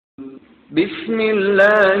بسم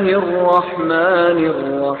الله الرحمن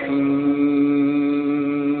الرحيم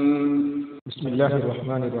بسم الله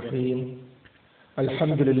الرحمن الرحيم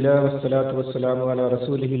الحمد لله والصلاة والسلام على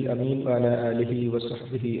رسوله الأمين وعلى آله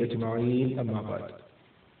وصحبه أجمعين أما بعد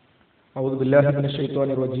أعوذ بالله من الشيطان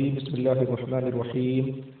الرجيم بسم الله الرحمن الرحيم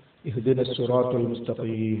اهدنا الصراط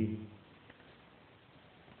المستقيم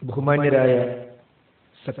ബഹുമാന്യരായ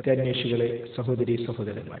സത്യാന്വേഷികളെ സഹോദരീ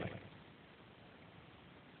സഹോദരന്മാരെ,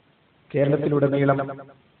 കേരളത്തിലുടനീളം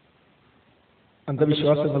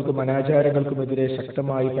അന്ധവിശ്വാസങ്ങൾക്കും അനാചാരങ്ങൾക്കുമെതിരെ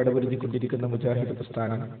ശക്തമായി പടപൊരുതിക്കൊണ്ടിരിക്കുന്ന മുജാഹിദ്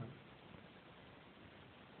പ്രസ്ഥാനം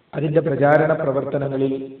അതിൻ്റെ പ്രചാരണ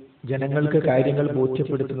പ്രവർത്തനങ്ങളിൽ ജനങ്ങൾക്ക് കാര്യങ്ങൾ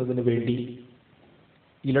ബോധ്യപ്പെടുത്തുന്നതിന് വേണ്ടി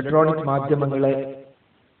ഇലക്ട്രോണിക് മാധ്യമങ്ങളെ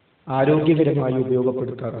ആരോഗ്യകരമായി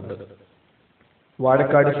ഉപയോഗപ്പെടുത്താറുണ്ട്.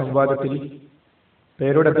 വാഴക്കാട് സംവാദത്തിൽ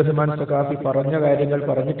പേരോട് അബ്ദുറഹ്മാൻ സഖാഫി പറഞ്ഞ കാര്യങ്ങൾ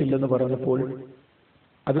പറഞ്ഞിട്ടില്ലെന്ന് പറഞ്ഞപ്പോൾ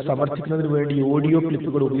അത് സമർത്ഥിക്കുന്നതിന് വേണ്ടി ഓഡിയോ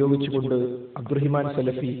ക്ലിപ്പുകൾ ഉപയോഗിച്ചുകൊണ്ട് അബ്ദുറഹ്മാൻ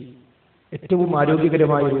സലഫി ഏറ്റവും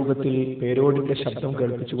ആരോഗ്യകരമായ രൂപത്തിൽ പേരോടിന്റെ ശബ്ദം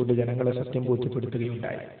കേൾപ്പിച്ചുകൊണ്ട് ജനങ്ങളെ സത്യം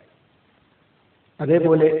ബോധ്യപ്പെടുത്തുകയുണ്ടായി.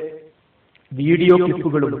 അതേപോലെ വീഡിയോ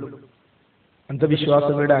ക്ലിപ്പുകളും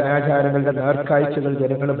അന്ധവിശ്വാസങ്ങളുടെ അനാചാരങ്ങളുടെ നേർക്കാഴ്ചകൾ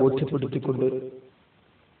ജനങ്ങളെ ബോധ്യപ്പെടുത്തിക്കൊണ്ട്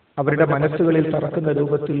അവരുടെ മനസ്സുകളിൽ തറക്കുന്ന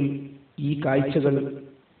രൂപത്തിൽ ഈ കാഴ്ചകൾ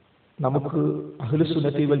നമുക്ക്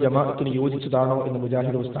അഹ്ലുസുന്നത്തി വൽ ജമാഅത്തിന് യോജിച്ചതാണോ എന്ന്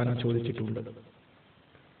മുജാഹിദ് പ്രസ്ഥാനം ചോദിച്ചിട്ടുണ്ട്.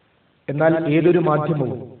 എന്നാൽ ഏതൊരു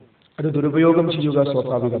മാധ്യമവും അത് ദുരുപയോഗം ചെയ്യുക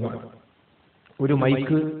സ്വാഭാവികമാണ്. ഒരു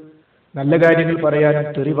മൈക്ക് നല്ല കാര്യങ്ങൾ പറയാനും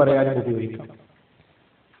തെറി പറയാനും ഉപയോഗിക്കാം.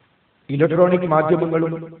 ഇലക്ട്രോണിക്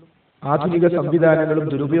മാധ്യമങ്ങളും ആധുനിക സംവിധാനങ്ങളും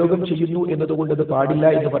ദുരുപയോഗം ചെയ്യുന്നു എന്നതുകൊണ്ട് അത് പാടില്ല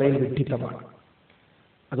എന്ന് പറയുന്നത് വിഡ്ഢിത്തമാണ്.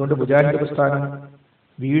 അതുകൊണ്ട് മുജാഹിദ് പ്രസ്ഥാനം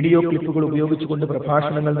വീഡിയോ ക്ലിപ്പുകൾ ഉപയോഗിച്ചുകൊണ്ട്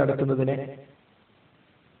പ്രഭാഷണങ്ങൾ നടത്തുന്നതിനെ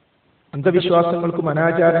അന്ധവിശ്വാസങ്ങൾക്കും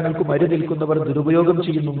അനാചാരങ്ങൾക്കും നിൽക്കുന്നവർ ദുരുപയോഗം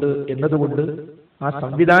ചെയ്യുന്നുണ്ട് എന്നതുകൊണ്ട് ആ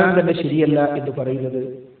സംവിധാനം തന്നെ ശരിയല്ല എന്ന് പറയുന്നത്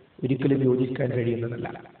ഒരിക്കലും യോജിക്കാൻ കഴിയുന്നതല്ല.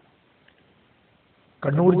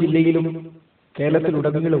 കണ്ണൂർ ജില്ലയിലും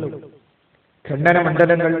കേരളത്തിലുടനീളവും ഖണ്ഡന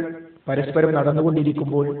മണ്ഡലങ്ങൾ പരസ്പരം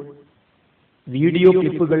നടന്നുകൊണ്ടിരിക്കുമ്പോൾ വീഡിയോ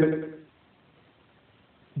ക്ലിപ്പുകൾ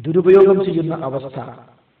ദുരുപയോഗം ചെയ്യുന്ന അവസ്ഥ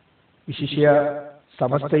വിശിഷ്യ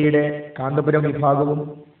സമസ്തയുടെ കാന്തപുരം വിഭാഗവും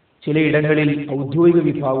ചിലയിടങ്ങളിൽ ഔദ്യോഗിക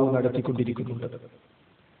വിഭാഗവും നടത്തിക്കൊണ്ടിരിക്കുന്നുണ്ട്.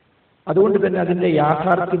 അതുകൊണ്ട് തന്നെ അതിൻ്റെ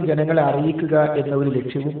യാഥാർത്ഥ്യം ജനങ്ങളെ അറിയിക്കുക എന്ന ഒരു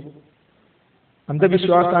ലക്ഷ്യവും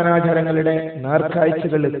അന്ധവിശ്വാസാനാചാരങ്ങളുടെ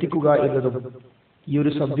നേർക്കാഴ്ചകൾ എത്തിക്കുക എന്നതും ഈ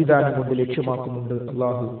ഒരു സംവിധാനം കൊണ്ട് ലക്ഷ്യമാക്കുന്നുണ്ട്.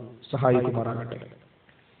 അള്ളാഹു സഹായിക്കുമാറാകട്ടെ.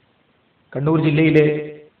 കണ്ണൂർ ജില്ലയിലെ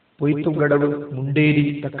പൊയ്ത്തുംകടവ്, മുണ്ടേരി,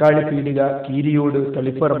 തക്കാളിപ്പീടിക, കീരിയോട്,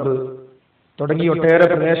 തളിപ്പറമ്പ് തുടങ്ങിയ ഒട്ടേറെ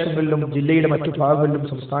പ്രദേശങ്ങളിലും ജില്ലയുടെ മറ്റു ഭാഗങ്ങളിലും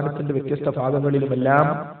സംസ്ഥാനത്തിന്റെ വ്യത്യസ്ത ഭാഗങ്ങളിലുമെല്ലാം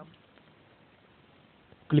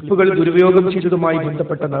ക്ലിപ്പുകൾ ദുരുപയോഗം ചെയ്തതുമായി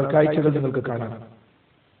ബന്ധപ്പെട്ട നേർക്കാഴ്ചകൾ നിങ്ങൾക്ക് കാണാം.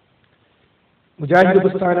 മുജാഹിദ്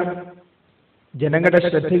പ്രസ്ഥാനം ജനങ്ങളുടെ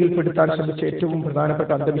ശ്രദ്ധയിൽപ്പെടുത്താൻ ശ്രമിച്ച ഏറ്റവും പ്രധാനപ്പെട്ട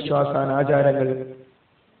അന്ധവിശ്വാസ അനാചാരങ്ങൾ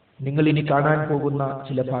നിങ്ങൾ ഇനി കാണാൻ പോകുന്ന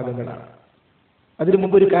ചില ഭാഗങ്ങളാണ്. അതിനു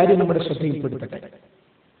മുമ്പ് ഒരു കാര്യം നമ്മുടെ ശ്രദ്ധയിൽപ്പെടുത്തട്ടെ.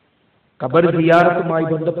 ഖബർ സിയാറത്തുമായി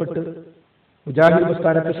ബന്ധപ്പെട്ട് മുജാഹിദ്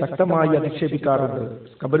പ്രസ്ഥാനത്തെ ശക്തമായി അധിക്ഷേപിക്കാറുണ്ട്.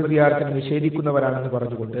 ഖബർ സിയാറത്തിനെ നിഷേധിക്കുന്നവരാണെന്ന്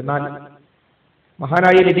പറഞ്ഞുകൊണ്ട്. എന്നാൽ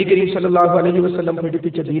മഹാനായ നബി കരീം സല്ലല്ലാഹു അലൈഹി വസല്ലം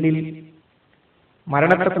പഠിപ്പിച്ച ദീനിൽ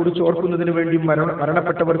മരണത്തെക്കുറിച്ച് ഓർക്കുന്നതിന് വേണ്ടിയും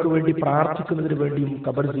മരണപ്പെട്ടവർക്ക് വേണ്ടി പ്രാർത്ഥിക്കുന്നതിന് വേണ്ടിയും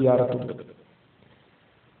ഖബർ സിയാറത്തുണ്ട്.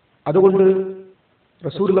 അതുകൊണ്ട്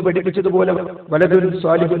റസൂലുള്ളാഹി പഠിപ്പിച്ചതുപോലെ വലദുൻ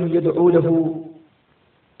സ്വാലിഹുൻ യദ്ഉ ലഹു,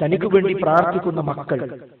 തനിക്ക് വേണ്ടി പ്രാർത്ഥിക്കുന്ന മക്കൾ.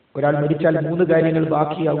 ഒരാൾ മരിച്ചാൽ 3 കാര്യങ്ങൾ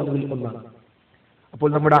ബാക്കിയാവുന്നതിൽ ഒന്നാണ്. അപ്പോൾ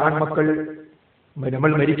നമ്മുടെ ആൺമക്കൾ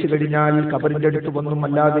നമ്മൾ മരിച്ചു കഴിഞ്ഞാൽ ഖബറിന്റെ അടുത്ത് വന്നും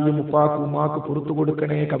അല്ലാതെയും ഉപ്പാക്ക് ഉമ്മാക്ക് പുറത്തു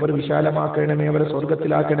കൊടുക്കണേ, ഖബർ വിശാലമാക്കണമേ, അവരെ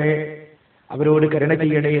സ്വർഗത്തിലാക്കണേ, അവരോട് കരുണ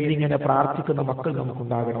ചെയ്യണേ എന്നിങ്ങനെ പ്രാർത്ഥിക്കുന്ന മക്കൾ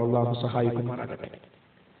നമുക്കുണ്ടാകണം. അള്ളാഹു സഹായിക്കുമാറാകട്ടെ.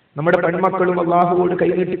 നമ്മുടെ പെൺമക്കളും അള്ളാഹുവോട്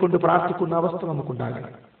കൈനീട്ടിക്കൊണ്ട് പ്രാർത്ഥിക്കുന്ന അവസ്ഥ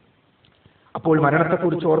നമുക്കുണ്ടാകണം. അപ്പോൾ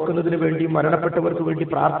മരണത്തെക്കുറിച്ച് ഓർക്കുന്നതിന് വേണ്ടിയും മരണപ്പെട്ടവർക്ക് വേണ്ടി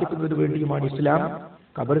പ്രാർത്ഥിക്കുന്നതിന് വേണ്ടിയുമാണ് ഇസ്ലാം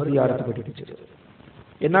ഖബർ സിയാറത്ത് പഠിപ്പിച്ചത്.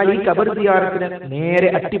 എന്നാൽ ഈ ഖബർ സിയാറത്തിനെ നേരെ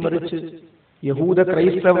അട്ടിമറിച്ച് യഹൂദ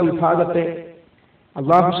ക്രൈസ്തവ വിഭാഗത്തെ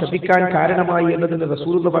അള്ളാഹു ശപിക്കാൻ കാരണമായി എന്നതിന്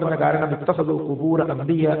റസൂലുള്ളാഹി പറഞ്ഞ കാരണം ഇത്തഖദു ഖുബൂറ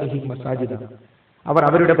അംബിയാഇഹിം മസാജിദ, അവർ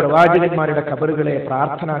അവരുടെ പ്രവാചകന്മാരുടെ ഖബറുകളെ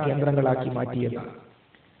പ്രാർത്ഥനാ കേന്ദ്രങ്ങളാക്കി മാറ്റിയെന്നാണ്.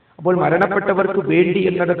 അപ്പോൾ മരണപ്പെട്ടവർക്ക് വേണ്ടി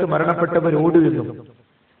എന്നിടത്ത് മരണപ്പെട്ടവരോട് എന്നും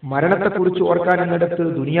മരണത്തെക്കുറിച്ച് ഓർക്കാൻ എന്നിടത്ത്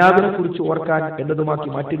ദുനിയാവിനെ കുറിച്ച് ഓർക്കാൻ എന്നതുമാക്കി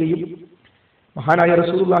മാറ്റുകയും മഹാനായ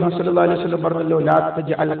റസൂലുള്ളാഹി സ്വല്ലല്ലാഹു അലൈഹി വസല്ലം പറഞ്ഞല്ലോ, ലാ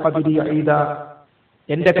തജ്അൽ ഖബരി ഈദ,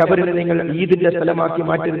 എന്റെ ഖബറിനെ നിങ്ങൾ ഈദിന്റെ സ്ഥലമാക്കി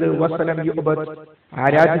മാറ്റരുത്, വസനം യുഅബദ്,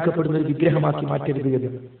 ആരാധിക്കപ്പെടുന്ന ഒരു വിഗ്രഹമാക്കി മാറ്റരുത് എന്ന്.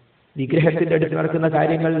 വിഗ്രഹത്തിന്റെ അടുത്ത് നടക്കുന്ന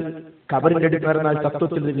കാര്യങ്ങൾ ഖബറിന്റെ അടുത്ത് നടന്നാൽ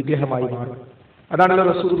തത്വത്തിൽ ഒരു വിഗ്രഹമായി മാറും. അതാണല്ലോ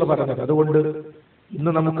റസൂലുള്ളാഹി പറഞ്ഞത്. അതുകൊണ്ട്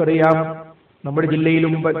ഇന്ന് നമുക്കറിയാം, നമ്മുടെ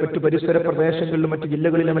ജില്ലയിലും മറ്റു പരിസര പ്രദേശങ്ങളിലും മറ്റു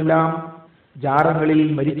ജില്ലകളിലുമെല്ലാം ജാറങ്ങളിൽ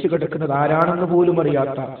മരിച്ചു കിടക്കുന്നത് ആരാണെന്ന് പോലും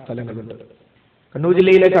അറിയാത്ത സ്ഥലങ്ങളുണ്ട്. കണ്ണൂർ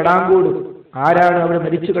ജില്ലയിലെ കടാങ്കോട് ആരാണ് അവിടെ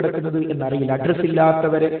മരിച്ചു കിടക്കുന്നത് എന്നറിയില്ല. അഡ്രസ്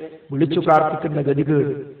ഇല്ലാത്തവരെ വിളിച്ചു പ്രാർത്ഥിക്കുന്ന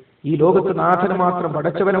ഗതികേട്. ഈ ലോകത്ത് നാഥനെ മാത്രം,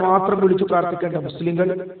 പടച്ചവനെ മാത്രം വിളിച്ചു പ്രാർത്ഥിക്കേണ്ട മുസ്ലിങ്ങൾ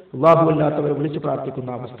അല്ലാഹു അല്ലാത്തവരെ വിളിച്ചു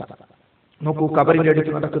പ്രാർത്ഥിക്കുന്ന അവസ്ഥ നോക്കൂ. ഖബറിന്റെ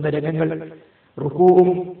അടുത്ത് നടക്കുന്ന രംഗങ്ങൾ, റുകൂഉം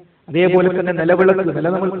അതേപോലെ തന്നെ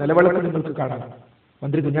നിലവിളക്ക് നിങ്ങൾക്ക് കാണാം.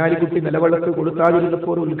 മന്ത്രി കുഞ്ഞാലിക്കുട്ടി നിലവിളക്ക്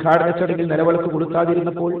കൊളുത്താതിരുന്നപ്പോൾ, ഉദ്ഘാടന ചടങ്ങിൽ നിലവിളക്ക്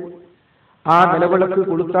കൊളുത്താതിരുന്നപ്പോൾ, ആ നിലവിളക്ക്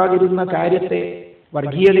കൊളുത്താതിരുന്ന കാര്യത്തെ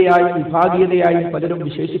വർഗീയതയായും വിഭാഗീയതയായും പലരും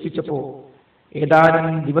വിശേഷിപ്പിച്ചപ്പോൾ ഏതാനും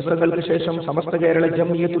ദിവസങ്ങൾക്ക് ശേഷം സമസ്ത കേരള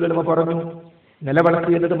ജംഇയ്യത്തുൽ ഉലമ പറഞ്ഞു,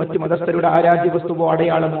 നിലവിളക്ക് എന്നത് മറ്റു മതസ്ഥരുടെ ആരാധ്യ വസ്തുവോ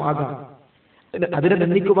അടയാളമോ ആകാം, അതിനെ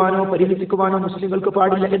നിന്ദിക്കുവാനോ പരിഹസിക്കുവാനോ മുസ്ലിങ്ങൾക്ക്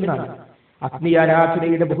പാടില്ല എന്നാണ്. അഗ്നി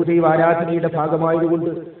ആരാധനയുടെ, ബഹുദൈവ ആരാധനയുടെ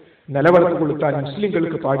ഭാഗമായതുകൊണ്ട് നിലവിളക്ക് കൊളുത്താൻ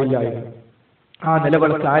മുസ്ലിങ്ങൾക്ക് പാടില്ല എന്ന്. ആ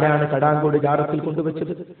നിലവിളക്ക് ആരാണ് കടാങ്കോട് ജാറത്തിൽ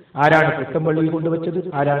കൊണ്ടുവച്ചത്? ആരാണ് പുത്തമ്പള്ളിയിൽ കൊണ്ടുവച്ചത്?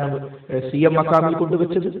 ആരാണ് CM മക്കാമിൽ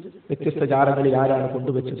കൊണ്ടുവച്ചത്? വ്യത്യസ്ത ജാറങ്ങളിൽ ആരാണ്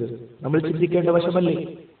കൊണ്ടുവച്ചത്? നമ്മൾ ചിന്തിക്കേണ്ട വശമല്ലേ?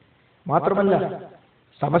 മാത്രമല്ല,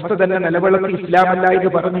 സമസ്ത തന്നെ നിലവിളക്ക് ഇസ്ലാമല്ല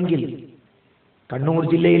എന്ന് പറഞ്ഞെങ്കിൽ കണ്ണൂർ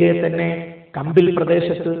ജില്ലയിലെ തന്നെ കമ്പിൽ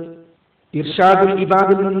പ്രദേശത്ത് ഇർഷാദുൽ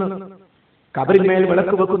ഇബാദിൽ നിന്ന് ഖബറിന്മേൽ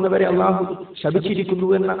വിളക്ക് വെക്കുന്നവരെ അള്ളാഹു ശപിച്ചിരിക്കുന്നു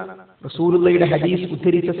എന്ന റസൂലുള്ളാഹിയുടെ ഹദീസ്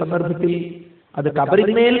ഉദ്ധരിച്ച സന്ദർഭത്തിൽ അത്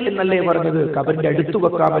ഖബറിന്മേൽ എന്നല്ലേ പറഞ്ഞത്, ഖബറിന്റെ അടുത്ത്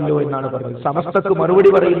വെക്കാമല്ലോ എന്നാണ് പറഞ്ഞത്. സമസ്തക്ക് മറുപടി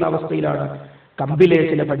പറയുന്ന അവസ്ഥയിലാണ് കമ്പിലെ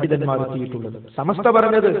ചില പണ്ഡിതന്മാർ എത്തിയിട്ടുള്ളത്. സമസ്ത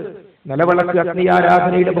പറഞ്ഞത് നിലവിളക്ക്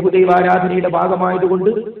അഗ്നിയാരാധനയുടെ, ബഹുദൈവാരാധനയുടെ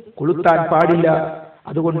ഭാഗമായതുകൊണ്ട് കൊളുത്താൻ പാടില്ല,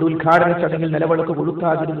 അതുകൊണ്ട് ഉദ്ഘാടന ചടങ്ങിൽ നിലവിളക്ക്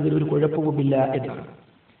കൊളുത്താതിരുന്നതിൽ ഒരു കുഴപ്പവുമില്ല എന്നാണ്.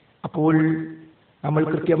 അപ്പോൾ നമ്മൾ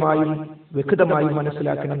കൃത്യമായും വ്യക്തമായും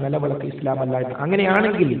മനസ്സിലാക്കണം, നിലവിളക്ക് ഇസ്ലാമല്ല എന്ന്.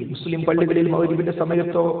 അങ്ങനെയാണെങ്കിൽ മുസ്ലിം പള്ളികളിൽ മഗ്‌രിബിന്റെ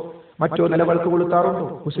സമയത്തോ മറ്റോ നിലവിളക്ക് കൊളുത്താറുണ്ടോ?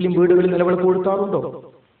 മുസ്ലിം വീടുകളിൽ നിലവിളക്ക് കൊളുത്താറുണ്ടോ?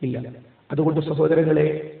 ഇല്ല. അതുകൊണ്ട് സഹോദരങ്ങളെ,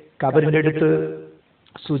 ഖബറിന്റെ അടുത്ത്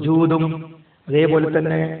സുജൂദും അതേപോലെ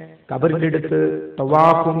തന്നെ ഖബറിന്റെ അടുത്ത്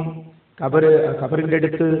തവാഫും, ഖബറിന്റെ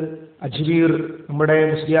അടുത്ത് അജ്മീർ, നമ്മുടെ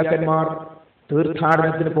മുസ്ലിയാക്കന്മാർ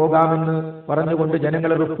തീർത്ഥാടനത്തിന് പോകാമെന്ന് പറഞ്ഞുകൊണ്ട്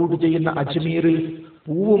ജനങ്ങളെ റിക്രൂട്ട് ചെയ്യുന്ന അജ്മീറിൽ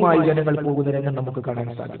പൂവുമായി ജനങ്ങൾ പോകുന്ന രംഗം നമുക്ക് കാണാൻ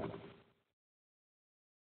സാധിക്കും.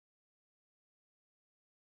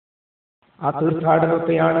 ആ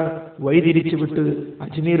തീർത്ഥാടനത്തെയാണ് വഴിതിരിച്ചു വിട്ട്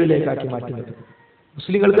അജ്മീറിലേക്കാക്കി മാറ്റുന്നത്.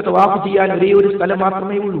 മുസ്ലിങ്ങൾക്ക് തവാഫ് ചെയ്യാൻ ഒരേ ഒരു സ്ഥലം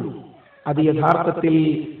മാത്രമേ ഉള്ളൂ, അത് യഥാർത്ഥത്തിൽ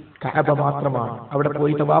കഅബ മാത്രമാണ്. അവിടെ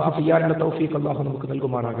പോയി തവാഫ് ചെയ്യാനുള്ള തൗഫീഖ് അല്ലാഹു നമുക്ക്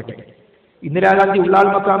നൽകുമാറാകട്ടെ. ഇന്ദിരാഗാന്ധി ഉള്ളാൾ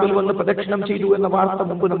മക്കാമിൽ വന്ന് പ്രദക്ഷിണം ചെയ്തു എന്ന വാർത്ത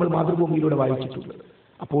മുമ്പ് നമ്മൾ മാതൃഭൂമിയിലൂടെ വായിച്ചിട്ടുണ്ട്.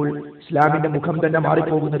 അപ്പോൾ ഇസ്ലാമിന്റെ മുഖം തന്നെ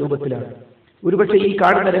മാറിപ്പോകുന്ന രൂപത്തിലാണ്. ഒരുപക്ഷെ ഈ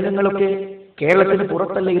കാണുന്ന രംഗങ്ങളൊക്കെ കേരളത്തിന്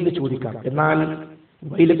പുറത്തല്ല എന്ന് ചോദിക്കാം. എന്നാൽ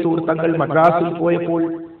വൈലത്തൂർ തങ്ങൾ മദ്രാസിൽ പോയപ്പോൾ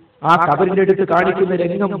ആ ഖബറിന്റെ അടുത്ത് കാണിക്കുന്ന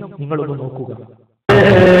രംഗം നിങ്ങളൊന്ന് നോക്കുക.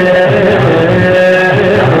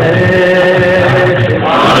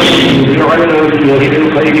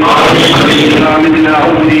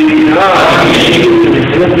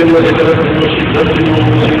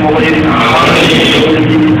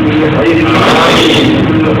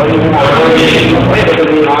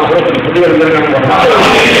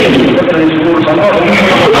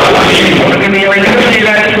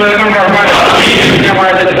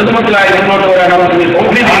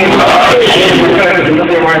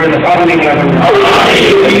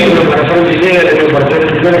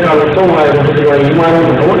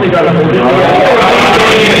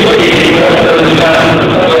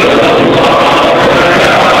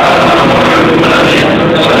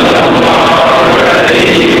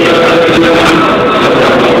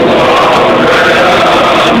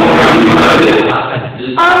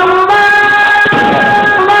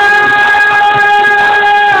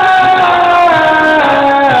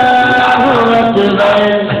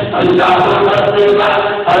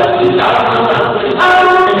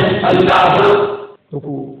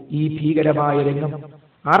 ഈ ഭീകരമായ രംഗം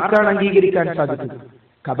ആർക്കാണ് അംഗീകരിക്കാൻ സാധിക്കുക?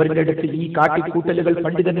 ഖബറിന്റെ അടുത്ത് ഈ കാട്ടിക്കൂട്ടലുകൾ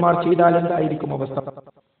പണ്ഡിതന്മാർ ചെയ്താൽ എന്തായിരിക്കും അവസ്ഥ?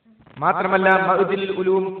 മാത്രമല്ല, മഅ്ദിൽ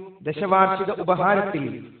ഉലൂം ദശവാർഷിക ഉപഹാരത്തിൽ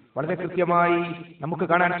വളരെ കൃത്യമായി നമുക്ക്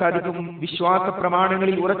കാണാൻ സാധിക്കും, വിശ്വാസ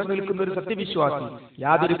പ്രമാണങ്ങളിൽ ഉറച്ചു നിൽക്കുന്ന ഒരു സത്യവിശ്വാസി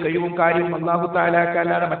യാതൊരു കഴിവും കാര്യവും അല്ലാഹു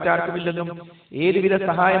തആലക്കല്ലാതെ മറ്റാർക്കുമില്ലെന്നും ഏതുവിധ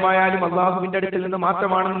സഹായമായാലും അല്ലാഹുവിന്റെ അടുക്കൽ നിന്ന്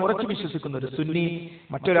മാത്രമാണെന്നും ഉറച്ചു വിശ്വസിക്കുന്ന ഒരു സുന്നി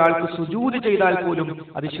മറ്റൊരാൾക്ക് സുജൂദ് ചെയ്താൽ പോലും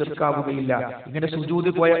അത് ശിർക്കാവുകയില്ല. ഇങ്ങനെ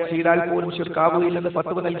സുജൂദ് ചെയ്താൽ പോലും ശിർക്കാവുകയില്ലെന്ന്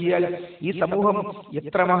ഫത്വ നൽകിയാൽ ഈ സമൂഹം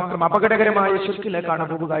എത്രമാത്രം അപകടകരമായ ശിർക്കിലേക്കാണ്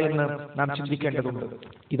പോവുക എന്ന് നാം ചിന്തിക്കേണ്ടതുണ്ട്.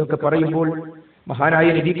 ഇതൊക്കെ പറയുമ്പോൾ മഹാനായ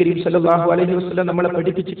നബി കരീം സല്ലല്ലാഹു അലൈഹി വസല്ലം നമ്മളെ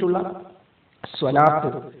പഠിപ്പിച്ചിട്ടുള്ള സ്വലാത്ത്,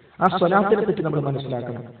 ആ സ്വലാത്തിനെ പറ്റി നമ്മൾ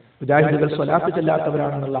മനസ്സിലാക്കണം. മുജാഹിദുകൾ സ്വലാത്ത്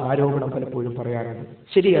ചെല്ലാത്തവരാണെന്നുള്ള ആരോപണം പലപ്പോഴും പറയാറുണ്ട്.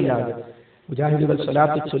 ശരിയല്ല. മുജാഹിദുകൾ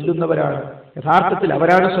സ്വലാത്ത് ചൊല്ലുന്നവരാണ്. യഥാർത്ഥത്തിൽ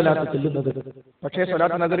അവരാണ് സ്വലാത്ത് ചൊല്ലുന്നത്. പക്ഷേ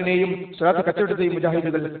സ്വലാത്ത് നഗറിനെയും സ്വലാത്ത് കച്ചവടത്തെയും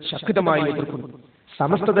മുജാഹിദുകൾ ശക്തമായി എതിർക്കുന്നു.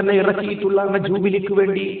 സമസ്ത തന്നെ ഇറക്കിയിട്ടുള്ള ജൂബിലിക്ക്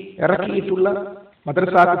വേണ്ടി ഇറക്കിയിട്ടുള്ള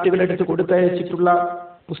മദ്രസാ കുട്ടികളെടുത്ത് കൊടുത്തയച്ചിട്ടുള്ള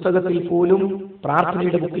പുസ്തകത്തിൽ പോലും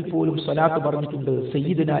പ്രാർത്ഥനയുടെ ബുക്കിൽ പോലും സ്വലാത്ത് പറഞ്ഞിട്ടുണ്ട്.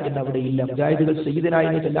 സയ്യിദിന എന്നവിടെ ഇല്ല. മുജാഹിദുകൾ സയ്യിദിന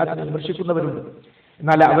എന്ന് സ്വലാത്തിനെ വിമർശിക്കുന്നവരുണ്ട്.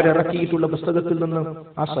 എന്നാൽ അവരിറക്കിയിട്ടുള്ള പുസ്തകത്തിൽ നിന്ന്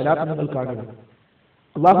ആ സ്വലാത്ത് നിങ്ങൾ കാണണം.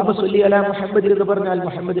 അല്ലാഹുമ്മ സ്വല്ലി അലാ മുഹമ്മദ് എന്ന് പറഞ്ഞാൽ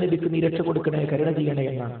മുഹമ്മദ് നബിക്ക് നീ രക്ഷ കൊടുക്കണേ, കരുണ ചെയ്യണേ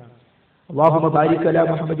എന്നാണ്. അല്ലാഹുമ്മ ബാരിക് അലാ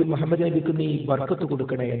മുഹമ്മദ്, മുഹമ്മദ് നബിക്ക് നീ ബർക്കത്ത്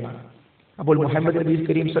കൊടുക്കണേ എന്നാണ്. അപ്പോൾ മുഹമ്മദ് നബി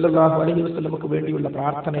കരീം സല്ലല്ലാഹു അലൈഹി വസല്ലമക്ക് വേണ്ടിയുള്ള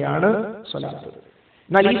പ്രാർത്ഥനയാണ് സ്വലാത്ത്.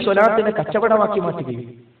 എന്നാൽ ഈ സ്വലാത്തിനെ കച്ചവടമാക്കി മാറ്റുകയും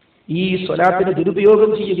ഈ സ്വലാത്തിനെ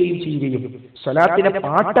ദുരുപയോഗം ചെയ്യുകയും സ്വലാത്തിനെ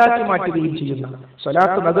പാട്ടാക്കി മാറ്റുകയും ചെയ്യുന്ന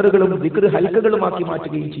സ്വലാത്ത് നഗറുകളും ദിക്ർ ഹൽക്കകളുമാക്കി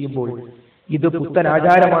മാറ്റുകയും ചെയ്യുമ്പോൾ ഇത് പുത്തൻ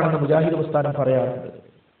ആചാരമാണെന്ന് മുജാഹിദ് പ്രസ്ഥാനം പറയാറുണ്ട്.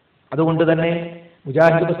 അതുകൊണ്ട് തന്നെ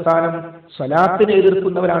മുജാഹിദ് പ്രസ്ഥാനം സ്വലാത്തിനെ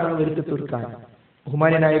എതിർക്കുന്നവരാണെന്ന് വരുത്തി തീർക്കാൻ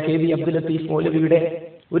ബഹുമാന്യനായ KV അബ്ദുൽ ലത്തീഫ് മൗലവിയുടെ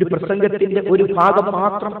ഒരു പ്രസംഗത്തിന്റെ ഒരു ഭാഗം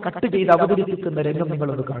മാത്രം കട്ട് ചെയ്ത് അവതരിപ്പിക്കുന്ന രംഗം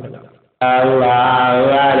നിങ്ങളൊന്ന് കാണുക.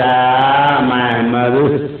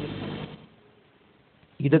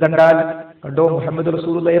 ഇത് കണ്ടാൽ കണ്ടോ മുഹമ്മദ്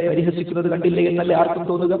റസൂലുള്ളാഹിയെ പരിഹസിക്കുന്നത് കണ്ടില്ലേ എന്നല്ലേ ആർക്കും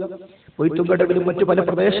തോന്നുക. പൊയ്ത്തുംകടവിലും മറ്റു പല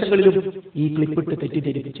പ്രദേശങ്ങളിലും ഈ ക്ലിപ്പിട്ട്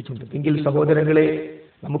തെറ്റിദ്ധരിപ്പിച്ചിട്ടുണ്ട്. എങ്കിൽ സഹോദരങ്ങളെ,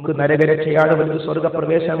 നമുക്ക് നരകരക്ഷയാണ് വലുത്,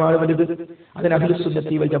 സ്വർഗപ്രവേശനമാണ് വലുത്. അതിന്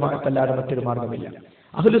അഹ്ലുസുന്നത്തി വൽ ജമാഅത്തല്ലാതെ മറ്റൊരു മാർഗമില്ല.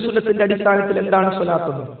 അഹ്ലുസുന്നത്തിന്റെ അടിസ്ഥാനത്തിൽ എന്താണ്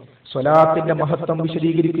സ്വലാത്തെന്നും സ്വലാത്തിന്റെ മഹത്വം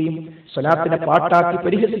വിശദീകരിക്കുകയും സ്വലാത്തിനെ പാട്ടാക്കി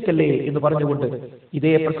പരിഹസിക്കല്ലേ എന്ന് പറഞ്ഞുകൊണ്ട്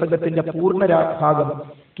ഇതേ പ്രസംഗത്തിന്റെ പൂർണ്ണ ഭാഗം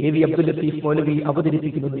KV അബ്ദുൽ ലത്തീഫ് മൗലവി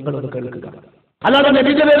അവതരിപ്പിക്കുന്നത് നിങ്ങളൊന്ന് കേൾക്കുക. അല്ലാതെ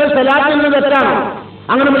നബിയുടെ പേരിൽ സലാത്ത് തെറ്റാണോ?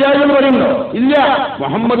 അങ്ങനെ മുജാഹിദുകൾ പറയുന്നു? ഇല്ല.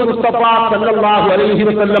 മുഹമ്മദ് മുസ്തഫ സല്ലല്ലാഹു അലൈഹി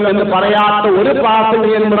വസല്ലം എന്ന് പറയാത്ത ഒരു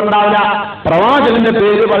പ്രാർത്ഥനയും ഉണ്ടാവില്ല. പ്രവാചകന്റെ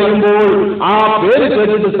പേര് പറയുമ്പോൾ ആ പേര്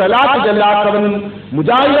കേട്ടിട്ട് സലാത്ത് ചെല്ലാത്തവൻ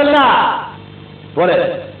മുജാഹിദല്ല. പോലെ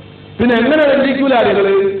പിന്നെ എങ്ങനെ രക്ഷിക്കൂല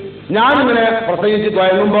നിങ്ങള്? ഞാനിങ്ങനെ പ്രസംഗിച്ച്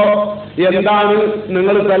തുടങ്ങുമ്പോ എന്താണ്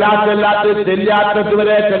നിങ്ങൾ സലാത്ത്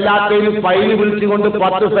ചെല്ലാത്തതുവരെ ചെല്ലാത്തതിന് ഫൈന് വിളിച്ചുകൊണ്ട്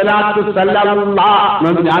 10 സലാത്ത്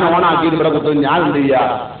സല്ലല്ലാഹ് ഞാൻ ഓണാക്കിയിട്ട് ഇവിടെ കുത്തും. ഞാൻ എന്ത് ചെയ്യുക?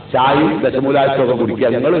 ചായയും ദശമൂലാഴ്ചയും ഒക്കെ കുടിക്കുക.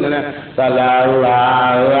 നിങ്ങൾ ഇങ്ങനെ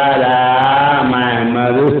സല്ലല്ലാഹു അലാ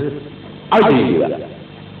മുഹമ്മദ് അത് ചെയ്യുക.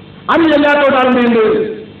 അത് ചെല്ലാത്തോട്ടാണ് എന്ത് ചെയ്യുന്നത്?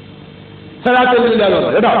 സലാത്തില്ലാതെ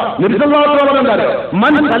കേട്ടോ. നിർസംഭവത്തോളം എന്താറിയോ?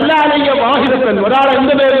 മൻ സല്ലല്ലാഹു വാഹിദത്തൻ, ഒരാൾ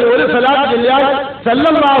എന്റെ പേരിൽ ഒരു സലാത്ത് ചെല്ലിയാൽ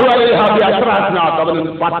സല്ലല്ലാഹു അലൈഹി അസ്റാഅത്ത് അവന്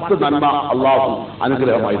 10 നന്മ അല്ലാഹു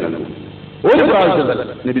അനുഗ്രഹമായി നൽകും. ഒരു പ്രാവശ്യം തന്നെ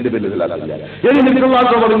നബിയുടെ പേരിൽ സലാത്ത് ചെല്ലിയാൽ. ഇനി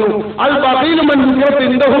നിർസംഭവത്തോളം പറഞ്ഞു അൽ ബഖീലു മൻ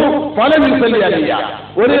യുറത്തിൻദഹു ഫലൻ യുസല്ലി അലൈഹി,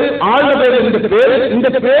 ഒരു ആളുടെ പേര് എന്റെ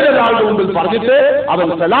പേര് ഒരാളുടെ മുമ്പിൽ പറഞ്ഞിട്ട് അവൻ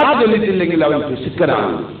സലാത്ത് ചെല്ലിച്ചില്ലെങ്കിൽ അവൻ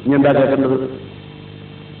ശിക്ഷനാണ്. ഇനി എന്താ കേൾക്കുന്നത്?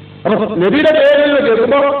 അപ്പൊ നബിയുടെ പേരിൽ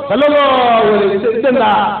കേൾക്കുമ്പോ ഇതെന്താ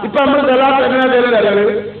ഇപ്പൊ നമ്മൾ സലാത്ത് എങ്ങനെ പേരിൽ അറിയാറ്?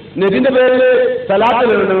 നബിന്റെ പേരിൽ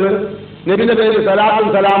സലാത്തിലുണ്ട്. നബിന്റെ പേരിൽ സലാത്തും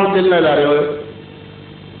സലാമും ചെല്ലുന്നതല്ല അറിയാറ്.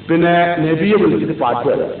 പിന്നെ നബിയെ വിളിച്ചിട്ട് പാട്ട്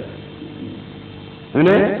വരാം.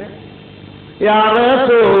 അങ്ങനെ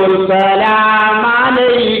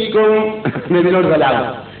നബിനോട് സലാം.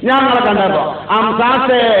 ഞങ്ങളെ കണ്ടപ്പോ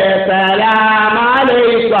അംസാസേ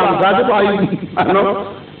സലാമലൈക്കും അംസാസ് പായും. കാരണം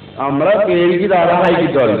നമ്മളെ പേരിക്ക് ധാരാളമായി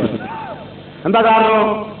കിട്ടുമല്ലോ. എന്താ കാരണം?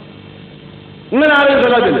 ഇങ്ങനെ ആരെയും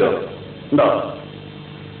സലാത്തില്ലോ ഉണ്ടോ?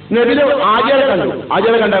 നബില് ആചാര്യ കണ്ടു.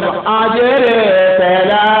 ആചാര്യ കണ്ടപ്പോ ആചാര്യ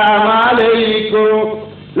സലാമലൈക്കും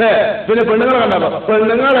അല്ലേ? പിന്നെ പെണ്ണുങ്ങളെ കണ്ടപ്പോ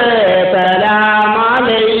പെണ്ണുങ്ങളെ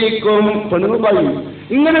സലാമലൈക്കും പെണ്ണുങ്ങൾ പറയും.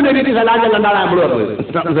 ഇങ്ങനെ നബിക്ക് സലാം കണ്ടാണ് നമ്മൾ പറഞ്ഞത്.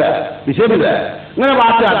 വിഷയമില്ല. ഇങ്ങനെ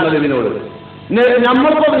വാർത്തയാക്കുന്നത് നബിനോട്.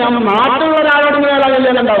 നമ്മളിപ്പോ നാട്ടിലുള്ള ഒരാളോട് ഇങ്ങനെ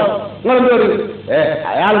അയാളെല്ലാം ഉണ്ടാവും. നിങ്ങളെന്ത് പറയും?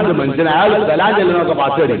 അയാളെന്ത് മനുഷ്യൻ, അയാൾ സലാം ചെല്ലുന്നൊക്കെ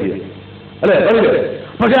പാട്ട് അടിക്കുക അല്ലേ?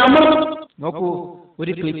 പക്ഷെ നമ്മൾ നോക്കൂ,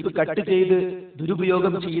 ഒരു ക്ലിപ്പ് കട്ട് ചെയ്ത്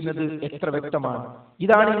ദുരുപയോഗം ചെയ്യുന്നത് എത്ര വ്യക്തമാണ്.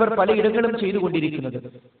 ഇതാണ് ഇവർ പലയിടങ്ങളും ചെയ്തുകൊണ്ടിരിക്കുന്നത്.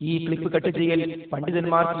 ഈ ക്ലിപ്പ് കട്ട് ചെയ്യൽ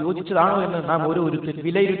പണ്ഡിതന്മാർക്ക് യോജിച്ചതാണോ എന്ന് നാം ഓരോരുത്തരും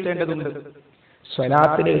വിലയിരുത്തേണ്ടതുണ്ട്.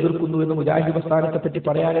 സ്വലാത്തിനെ എതിർക്കുന്നു എന്ന് മുജാഹിദ് പ്രസ്ഥാനത്തെ പറ്റി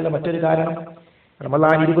പറയാനുള്ള മറ്റൊരു കാരണം,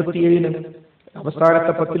 റമളാൻ 27-ന്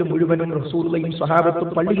അവസാനത്തെ 10 മുഴുവനും റസൂലുള്ളാഹിയും സ്വഹാബത്തും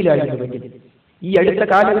പള്ളിയിലായിരുന്നുവെങ്കിൽ ഈ അടുത്ത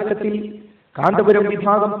കാലഘട്ടത്തിൽ കാന്തപുരം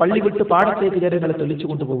വിഭാഗം പള്ളി വിട്ട് പാടത്തേക്ക് ജനങ്ങളെ തെളിച്ചു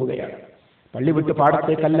കൊണ്ടുപോവുകയാണ്. പള്ളി വിട്ട്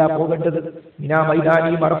പാടത്തേക്കല്ല പോകേണ്ടത്. മിനാ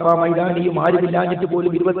മൈതാനിയും അറഫ മൈതാനിയും ആരുമില്ലാഞ്ഞിട്ട്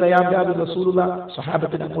പോലും 25-ാം രാവിലെ റസൂലുള്ള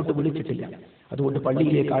സ്വഹാബത്തിനെ അങ്ങോട്ട് വിളിച്ചിട്ടില്ല. അതുകൊണ്ട്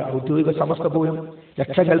പള്ളിയിലേക്ക് ഔദ്യോഗിക സമസ്ത പോലും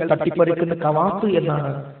ലക്ഷങ്ങൾ തട്ടിപ്പറിക്കുന്ന കവാത്ത്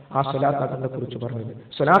എന്നാണ് ആ സ്വലാത്തിനെ കുറിച്ച് പറഞ്ഞത്.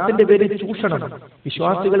 സ്വലാത്തിന്റെ പേരിൽ ചൂഷണം,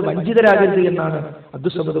 വിശ്വാസികൾ വഞ്ചിതരാകരുത് എന്നാണ്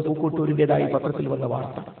അബ്ദുസ്സമദ് പൂക്കോട്ടൂരിൻ്റെതായി പത്രത്തിൽ വന്ന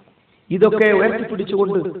വാർത്ത. ഇതൊക്കെ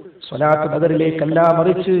ഉയർത്തിപ്പിടിച്ചുകൊണ്ട് സ്വലാത്ത് നഗറിലേക്കല്ല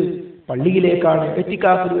മറിച്ച് പള്ളിയിലേക്കാണ്,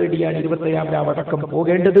 എത്തിക്കാഫിന് വേണ്ടിയാണ് 25-ാം രാവ് അടക്കം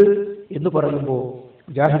പോകേണ്ടത് എന്ന് പറയുമ്പോൾ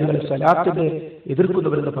മുജാഹിദുകൾ സ്വലാത്തിനെ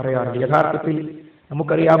എതിർക്കുന്നവരെന്ന് പറയാറുണ്ട്. യഥാർത്ഥത്തിൽ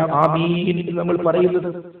നമുക്കറിയാം ആമീൻ എന്ന് നമ്മൾ പറയുന്നത്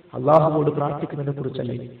അള്ളാഹുവോട് പ്രാർത്ഥിക്കുന്നതിനെ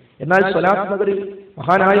കുറിച്ചല്ലേ? എന്നാൽ സ്വലാത്ത് നഗറിൽ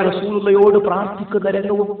മഹാനായ റസൂലുള്ളയോട് പ്രാർത്ഥിക്കുന്ന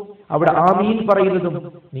രംഗവും അവിടെ ആമീൻ പറയുന്നതും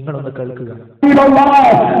നിങ്ങളൊന്ന് കേൾക്കുക.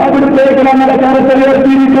 അവിടുത്തേക്ക് ഞങ്ങളുടെ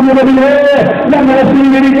കരത്തിലേർത്തിയിരിക്കുന്നതിലേ ഞങ്ങളെ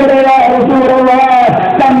സ്വീകരിക്കണേ റസൂലുള്ളാ,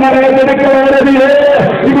 ഞങ്ങളെ എടുക്കണേ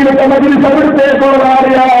ഇവിടുത്തെ മജ്‌ലിസ്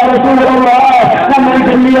അവിടുത്തേക്കുള്ളതായ റസൂലുള്ളാ, ഞങ്ങൾ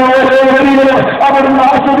ചെല്ലിയ ഓരോ വരികളും അവിടുന്ന്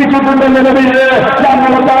ആസ്വദിച്ചിട്ടുണ്ടെന്ന നിലയില്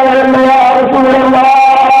ഞങ്ങളുടെ റസൂലുള്ളാ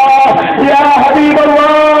യാ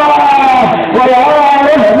ഹബീബല്ലാഹ്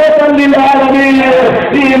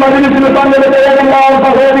ഈ മജ്‌ലിസിൽ പങ്കെടുത്ത ഏതെല്ലാം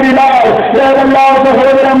സഹോദരിമാർ, ഏതെല്ലാം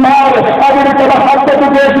സഹോദരന്മാർ അവിടുത്തെ മഹത്വത്തെ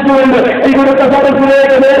ഉദ്ദേശിച്ചുകൊണ്ട് ഇവിടുത്തെ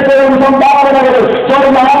സദസ്സിലേക്ക് നേരത്തെയും സംഭാവനകൾ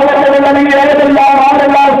സ്വർണ്ണാഭരണങ്ങൾ അല്ലെങ്കിൽ ഏതെല്ലാം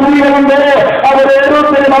ആരെല്ലാം സ്ത്രീകളുണ്ട്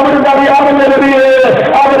അവരേതൊത്തിനും അവിടുത്തെ അറിയാവുന്ന നബിയെ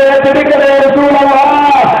അവരെ തിരിക്കലേ റസൂലുള്ളാ,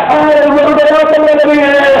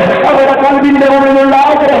 അവരുടെ കൽവിന്റെ ഉള്ളിലുള്ള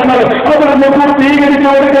ആഗ്രഹങ്ങൾ അവിടുന്ന് പൂർത്തീകരിച്ചു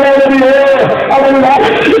കൊടുക്കലേ നബിയെ, അവരുടെ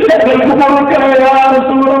കൊടുക്കലേ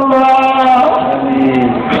റസൂലുള്ളാ.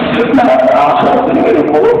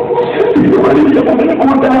 വരുമ്പോൾ ഇത് വലിയ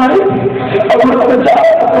മുൻകൂട്ടമായി അവിടുത്തെ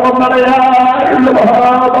ചാരങ്ങളെയുള്ള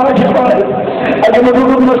മഹാഭാഗ്യമായി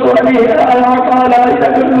അതിനൊടുന്ന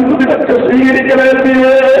സ്വീകരിക്കലേ.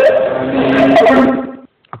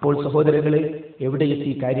 അപ്പോൾ സഹോദരങ്ങളെ, എവിടെ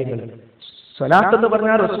എത്തി കാര്യങ്ങൾ? സ്വലാത്ത് എന്ന്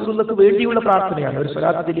പറഞ്ഞാൽ റസൂലുള്ളാഹിക്ക് വേണ്ടിയുള്ള പ്രാർത്ഥനയാണ്. ഒരു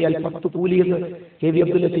സ്വലാത്ത് ചൊല്ലിയാൽ 10 കൂലി എന്ന് കെ.വി.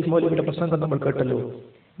 അബ്ദുൽ ലത്തീഫ് മൗലവിയുടെ പ്രസംഗം നമ്മൾ കേട്ടല്ലോ.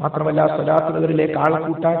 മാത്രമല്ല സ്വലാത്ത് നഗറിലേക്ക് ആളെ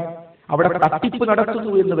കൂട്ടാൻ അവിടെ തട്ടിപ്പ്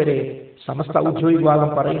നടത്തുന്നു എന്നുവരെ സമസ്ത ഔദ്യോഗിക വിഭാഗം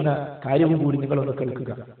പറയുന്ന കാര്യവും കൂടി നിങ്ങളൊന്ന് കേൾക്കുക.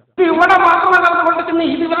 ഇവിടെ മാത്രമല്ല നടന്നുകൊണ്ടിരിക്കുന്ന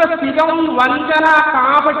ഇതുവരെ സ്ഥിരം വഞ്ചന,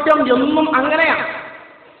 കാപട്യം എന്നും അങ്ങനെയാണ്.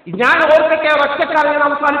 ഞാൻ ഓർക്കൊക്കെ ഒറ്റക്കാലം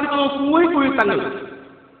അവസാനിപ്പിക്കുന്നു കൂലിക്കുഴിത്തങ്ങൾ.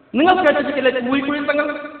 നിങ്ങൾ കേട്ടിട്ടില്ലേ കൂലിക്കുഴിത്തങ്ങൾ?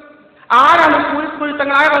 ആരാണ്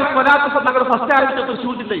കൂലിക്കുഴിത്തങ്ങൾ? ആരാണ് സ്വലാത്ത് തങ്ങൾ ഫസ്റ്റ് ആരംഭിച്ച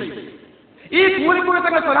തൃശ്ശൂർ ജില്ലയിൽ? ഈ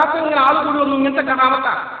കൂലിക്കുഴിത്തങ്ങൾ സ്വലാത്ത് ഇങ്ങനെ ആൾ കൂടി വന്നു. ഇങ്ങനത്തെ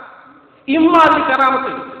കറാമത്താണ്, ഇമ്മാതിരി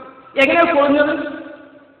കറാമത്ത്. എങ്ങനെ പൊളിഞ്ഞത്?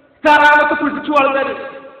 കറാമത്ത് പിടിച്ചു ആൾക്കാർ.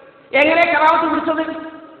 എങ്ങനെ കറാമത്ത് പിടിച്ചത്?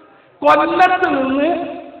 കൊല്ലത്ത് നിന്ന്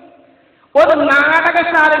ഒരു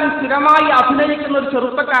നാടകശാലയിൽ സ്ഥിരമായി അഭിനയിക്കുന്ന ഒരു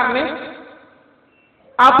ചെറുപ്പക്കാരനെ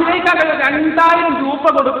അഭിനയിക്കാൻ 2000 രൂപ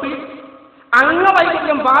കൊടുത്ത്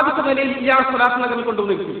അംഗവൈകല്യം ബാധിച്ച നിലയിൽ ഇയാൾ സ്വലാത്ത് നഗറിൽ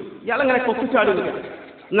കൊണ്ടുവന്നിരിക്കും. ഇയാളെങ്ങനെ കൊത്തിച്ചാടുക?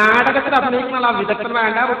 നാടകത്തിൽ അഭിനയിക്കുന്ന ആ വിദഗ്ധൻ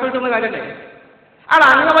വേണ്ട ഉൾപ്പെടുന്ന കാര്യമല്ലേ? ആൾ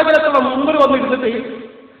അംഗവൈകല്യത്തുള്ള മുമ്പിൽ വന്നിരുന്നിട്ട്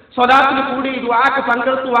സ്വലാത്തിന് കൂടി ദുആക്ക്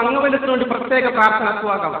പങ്കെടുത്തു. അംഗവൈകല്യത്തിന് വേണ്ടി പ്രത്യേക പ്രാർത്ഥന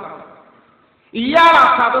നടത്തുവാകാം. ഇയാൾ ആ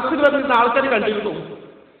സദസ്സിൽ വന്നിരുന്ന ആൾക്കാർ കണ്ടിരുന്നു.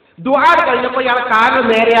 ദുആ കഴിഞ്ഞപ്പോൾ ഇയാളെ കാലിന്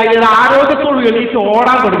നേരെയായി ആരോഗ്യത്തോട് എണീറ്റ്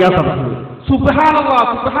ഓടാൻ തുടങ്ങിയ സദസ്സ്. സുബ്ഹാനല്ലാഹ്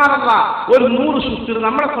സുബ്ഹാനല്ലാഹ്, ഒരു 100 ശുശ്രൂഷ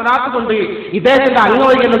നമ്മുടെ സ്വലാത്ത് കൊണ്ട് ഇദ്ദേഹത്തിന്റെ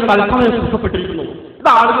അംഗവൈകല്യം തൽസമയം സുഖപ്പെട്ടിരിക്കുന്നു. ഇത്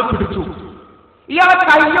ആളുകൾ പിടിച്ചു. ഇയാളെ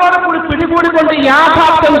കയ്യോടെ കൂടി പിടികൂടിക്കൊണ്ട്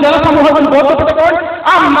യാഥാർത്ഥ്യം ജനസമൂഹത്തിൽ ബോധപ്പെട്ടപ്പോൾ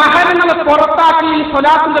ആ മഹരങ്ങളെ പുറത്താക്കി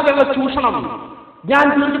സ്വലാത്തിന്റെ പേരിൽ ചൂഷണം ഞാൻ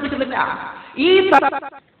ദീർഘിപ്പിക്കുന്നില്ല. ഈ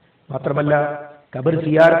മാത്രമല്ല ഖബർ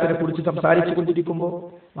സിയാറത്തിനെ കുറിച്ച് സംസാരിച്ചു കൊണ്ടിരിക്കുമ്പോൾ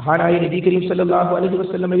മഹാനായ നബി കരീം സല്ലല്ലാഹു അലൈഹി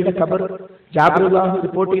വസല്ലമയുടെ ഖബർ ജാബിർ റളിയല്ലാഹു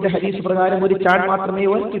റിപ്പോർട്ട് ചെയ്ത ഹദീസ് പ്രകാരം ഒരു ചാൺ മാത്രമേ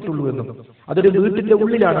ഉയർത്തിയിട്ടുള്ളൂ എന്നും അതൊരു വീട്ടിന്റെ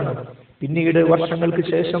ഉള്ളിലാണെന്നും പിന്നീട് വർഷങ്ങൾക്ക്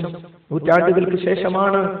ശേഷം നൂറ്റാണ്ടുകൾക്ക്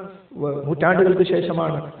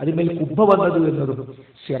ശേഷമാണ് അതിന്മേൽ കുബ്ബ വന്നത് എന്നതും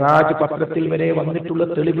സിറാജ് പത്രത്തിൽ വരെ വന്നിട്ടുള്ള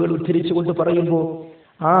തെളിവുകൾ ഉദ്ധരിച്ചുകൊണ്ട് പറയുമ്പോൾ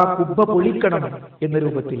ആ കുബ്ബ പൊളിക്കണം എന്ന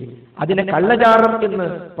രൂപത്തിൽ, അതിനെ കള്ളചാരം എന്ന്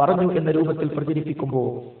പറഞ്ഞു എന്ന രൂപത്തിൽ പ്രചരിപ്പിക്കുമ്പോൾ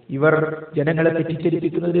ഇവർ ജനങ്ങളെ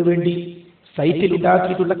തെറ്റിദ്ധരിപ്പിക്കുന്നതിന് വേണ്ടി സൈറ്റിൽ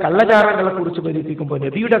ഉണ്ടാക്കിയിട്ടുള്ള കള്ളചാരങ്ങളെ കുറിച്ച് പ്രചരിപ്പിക്കുമ്പോൾ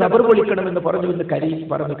നബിയുടെ ഖബർ പൊളിക്കണമെന്ന് പറഞ്ഞു എന്ന്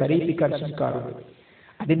കരയിപ്പിക്കാൻ ശ്രമിക്കാറുണ്ട്.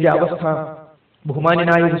 അതിന്റെ അവസ്ഥ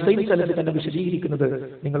ബഹുമാനായ ഹുസൈൻ സലഫി തന്നെ വിശദീകരിക്കുന്നത്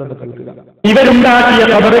നിങ്ങളൊന്ന് കേൾക്കുക. ഇവരുണ്ടാക്കിയ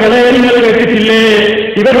ഖബറുകളെ നിങ്ങൾ കേട്ടിട്ടില്ലേ?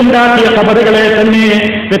 ഇവരുണ്ടാക്കിയ ഖബറുകളെ തന്നെ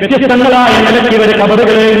വ്യത്യസ്തങ്ങളായ നിലയ്ക്ക് ഇവർ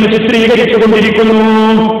ഖബറുകളെ ചിത്രീകരിച്ചുകൊണ്ടിരിക്കുന്നു.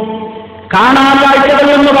 കാണാൻ കാഴ്ചകൾ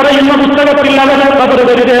എന്ന് പറയുന്ന പുസ്തകത്തിൽ അവർ ഖബർ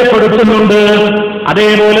പരിചയപ്പെടുത്തുന്നുണ്ട്.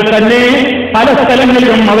 അതേപോലെ തന്നെ പല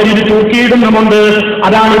സ്ഥലങ്ങളിലും അവരിത് തൂക്കിയിടുന്നുമുണ്ട്.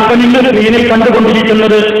 അതാണ് ഇപ്പൊ നിങ്ങൾ സ്ക്രീനിൽ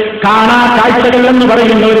കണ്ടുകൊണ്ടിരിക്കുന്നത്. കാണാ കാഴ്ചകൾ എന്ന്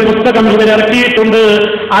പറയുന്ന ഒരു പുസ്തകം ഇവരിറക്കിയിട്ടുണ്ട്.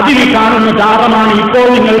 അതിൽ കാണുന്ന ജാറമാണ് ഇപ്പോൾ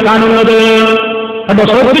നിങ്ങൾ കാണുന്നത്. കണ്ടോ?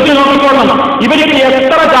 ശ്രദ്ധിച്ചു നോക്കിക്കോളണം. ഇവർക്ക്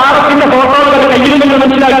എത്ര ജാറത്തിന്റെ ഫോട്ടോകൾ കയ്യിലുണ്ടെന്ന്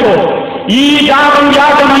മനസ്സിലാക്കോ? ഈ ജാറം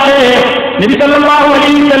വ്യാജമല്ലേ? നബി സല്ലല്ലാഹു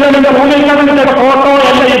അലൈഹി വസല്ലമിന്റെ മുന്നിൽ നടന്ന ഫോട്ടോ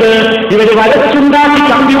അല്ല ഇത്. ഇവര് വരച്ചുണ്ടാക്കി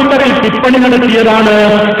കമ്പ്യൂട്ടറിൽ ടിപ്പണി നടത്തിയതാണ്.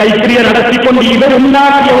 കൈക്രിയ നടത്തിക്കൊണ്ട്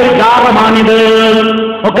ഇവരുണ്ടാക്കിയ ഒരു ജാറമാണിത്.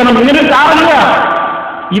 ഒക്കെ ഇങ്ങനെ ജാറില്ല,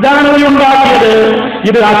 ഇതാണ് ഇവരുണ്ടാക്കിയത്.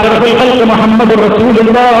 ഇത് അഷ്റഫുൽ ഖൽഖ് മുഹമ്മദ്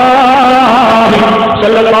റസൂലുള്ളാഹി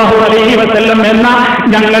സ്വല്ലല്ലാഹു അലൈഹി വസല്ലം എന്ന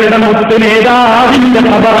ഞങ്ങളുടെ മുത്ത് നേതാവിന്റെ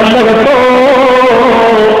ഖബറല്ല കേട്ടോ.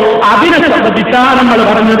 അതിനെ സംബന്ധിച്ചാണ് നമ്മൾ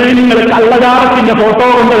പറഞ്ഞത്. നിങ്ങൾ കള്ളജാറത്തിന്റെ ഫോട്ടോ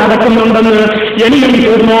കൊണ്ട് നടക്കുന്നുണ്ടെന്ന്. ഇനിയും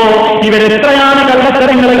തീർന്നോ? ഇവരെത്രയാണ്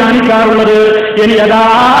കള്ളത്തരങ്ങൾ കാണിക്കാറുള്ളത്? ഇനി അതാ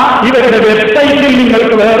ഇവരുടെ വെബ്സൈറ്റിൽ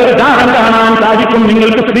നിങ്ങൾക്ക് വേറൊരു ജാറം കാണാൻ സാധിക്കും.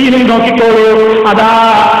 നിങ്ങൾക്ക് സ്ക്രീനിൽ നോക്കിക്കോളൂ. അതാ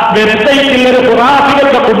വെബ്സൈറ്റിൽ ഒരു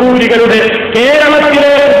ഖുറാഫികളുടെ ഖുബൂരികളുടെ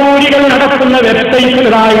കേരളത്തിലെ ഖുബൂരികൾ നടക്കുന്ന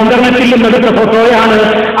വെബ്സൈറ്റുകളായ ഇന്റർനെറ്റിൽ നിന്നെടുത്ത ഫോട്ടോയാണ്.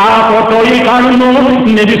 ആ ഫോട്ടോയിൽ കാണുന്നു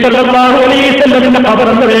നബി സല്ലല്ലാഹു അലൈഹി വസല്ലമിന്റെ ഖബർ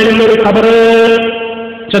എന്ന പേരിൽ ഒരു ഖബർ.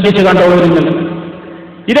 ശ്രദ്ധിച്ചു കണ്ടോളൂ നിങ്ങൾ.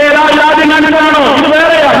 ഇതേതാ ആദ്യം കാണിച്ചതാണോ? ഇത്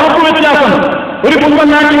വേറെയാ. നോക്കു വ്യത്യാസം. ഒരു കുമ്പം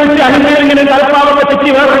നാട്ടി വെച്ച് അഹിമേലിങ്ങനെ തലപ്പാവൊക്കെ തെറ്റി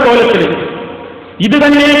വേറൊരു കോലത്തിൽ. ഇത്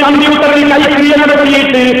തന്നെ കമ്പ്യൂട്ടറിൽ കൈക്രിയ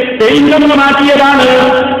നടത്തിയിട്ട് പെയിന്റൊന്ന് മാറ്റിയതാണ്.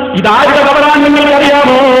 ഇതാരുടെ ഖബറാണ്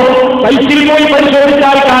നിങ്ങൾക്കറിയാമോ? സൈറ്റിൽ പോയി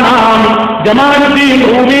പരിശോധിച്ചാൽ കാണാം. ജമാലുദ്ദീൻ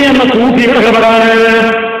റൂമി എന്ന സൂഫിയുടെ ഖബറാണ്.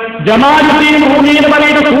 ജമാലുദ്ദീൻ റൂമി എന്ന്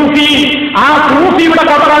പറയുന്ന സൂഫി, ആ സൂഫിയുടെ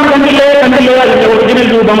ഖബറാണ്. കണ്ടില്ലേ അതിന്റെ ഒറിജിനൽ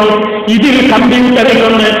രൂപം. ഇതിൽ കമ്പ്യൂട്ടറിൽ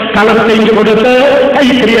നിന്ന് കളർ പെയിന്റ് കൊടുത്ത്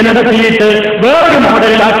കൈക്രിയ നടത്തിയിട്ട് വേറൊരു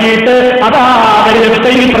മോഡലാക്കിയിട്ട് അതാ അവരെ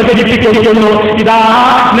വെബ്സൈറ്റിൽ പ്രചരിപ്പിക്കുന്നു. ഇതാ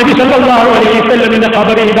നബി സല്ലല്ലാഹു അലൈഹി വസല്ലമിന്റെ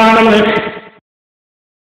ഖബർ ഇതാണെന്ന്.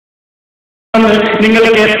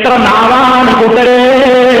 നിങ്ങൾക്ക് എത്ര നാവാണ് കൂട്ടരേ?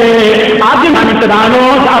 ആദ്യം കാണിച്ചതാണോ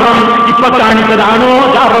ജാറം? ഇപ്പൊ കാണിച്ചതാണോ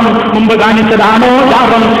ജാറം? മുമ്പ് കാണിച്ചതാണോ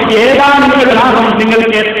ജാറം? ഏതാണ് നിങ്ങളുടെ ജാറം?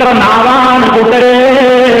 നിങ്ങൾക്ക് എത്ര നാവാണ് കൂട്ടരേ?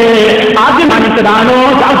 ആദ്യം കാണിച്ചതാണോ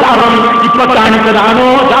ജാറം? ഇപ്പൊ കാണിച്ചതാണോ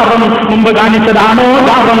ജാറം? മുമ്പ് കാണിച്ചതാണോ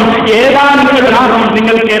ജാറം? ഏതാണ് നിങ്ങളുടെ ജാറം?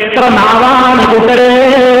 നിങ്ങൾക്ക് എത്ര നാവാണ് കൂട്ടരേ?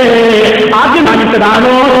 ആദ്യം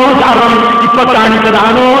കാണിച്ചതാണോ ജാറം? ഇപ്പൊ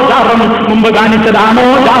കാണിച്ചതാണോ ജാറം? മുമ്പ് കാണിച്ചതാണോ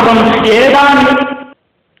ജാറം? ഏതാണ്?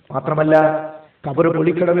 മാത്രമല്ല ഖബർ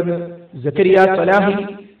പൊളിക്കണമെന്ന് സക്കരിയ സ്വലാഹി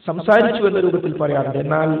സംസാരിച്ചു എന്ന രൂപത്തിൽ പറയാറുണ്ട്.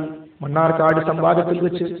 എന്നാൽ മണ്ണാർക്കാട് സംവാദത്തിൽ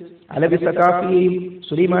വെച്ച് അലവി സഖാഫിയെയും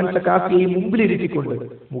സുലൈമാൻ സഖാഫിയെയും മുമ്പിലിരുത്തിക്കൊണ്ട്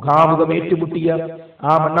മുഖാമുഖം ഏറ്റുമുട്ടിയ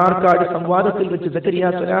ആ മണ്ണാർക്കാട് സംവാദത്തിൽ വെച്ച് സക്കരിയ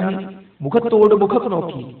സ്വലാഹി മുഖത്തോട് മുഖത്ത്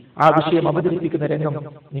നോക്കി ആ വിഷയം അവതരിപ്പിക്കുന്ന രംഗം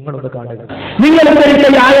നിങ്ങളൊന്ന് കാണുക. നിങ്ങൾ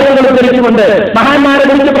ആയത്തുകൾ ധരിച്ചുകൊണ്ട് മഹാന്മാരെ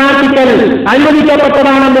കുറിച്ച് പ്രാർത്ഥിക്കൽ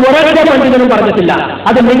അനുവദിക്കപ്പെട്ടതാണെന്ന് ഒരൊറ്റ പണ്ഡിതനും പറഞ്ഞിട്ടില്ല.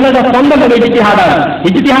 അത് നിങ്ങളുടെ സ്വന്തം ഇജ്തിഹാദാണ്.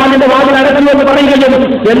 ഇജ്തിഹാദിന്റെ വാതിൽ അടക്കുമെന്ന് പറയുകയും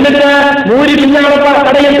എന്നിട്ട് നൂരി പിന്നാലെ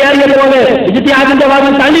കടയിൽ കയറിയതുപോലെ ഇജ്തിഹാദിന്റെ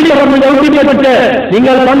വാതിൽ തള്ളി തുറന്ന് ദൗത്യപ്പെട്ട്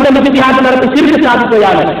നിങ്ങൾ സ്വന്തം ഇജ്തിഹാദ് നടത്തി തിരിച്ചു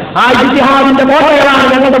സ്ഥാപിക്കുകയാണ്. ആ ഇജ്തിഹാദിന്റെ കോട്ടകളാണ്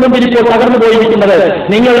ഞങ്ങളുടെ മുമ്പിൽ ഇപ്പോൾ തകർന്നു പോയിരിക്കുന്നത്.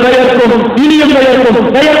 നിങ്ങൾ വേർക്കും, ഇനിയും വേർക്കും,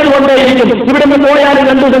 വേർത്തുകൊണ്ടേയിരിക്കും. ഇവിടെ നിന്ന് പോയാലും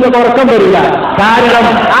രണ്ടു നിങ്ങൾക്ക് ഉറക്കം വരില്ല. കാരണം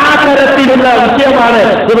ആ തരത്തിലുള്ള വിഷയമാണ്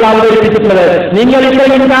ഇവിടെ അവതരിപ്പിച്ചിട്ടുള്ളത്. നിങ്ങൾ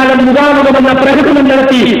ഇത്രയും കാലം മുഖാമുഖമെന്ന പ്രകടനം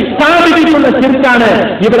നടത്തി സ്ഥാപിച്ചിട്ടുള്ള ശിർക്കാണ്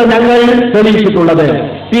ഇവിടെ ഞങ്ങൾ തെളിയിച്ചിട്ടുള്ളത്.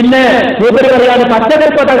 പിന്നെ മൂപ്പര് പറയാൻ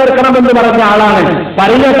പച്ചക്കുപ്പ തകർക്കണമെന്ന് പറഞ്ഞ ആളാണ്.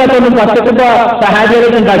 പറയുന്നതൊന്നും പച്ചക്കുപ്പ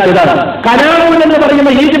സഹാബികൾ ഉണ്ടാക്കിയതാണ്. കനാമൂൻ എന്ന്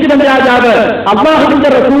പറയുന്ന ഈജിപ്ഷ്യൻ രാജാവ് അല്ലാഹുവിന്റെ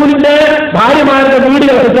റസൂലിന്റെ ഭാര്യമാരുടെ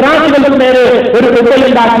വീടുകൾ ഗുജറാത്തുകളുടെ നേരെ ഒരു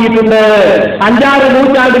കുപ്പയുണ്ടാക്കിയിട്ടുണ്ട്. 5-6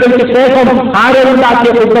 നൂറ്റാണ്ടുകൾക്ക് ശേഷം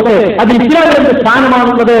ആരോടുണ്ടാക്കിയ കുപ്പക്ക് അത് ഇസ്ലാമിന്റെ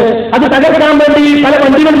സ്ഥാനമാണുള്ളത്. അത് തകർക്കാൻ വേണ്ടി പല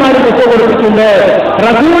പണ്ഡിതന്മാരും ഒത്തു കൊടുത്തിട്ടുണ്ട്.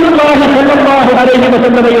 റസൂലുള്ളാഹി സ്വല്ലല്ലാഹു അലൈഹി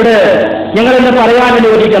വസല്ലമയുടെ ഞങ്ങൾ എന്ന് പറയാൻ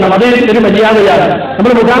അനുവദിക്കണം. അത് ഒരു മര്യാദയാണ്.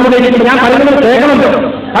 നമ്മൾ മുഖാമുഖം ഞാൻ പറയുന്നത് കേൾക്കണമല്ലോ.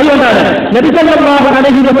 അതുകൊണ്ടാണ് നബി സല്ലല്ലാഹു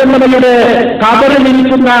അലൈഹി വസല്ലമയുടെ ഖബറിൽ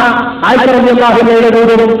ഇരിക്കുന്ന ആയിഷ റളിയല്ലാഹു അൻഹയുടെ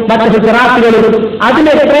രൂപവും മറ്റു ഗുജറാത്തുകളും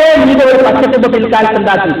അതിനെത്രേ നീണ്ട ഒരു പച്ചക്കുപ്പ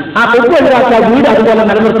പിൽക്കാലത്തുണ്ടാക്കി ആ കുപ്പ ഒഴിവാക്കിയ വീട് അതുപോലെ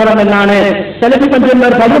നിലനിർത്തണമെന്നാണ് സലഫി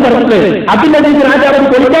പണ്ഡിതന്മാർ പറഞ്ഞത്. അതിന്റെ രാജാവ്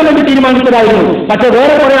പൊളിക്കാൻ വേണ്ടി തീരുമാനിച്ചതായിരുന്നു. പക്ഷെ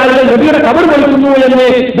വേറെ കുറെ ആളുകൾ നബിയുടെ ഖബർ പൊളിക്കുന്നു എന്ന്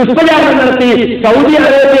ദുഷ്പ്രചാരണം നടത്തി സൗദി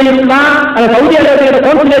അറേബ്യയുടെ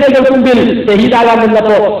കോൺസുലേറ്റുകൾക്ക് മുമ്പിൽ ഷഹീദാകാൻ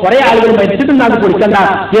നിന്നപ്പോ കുറെ ആളുകൾ മരിച്ചിട്ടുണ്ടാകും പൊളിക്കണ്ട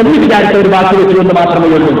എന്ന് വിചാരിച്ച ഒരു വാക്ക് വെച്ചുകൊണ്ട് മാത്രമേ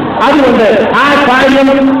ഉള്ളൂ. അതുകൊണ്ട് ആ കാര്യം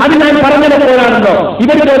അത് ഞാൻ പറഞ്ഞപ്പോഴാണല്ലോ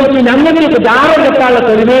ഇവർ ചോദിച്ചു ഞങ്ങൾക്ക് ജാറം കെട്ടാനുള്ള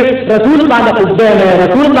തെളിവ് റസൂലുള്ളാഹിന്റെ ഖുബ്ബയാണ്,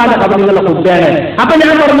 റസൂലുള്ളാഹിന്റെ ഖബറിലുള്ള ഖുബ്ബയാണ്. അപ്പൊ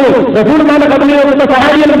ഞാൻ പറഞ്ഞു റസൂലുള്ളാഹിന്റെ ഖബറിലുള്ള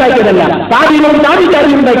സഹാബികൾ ഉണ്ടാക്കിയതല്ല, താബിഈൻ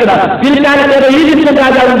ഉണ്ടാക്കിയതാണ്. പിൽക്കാലത്തെ ഈജിപ്ഷ്യൻ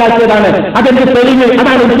രാജാവ് ഉണ്ടാക്കിയതാണ്. അതിന്റെ തെളിവ്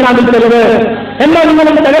അതാണ് ഇസ്ലാമിൽ തെളിവ്. എന്നാൽ നിങ്ങൾ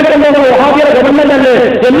തകർക്കേണ്ടത് വഹാബിയുടെ ഗവൺമെന്റ് അല്ലേ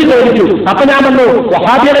എന്ന് ചോദിച്ചു. അപ്പൊ ഞാൻ പറഞ്ഞു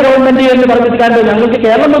വഹാബിയുടെ ഗവൺമെന്റ് എന്ന് പറഞ്ഞിട്ടാണ്ട് ഞങ്ങൾക്ക്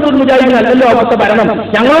കേരളം തൊട്ട് മുജാഹിദീൻ അല്ലല്ലോ അവിടുത്തെ ഭരണം,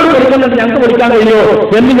 ഞങ്ങളോട് കൊടുക്കുന്നുണ്ട്, ഞങ്ങൾക്ക് കൊടുക്കാൻ കഴിയുമോ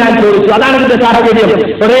എന്ന് ഞാൻ ചോദിച്ചു. അതാണ് ഇതിന്റെ സാഹചര്യം.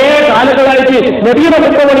 ഒരേ കാലങ്ങളായിട്ട് നബിയുടെ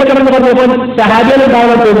കുപ്പ കൊടുക്കണമെന്ന് പറഞ്ഞപ്പോൾ സഹാബികൾ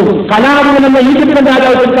ഉണ്ടാകാൻ തോന്നുന്നു. കലാമുൻ എന്ന ഈജിപ്ഷ്യൻ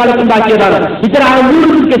രാജാവ് പിൽക്കാലത്ത് ഉണ്ടാക്കിയതാണ്. ഇത്തരം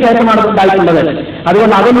ആളുകൾക്ക് ശേഷമാണ് ഉണ്ടായിട്ടുള്ളത്.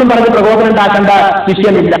 അതുകൊണ്ട് അതൊന്നും പറഞ്ഞ് പ്രകോപനം ഉണ്ടാക്കേണ്ട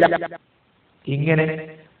വിഷയമില്ല. ഇങ്ങനെ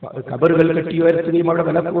ഖബറുകൾ കെട്ടിയുയർത്തുകയും അവിടെ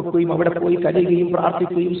വിലക്ക് വെക്കുകയും അവിടെ പോയി കരയുകയും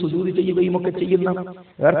പ്രാർത്ഥിക്കുകയും സുജൂദ് ചെയ്യുകയും ഒക്കെ ചെയ്യുന്ന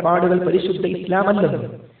ഏർപ്പാടുകൾ പരിശുദ്ധ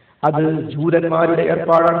ഇസ്ലാമല്ലെന്നും അത് ജൂതന്മാരുടെ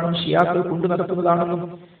ഏർപ്പാടാണെന്നും ഷിയാക്കൾ കൊണ്ടു നടത്തുന്നതാണെന്നും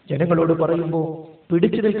ജനങ്ങളോട് പറയുമ്പോൾ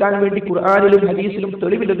പിടിച്ചു നിൽക്കാൻ വേണ്ടി ഖുർആനിലും ഹദീസിലും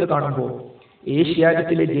തെളിവില്ലെന്ന് കാണുമ്പോൾ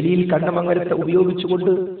ഏഷ്യാനെറ്റിലെ ജലീൽ കണ്ണമംഗലത്തെ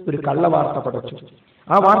ഉപയോഗിച്ചുകൊണ്ട് ഒരു കള്ളവാർത്ത പടച്ചു.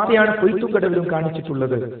 ആ വാർത്തയാണ് കൊയ്ത്തുകടവിലും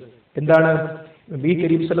കാണിച്ചിട്ടുള്ളത്. എന്താണ്? നബി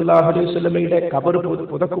കരീം സല്ലല്ലാഹു അലൈഹി വസല്ലമയുടെ ഖബർ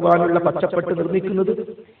പുതക്കുവാനുള്ള പച്ചപ്പട്ട് നിർമ്മിക്കുന്നത്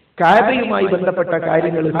കാബയുമായി ബന്ധപ്പെട്ട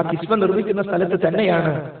കാര്യങ്ങൾ ആ കിസ്വ നിർമ്മിക്കുന്ന സ്ഥലത്ത്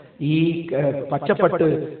തന്നെയാണ് ഈ പച്ചപ്പട്ട്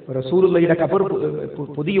റസൂലുള്ളാഹിയുടെ ഖബർ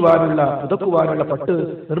പുതക്കുവാനുള്ള പട്ട്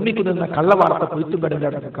നിർമ്മിക്കുന്ന കള്ളവാർത്ത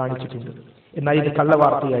പൊയ്ത്തുംകടലിലടക്കം കാണിച്ചിട്ടുണ്ട്. എന്നാൽ ഇത്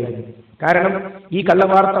കള്ളവാർത്തയായിരുന്നു. കാരണം ഈ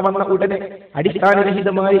കള്ളവാർത്ത വന്ന ഉടനെ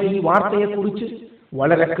അടിസ്ഥാനരഹിതമായ ഈ വാർത്തയെക്കുറിച്ച്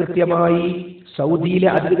വളരെ കൃത്യമായി സൗദിയിലെ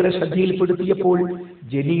അധികൃതരെ ശ്രദ്ധയിൽപ്പെടുത്തിയപ്പോൾ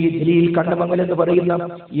ജലീൽ കണ്ണമംഗൽ എന്ന് പറയുന്ന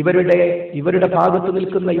ഇവരുടെ ഭാഗത്ത്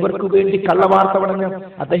നിൽക്കുന്ന ഇവർക്ക് വേണ്ടി കള്ളവാർത്ത പറഞ്ഞ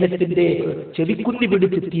അദ്ദേഹത്തിന്റെ ചെവിക്കുന്നി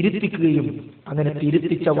പിടിച്ച് തിരുത്തിക്കുകയും അങ്ങനെ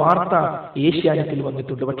തിരുത്തിച്ച വാർത്ത ഏഷ്യാനെറ്റിൽ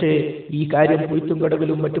വന്നിട്ടുണ്ട്. പക്ഷേ ഈ കാര്യം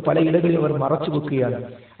കൊയ്ത്തുംകടവിലും മറ്റു പലയിടങ്ങളിലും അവർ മറച്ചു വെക്കുകയാണ്.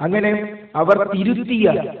 അങ്ങനെ അവർ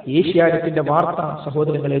തിരുത്തിയ ഏഷ്യാനെറ്റിന്റെ വാർത്ത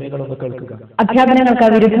സഹോദരങ്ങളെ നിങ്ങളൊന്ന് കേൾക്കുക. അധ്യാപനങ്ങൾക്ക്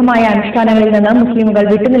വിരുദ്ധമായ അനുഷ്ഠാനങ്ങളിൽ നിന്ന് മുസ്ലിമുകൾ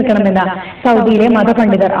വിട്ടുനിൽക്കണമെന്ന് സൗദിയിലെ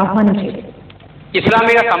മതപണ്ഡിതർ ആഹ്വാനം ചെയ്തു.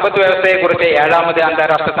 ഇസ്ലാമിക സമ്പദ് വ്യവസ്ഥയെക്കുറിച്ച് 7ാമത്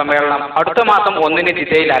അന്താരാഷ്ട്ര സമ്മേളനം അടുത്ത മാസം 1-ന്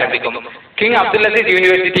ജിദ്ദയിൽ ആരംഭിക്കും. കിങ് അബ്ദുൽ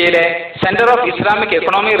യൂണിവേഴ്സിറ്റിയിലെ centre of Islamic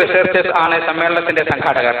economy researchers ആണ് സമ്മേളനത്തിന്റെ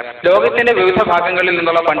സംഘാടകർ. ലോകത്തിന്റെ വിവിധ ഭാഗങ്ങളിൽ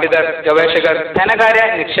നിന്നുള്ള പണ്ഡിതർ, ഗവേഷകർ, ധനകാര്യ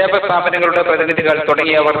നിക്ഷേപ സ്ഥാപനങ്ങളുടെ പ്രതിനിധികൾ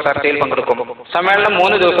തുടങ്ങിയവർ ചർച്ചയിൽ പങ്കെടുക്കും. സമ്മേളനം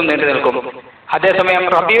 3 ദിവസം നീണ്ടു നിൽക്കും. അതേസമയം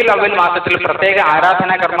റബീഉൽ അവ്വൽ മാസത്തിൽ പ്രത്യേക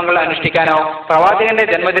ആരാധനാ കർമ്മങ്ങൾ അനുഷ്ഠിക്കാനോ പ്രവാചകന്റെ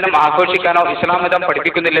ജന്മദിനം ആഘോഷിക്കാനോ ഇസ്ലാം മതം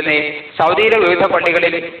പഠിപ്പിക്കുന്നില്ലെന്ന് സൗദിയിലെ വിവിധ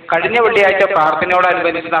പള്ളികളിൽ കഴിഞ്ഞ വെള്ളിയാഴ്ച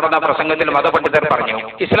പ്രാർത്ഥനയോടനുബന്ധിച്ച് നടന്ന പ്രസംഗത്തിൽ മതപണ്ഡിതർ പറഞ്ഞു.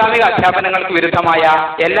 ഇസ്ലാമിക അധ്യാപനങ്ങൾക്ക് വിരുദ്ധമായ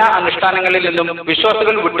എല്ലാ അനുഷ്ഠാനങ്ങളിൽ നിന്നും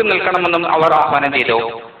വിശ്വാസികൾ വിട്ടുനിൽക്കണമെന്നും അവർ ആഹ്വാനം ചെയ്തു.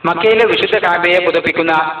 മക്കയിലെ വിശുദ്ധ കാബയെ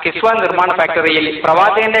പുതുപ്പിക്കുന്ന കിസ്വ നിർമ്മാണ ഫാക്ടറിയിൽ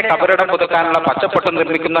പ്രവാചകന്റെ ഖബറിടം പുതുക്കാനുള്ള പച്ചപ്പൊട്ട്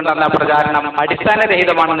നിർമ്മിക്കുന്നുണ്ടെന്ന പ്രചാരണം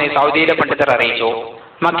അടിസ്ഥാനരഹിതമാണെന്ന് സൗദിയിലെ പണ്ഡിതർ അറിയിച്ചു.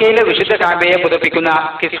 മക്കയിലെ വിശുദ്ധ കാബയെ പുതുപ്പിക്കുന്ന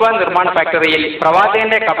കിസ്വ നിർമ്മാണ ഫാക്ടറിയിൽ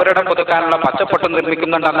പ്രവാചകന്റെ ഖബറിടം പുതുക്കാനുള്ള പച്ചപ്പൊട്ട്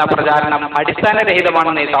നിർമ്മിക്കുന്നുണ്ടെന്ന പ്രചാരണം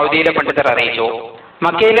അടിസ്ഥാനരഹിതമാണെന്ന് സൗദിയിലെ പണ്ഡിതർ അറിയിച്ചു.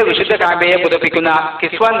 മക്കയിലെ വിശുദ്ധ കാബയെ പുതുപ്പിക്കുന്ന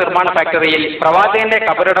കിസ്വ നിർമ്മാണ ഫാക്ടറിയിൽ പ്രവാചകന്റെ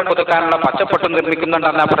ഖബറിടം പുതുക്കാനുള്ള പച്ചപ്പൊട്ട്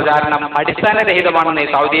നിർമ്മിക്കുന്നുണ്ടെന്ന പ്രചാരണം അടിസ്ഥാനരഹിതമാണെന്ന്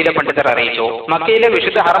സൗദിയിലെ പണ്ഡിതർ അറിയിച്ചു. മക്കയിലെ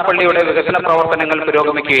വിശുദ്ധ ഹറം പള്ളിയുടെ വികസന പ്രവർത്തനങ്ങൾ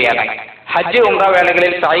പുരോഗമിക്കുകയാണ്. ഹജ്ജ് ഉംറ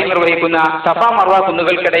വേളകളിൽ സായി നിർവഹിക്കുന്ന സഫ മർവ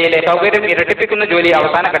കുന്നുകൾക്കിടയിലെ സൗകര്യം ഇരട്ടിപ്പിക്കുന്ന ജോലി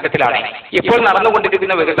അവസാന ഘട്ടത്തിലാണ്. ഇപ്പോൾ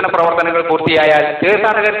നടന്നുകൊണ്ടിരിക്കുന്ന വികസന പ്രവർത്തനങ്ങൾ പൂർത്തിയായാൽ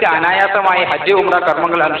തീർത്ഥാടകർക്ക് അനായാസമായി ഹജ്ജ് ഉംറ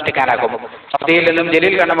കർമ്മങ്ങൾ അനുഷ്ഠിക്കാനാകും. സൗദിയിൽ നിന്നും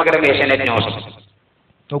ജലീൽ കണ്ണമംഗലം, ഏഷ്യാനെറ്റ് ന്യൂസ്.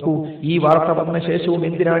 നോക്കൂ, ഈ വാർത്ത വന്ന ശേഷവും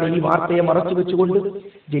എന്തിനാണ് ഈ വാർത്തയെ മറച്ചു വെച്ചുകൊണ്ട്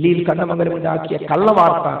ജലീൽ കണ്ണമംഗലം ഉണ്ടാക്കിയ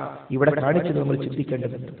കള്ളവാർത്ത ഇവിടെ കാണിച്ചത് നമ്മൾ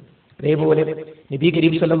ചിന്തിക്കേണ്ടതുണ്ട്. അതേപോലെ നബി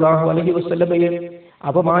കരീം സല്ലല്ലാഹു അലൈഹി വസല്ലമയെ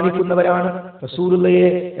അപമാനിക്കുന്നവരാണ്, റസൂലുള്ളയെ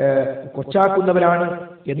കൊച്ചാക്കുന്നവരാണ്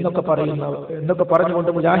എന്നൊക്കെ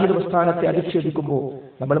പറഞ്ഞുകൊണ്ട് മുജാഹിദ് പ്രസ്ഥാനത്തെ അധിക്ഷേപിക്കുമ്പോൾ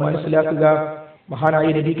നമ്മൾ മനസ്സിലാക്കുക, മഹാനായ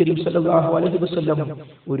നബി കരീം സല്ലല്ലാഹു അലൈഹി വസല്ലം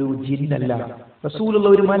ഒരു ജിന്നല്ല, റസൂലുള്ള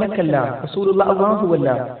ഒരു മലക്കല്ല, റസൂലുള്ള അല്ലാഹുവല്ല,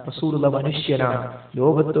 റസൂലുള്ള മനുഷ്യനാണ്.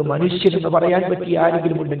 ലോകത്ത് മനുഷ്യൻ എന്ന് പറയാൻ പറ്റിയ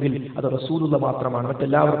ആരെങ്കിലും ഉണ്ടെങ്കിൽ അത് റസൂലുള്ള മാത്രമാണ്.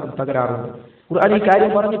 മറ്റെല്ലാവർക്കും തകരാറുണ്ട്. ഖുർആൻ ഈ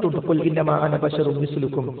കാര്യം പറഞ്ഞിട്ടുണ്ട്. ഖുൽ ഇന്നമാ അന ബശറുൻ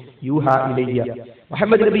മിസ്ലുക്കും യൂഹാ ഇലയ്യ.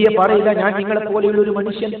 മുഹമ്മദ് നബിയെ പറയുക, ഞാൻ നിങ്ങളെ പോലെയുള്ള ഒരു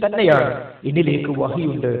മനുഷ്യൻ തന്നെയാണ്, എന്നിലേക്ക്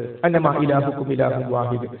വഹിയുണ്ട്. അന്നമാ ഇലാഹുക്കും ഇലാഹുൻ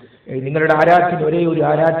വാഹിദ്, നിങ്ങളുടെ ആരാധ്യൻ ഒരേ ഒരു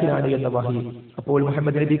ആരാധ്യനാണ് എന്ന വഹി. അപ്പോൾ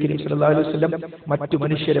മുഹമ്മദ് നബി കരീം സല്ലല്ലാഹു അലൈഹി വസല്ലം മറ്റു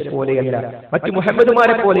മനുഷ്യരെ പോലെയല്ല, മറ്റു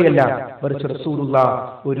മുഹമ്മദുമാരെ പോലെയല്ല, മറിച്ച്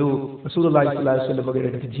റസൂലുള്ളാഹി സ്വല്ലല്ലാഹു അലൈഹി വസല്ലം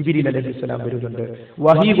പകരം ജിബ്രീൽ അലൈഹിസ്സലാം വരുന്നുണ്ട്,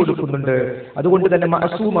 വഹി കൊടുക്കുന്നുണ്ട്. അതുകൊണ്ട് തന്നെ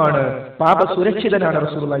മഅസൂമാണ്, പാപ സുരക്ഷിതനാണ്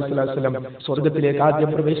റസൂലുള്ളാഹി സ്വല്ലല്ലാഹു അലൈഹി വസല്ലം. സ്വർഗ്ഗത്തിലേക്ക് ആദ്യം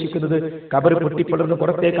പ്രവേശിക്കുന്നത്, ഖബർ പൊട്ടിപ്പിളർന്ന്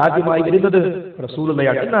പുറത്തേക്ക് ആദ്യമായി വരുന്നത്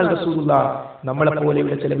റസൂലുള്ളാഹിയാണ്. എന്നാൽ റസൂലുള്ളാഹി നമ്മളെ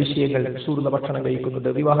പോലെയുള്ള ചില വിഷയങ്ങൾ, റസൂലുള്ളാഹി ഭക്ഷണം കഴിക്കുന്നുണ്ട്,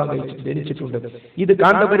 വിവാഹം കഴിച്ചിട്ട് ജനിച്ചിട്ടുണ്ട്. ഇത്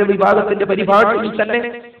കാന്തപുരം വിവാദത്തിന്റെ പരിഭാഷയിൽ തന്നെ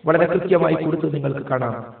വളരെ കൃത്യമായി കൊടുത്ത് നിങ്ങൾക്ക്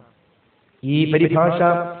കാണാം. ഈ പരിഭാഷ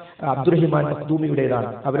അബ്ദുറഹിമാൻ മഖ്ദൂമിയുടേതാണ്,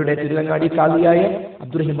 അവരുടെ തിരുവങ്ങാടി കാളിയായ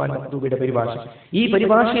അബ്ദുറഹിമാൻ മഖ്ദൂമിയുടെ പരിഭാഷ. ഈ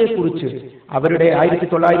പരിഭാഷയെക്കുറിച്ച് അവരുടെ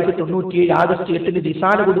 1997 ആഗസ്റ്റ് 8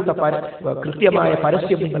 റിസാല കൊടുത്ത കൃത്യമായ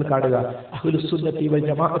പരസ്യം നിങ്ങൾ കാണുക. അഹ്ലുസുന്നത്തി വൽ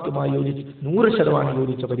ജമാഅത്തുമായി 100%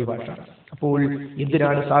 യോജിച്ച പരിഭാഷ. അപ്പോൾ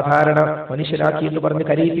എന്തിനാണ് സാധാരണ മനുഷ്യരാക്കി എന്ന് പറഞ്ഞ്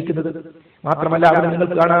കരയിപ്പിക്കുന്നത്? മാത്രമല്ല അവിടെ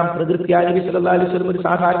നിങ്ങൾക്ക് കാണാം, പ്രകൃത്യാ നബി സല്ലല്ലാഹു അലൈഹി വസല്ലം ഒരു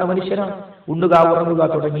സാധാരണ മനുഷ്യനാണ്, ഉണ്ണുക ഉറങ്ങുക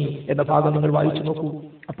തുടങ്ങി എന്ന ഭാഗം നിങ്ങൾ വായിച്ചു നോക്കൂ.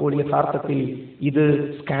 അപ്പോൾ യഥാർത്ഥത്തിൽ ഇത്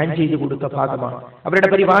സ്കാൻ ചെയ്ത് കൊടുത്ത ഭാഗമാണ്. അവരുടെ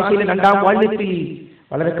പരിഭാഷയിലെ 2ാം വാള്യത്തിൽ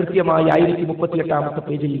വളരെ കൃത്യമായി 1038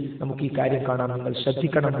 പേജിൽ നമുക്ക് ഈ കാര്യം കാണാം. നിങ്ങൾ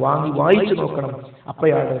ശ്രദ്ധിക്കണം, വായിച്ചു നോക്കണം.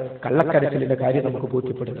 അപ്പോഴാണ് കള്ളക്കരച്ചിലിന്റെ കാര്യം നമുക്ക്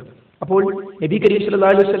ബോധ്യപ്പെടുന്നത്. അപ്പോൾ നബി കരീം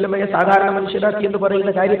സല്ലല്ലാഹു അലൈഹി വസല്ലമയെ സാധാരണ മനുഷ്യരാക്കി എന്ന്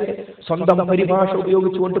പറയുന്ന കാര്യത്തെ സ്വന്തം പരിഭാഷ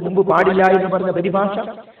ഉപയോഗിച്ചുകൊണ്ട് മുമ്പ് പാടില്ല എന്ന് പറഞ്ഞ പരിഭാഷ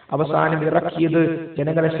അവസാനം ഇറക്കിയത്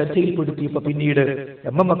ജനങ്ങളെ ശ്രദ്ധയിൽപ്പെടുത്തിയപ്പോൾ പിന്നീട്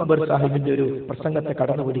എം അക്ബർ സാഹിബിന്റെ ഒരു പ്രസംഗത്തെ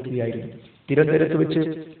കടന്നുപിടിക്കുകയായിരുന്നു. തിരുവനന്തപുരത്ത് വെച്ച്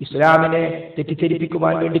ഇസ്ലാമിനെ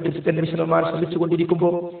തെറ്റിദ്ധരിപ്പിക്കുവാൻ വേണ്ടി ക്രിസ്ത്യൻ മിഷണറിമാർ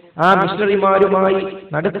ശ്രമിച്ചുകൊണ്ടിരിക്കുമ്പോൾ ആ മിഷണറിമാരുമായി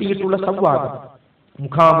നടത്തിയിട്ടുള്ള സംവാദം,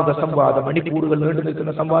 മുഖാമുഖ സംവാദം, മണിക്കൂറുകൾ നീണ്ടു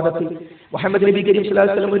നിൽക്കുന്ന സംവാദത്തിൽ മുഹമ്മദ് നബി കരീം സ്വല്ലല്ലാഹു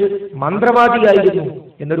അലൈഹി വസല്ലം ഒരു മന്ത്രവാദിയായിരുന്നു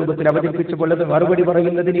എന്ന രൂപത്തിൽ അവതരിപ്പിച്ചപ്പോൾ അത് മറുപടി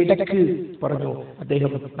പറയുന്നതിന് ഇടയ്ക്ക് പറഞ്ഞു,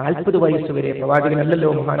 അദ്ദേഹം 40 വയസ്സ് വരെ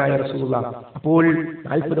പ്രവാചകനല്ലല്ലോ മഹാനായ റസൂലുള്ളാഹ്, അപ്പോൾ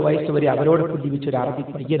 40 വയസ്സ് വരെ അവരോടൊപ്പം ജീവിച്ച ഒരു അറബി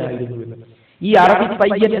പയ്യനായിരുന്നു എന്ന്. ഈ അറബി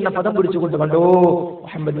പയ്യൻ എന്ന പദം പിടിച്ചുകൊണ്ട് കണ്ടോ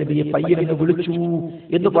മുഹമ്മദ് നബിയെ പയ്യൻ എന്ന് വിളിച്ചു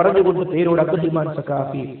എന്ന് പറഞ്ഞുകൊണ്ട് പേരോട് അബ്ദുറഹ്മാൻ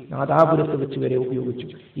സഖാഫി നാദാപുരത്ത് വെച്ച് വരെ ഉപയോഗിച്ചു.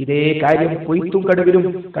 ഇതേ കാര്യം കൊയ്ത്തും കടവിലും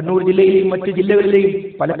കണ്ണൂർ ജില്ലയിലെയും മറ്റു ജില്ലകളിലെയും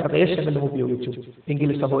പല പ്രദേശങ്ങളിലും ഉപയോഗിച്ചു.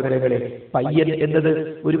 എങ്കിൽ സഹോദരങ്ങളെ, പയ്യൻ എന്നത്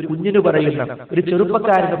ഒരു കുഞ്ഞിന് പറയുന്ന, ഒരു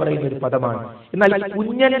ചെറുപ്പക്കാരന് പറയുന്ന ഒരു പദമാണ്. എന്നാൽ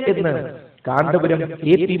കുഞ്ഞൻ എന്ന് കാന്തപുരം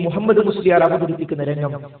AP മുഹമ്മദ് മുസ്ലിയാർ അവതരിപ്പിക്കുന്ന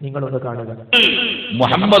രംഗം നിങ്ങളൊന്ന് കാണുക.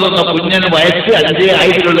 മുഹമ്മദ് എന്ന കുഞ്ഞന് വയസ്സ് 5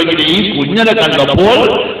 ആയിട്ടുള്ളെങ്കിൽ ഈ കുഞ്ഞനെ കണ്ടപ്പോൾ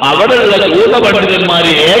അവിടെയുള്ള ജൂത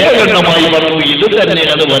പണ്ഡിതന്മാര് ഏകകണ്ഠമായി പറഞ്ഞു, ഇത്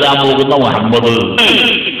തന്നെയാണ് വരാൻ പോകുന്ന മുഹമ്മദ്.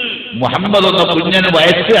 മുഹമ്മദ് എന്ന കുഞ്ഞന്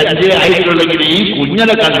വയസ്സ് 5 ആയിട്ടുള്ളെങ്കിൽ ഈ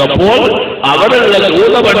കുഞ്ഞനെ കണ്ടപ്പോൾ അവിടെയുള്ള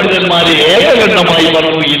ജൂത പണ്ഡിതന്മാര് ഏകകണ്ഠമായി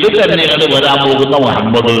പറഞ്ഞു, ഇത് തന്നെയാണ് വരാൻ പോകുന്ന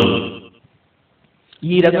മുഹമ്മദ്.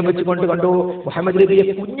 ഈ രംഗം വെച്ചുകൊണ്ട് കണ്ടോ മുഹമ്മദ് നബിയെ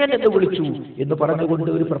കുഞ്ഞൻ എന്ന് വിളിച്ചു എന്ന് പറഞ്ഞുകൊണ്ട്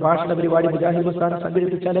ഒരു പ്രഭാഷണ പരിപാടി മുജാഹിദ് പ്രസ്ഥാനം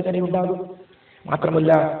സംഘടിപ്പിച്ചാൽ എങ്ങനെ ഉണ്ടാകും?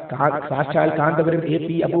 മാത്രമല്ല സാക്ഷാൽ കാന്തപുരം AP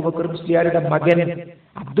അബൂബക്കർ മുസ്ലിയാരുടെ മകൻ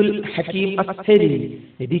അബ്ദുൽ ഹക്കീം അസ്ഹരി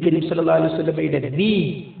നബി കരീം സല്ലല്ലാഹു അലൈഹി വസല്ലമയുടെ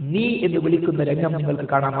നീ എന്ന് വിളിക്കുന്ന രംഗം നിങ്ങൾക്ക്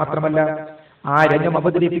കാണാം. മാത്രമല്ല ആ രംഗം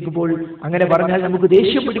അവതരിപ്പിക്കുമ്പോൾ അങ്ങനെ പറഞ്ഞാൽ നമുക്ക്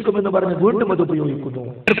ദേഷ്യം പിടിക്കുമെന്ന് പറഞ്ഞ് വീണ്ടും അത് ഉപയോഗിക്കുന്നു.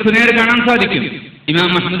 കാണാൻ സാധിക്കും.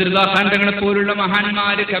 ഇമാം അഹ്മദ് റിളാ ഖാൻ തങ്ങളെ പോലുള്ള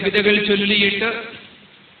മഹാന്മാര് കവിതകൾ ചൊല്ലിയിട്ട്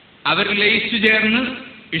അവർ ലയിച്ചു ചേർന്ന്,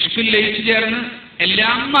 ഇഷ്കിൽ ലയിച്ചു ചേർന്ന്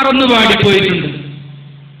എല്ലാം മറന്നു പാടിപ്പോയിട്ടുണ്ട്.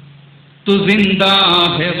 തു സിന്ദാ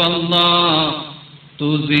ഹെ വല്ലാഹ്, തു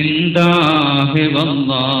സിന്ദാ ഹെ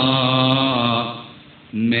വല്ലാഹ്,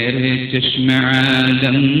 മേരെ ചശ്മെ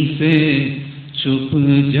ആലം സേ ചുപ്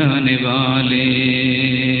ജാനെ വാലേ.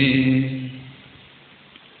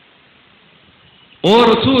 ഓ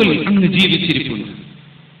റസൂൽ, അങ്ങ് ജീവിച്ചിരിപ്പുണ്ട്,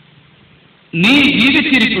 നീ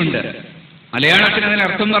ജീവിച്ചിരിപ്പുണ്ട്. മലയാളത്തിന് അതിന്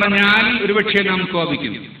അർത്ഥം പറഞ്ഞാൽ ഒരുപക്ഷെ നാം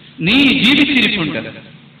കോപിക്കും. നീ ജീവിച്ചിരിപ്പുണ്ട്,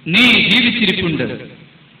 നീ ജീവിച്ചിരിപ്പുണ്ട്,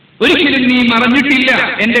 ഒരിക്കലും നീ മറഞ്ഞിട്ടില്ല,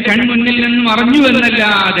 എന്റെ കൺമുന്നിൽ നിന്ന് മറഞ്ഞു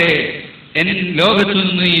എന്നല്ലാതെ ലോകത്തു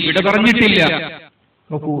നിന്ന് നീ വിട പറഞ്ഞിട്ടില്ല.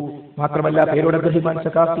 നോക്കൂ, മാത്രമല്ല പേരോട് അബ്ദുറഹ്മാൻ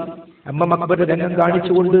സഖാഫി അമ്മ അക്ബറിന്റെ രംഗം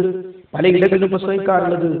കാണിച്ചുകൊണ്ട് പലയിടങ്ങളിലും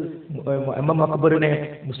പ്രസംഗിക്കാറുള്ളത് അമ്മ അക്ബറിനെ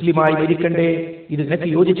മുസ്ലിമായി മരിക്കണ്ടേ, ഇത് നിനക്ക്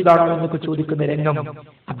യോജിച്ചതാണോ എന്നൊക്കെ ചോദിക്കുന്ന രംഗം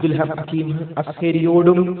അബ്ദുൽ ഹക്കീം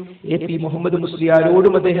അസ്ഹരിയോടും AP മുഹമ്മദ്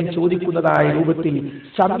മുസ്ലിയാരോടും അദ്ദേഹം ചോദിക്കുന്നതായ രൂപത്തിൽ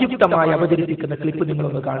സംയുക്തമായി അവതരിപ്പിക്കുന്ന ക്ലിപ്പ്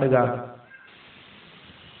നിങ്ങളൊന്ന് കാണുക.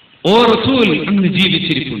 ഓ റസൂൽ, അങ്ങ്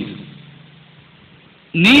ജീവിച്ചിരിപ്പുണ്ട്,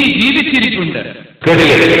 നീ ജീവിച്ചിരിപ്പുണ്ട്.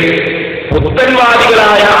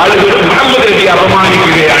 പുത്തൻവാദികളായ ആളുകൾ മുഹമ്മദ് നബി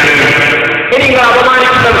അപമാനിക്കുകയാണ്. നിങ്ങൾ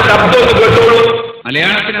അപമാനിക്കുന്ന ശബ്ദം കേട്ടോളൂ.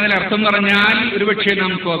 മലയാളത്തിന് അതിന് അർത്ഥം പറഞ്ഞാൽ ഒരുപക്ഷെ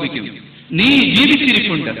നാം കോപിക്കും. നീ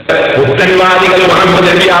ജീവിച്ചിരിപ്പുണ്ട്. പുത്തൻവാദികൾ മുഹമ്മദ്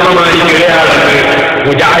നബി അപമാനിക്കുകയാണ്.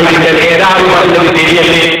 മുജാഹിദിന്റെ നേതാവ് പറഞ്ഞത്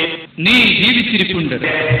ശരിയല്ലേ? നീ ജീവിച്ചിരിപ്പുണ്ട്.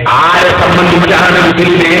 ആരെ സംബന്ധിച്ചാണ്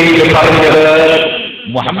മുസ്ലിമേയിൽ പറഞ്ഞത്?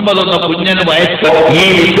 മുഹമ്മദ് എന്ന കുഞ്ഞന് വയസ്സ്. ഈ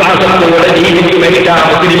വിശ്വാസത്തോടെ ജീവിച്ച് മരിക്കാം,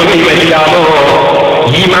 മുസ്ലിമായി മരിക്കാമോ?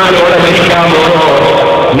 ഈമാനോടെ മരിക്കാമോ?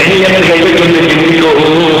 നെയ്യത്ത് കൈവയ്ക്കുന്ന ചിന്തിക്കൂ.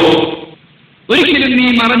 ഒരിക്കലും നീ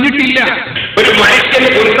മറഞ്ഞിട്ടില്ല. ഒരു മനുഷ്യന്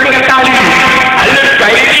കുറ്റം കെട്ടാലും അല്ലൊരു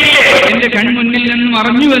കൈവില്ലേ? എന്റെ കൺമുന്നിൽ നിന്ന്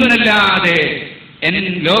മറഞ്ഞു എന്നല്ലാതെ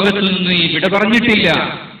ലോകത്തു നിന്ന് നീ വിട പറഞ്ഞിട്ടില്ല.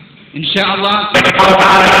 ഇൻഷാ അല്ലാഹ്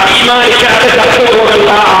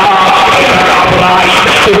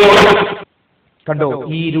കണ്ടോ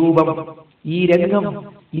ഈ രൂപം, ഈ രംഗം,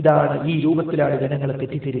 ഇതാണ് ഈ രൂപത്തിലാണ് ജനങ്ങളെ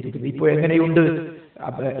തെറ്റിദ്ധരിപ്പിക്കുന്നത്. ഇപ്പോൾ എങ്ങനെയുണ്ട്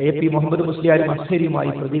AP മുഹമ്മദ് മുസ്ലിയാരും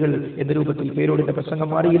അസ്ഹരിയുമായി പ്രതികൾ എന്ന രൂപത്തിൽ പേരോടിന്റെ പ്രസംഗം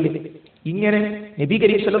മാറിയില്ലേ? ഇങ്ങനെ നബി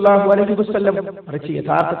കരീം സല്ലല്ലാഹു അലൈഹി വസല്ലം മറിച്ച്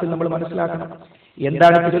യഥാർത്ഥത്തിൽ നമ്മൾ മനസ്സിലാക്കണം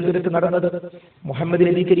എന്താണ് തിരുവനന്തപുരത്ത് നടന്നത്. മുഹമ്മദ്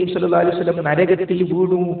നബി കരീം സല്ലല്ലാഹു അലൈഹി വസല്ലം നരകത്തിൽ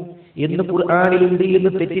വീണു എന്ന് ഖുർആനിലുണ്ട്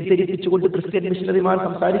എന്ന് തെറ്റിദ്ധരിപ്പിച്ചുകൊണ്ട് ക്രിസ്ത്യൻ മിഷണറിമാർ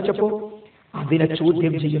സംസാരിച്ചപ്പോൾ അതിനെ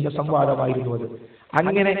ചോദ്യം ചെയ്യുന്ന സംവാദമായിരുന്നു അത്.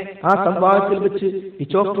 അങ്ങനെ ആ സംവാദത്തിൽ വെച്ച്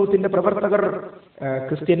പിച്ച് ഓഫ് ട്രൂത്തിന്റെ പ്രവർത്തകർ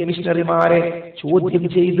ക്രിസ്ത്യൻ മിഷണറിമാരെ ചോദ്യം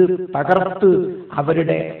ചെയ്ത് തകർത്ത്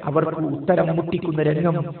അവർക്ക് ഉത്തരം മുട്ടിക്കുന്ന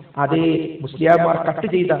രംഗം അതേ മുസ്ലിയാമാർ കട്ട്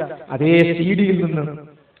ചെയ്ത അതേ CD-യിൽ നിന്ന്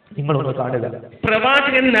നിങ്ങളൊന്ന് കാണുക.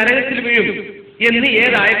 പ്രവാചകൻ നരകത്തിൽ വീഴും എന്ന്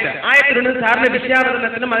ആയത്തിലുണ്ട്. സാറിന്റെ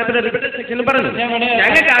വിശ്വാസത്തിനും അതേപോലെ റിപ്പീറ്റഡ് സെക്ഷനും പറഞ്ഞു.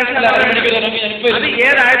 ഞങ്ങൾക്ക് ആവശ്യമില്ല, അത്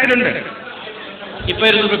ഏതായത്തിലുണ്ട്. ഇപ്പൊ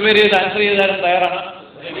ഇരുന്ന് പ്രിപ്പയർ ചെയ്ത് ആൻസർ ചെയ്താലും തയ്യാറാണ്.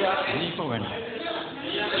 ഇനിയിപ്പോ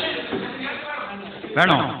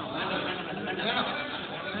വേണോ?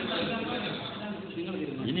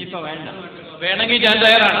 ഇനിയിപ്പോ വേണ്ട. വേണമെങ്കിൽ ഞാൻ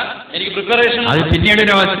തയ്യാറാണ്. എനിക്ക് പ്രിപ്പറേഷൻ അത്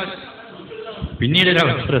പിന്നീട്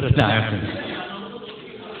അവസരത്തിനാകട്ടെ.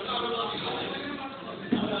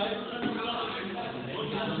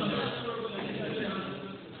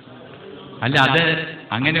 അല്ല, അത്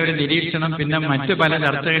അങ്ങനെ ഒരു നിരീക്ഷണം പിന്നെ മറ്റു പല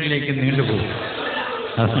ചർച്ചകളിലേക്ക് നീണ്ടുപോകും.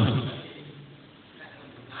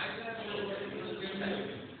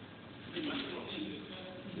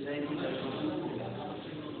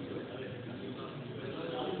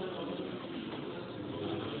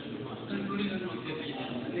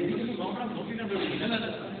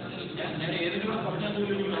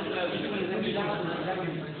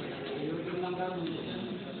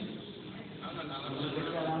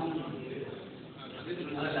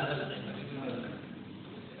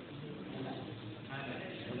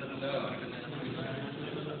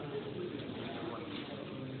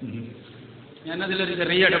 ഞാനതിലൊരു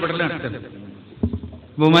ചെറിയ ഇടപെടൽ നടത്തുന്നത്.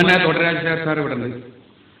 ബഹുമാനായ തോട്ടരാജ് സാർ ഇവിടെ ഉണ്ട്.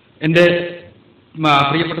 എൻ്റെ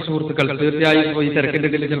പ്രിയപ്പെട്ട സുഹൃത്തുക്കൾ തീർച്ചയായും ഈ തിരക്കിൻ്റെ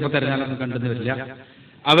ഇടയിൽ ചിലപ്പോൾ തിരഞ്ഞാലൊന്നും കണ്ടെന്ന് വരില്ല.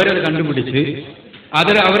 അവരത്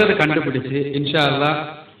കണ്ടുപിടിച്ച് ഇൻഷാ അല്ലാഹ്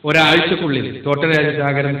ഒരാഴ്ചക്കുള്ളിൽ തോട്ടരാജ്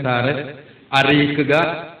സാഗരൻ സാറ് അറിയിക്കുക.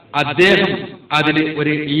 അദ്ദേഹം അതിന്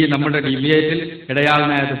ഈ നമ്മുടെ ഡിബേറ്റിൽ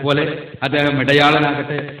ഇടയാളനായതുപോലെ അദ്ദേഹം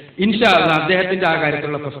ഇടയാളനാകട്ടെ. ഇൻഷാ അല്ലാഹ് അദ്ദേഹത്തിന്റെ ആ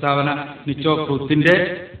കാര്യത്തിലുള്ള പ്രസ്താവന നിച്ചോ ട്രൂത്തിന്റെ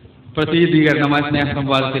പ്രസിദ്ധീകരണമായ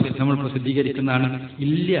സ്നേഹസംവാദത്തിൽ നമ്മൾ പ്രസിദ്ധീകരിക്കുന്നതാണ്.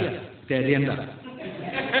 ഇല്ല, തെരയണ്ട,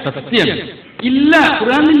 സത്യം ഇല്ല,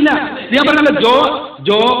 ഖുർആനില്ല. ഞാൻ പറഞ്ഞല്ലോ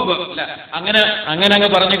അങ്ങനെ അങ്ങ്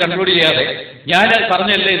പറഞ്ഞ് കൺക്ലൂഡ് ചെയ്യാതെ ഞാൻ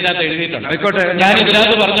പറഞ്ഞല്ലേ ഇതിനകത്ത് എഴുതിയിട്ടുണ്ട്. ആയിക്കോട്ടെ, ഞാൻ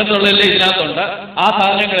ഇതിനകത്ത് പറഞ്ഞിട്ടുള്ളതല്ലേ ഇതിനകത്തുണ്ട്. ആ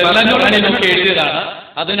സാധനങ്ങളെല്ലാം നോക്കി എഴുതിയതാണ്.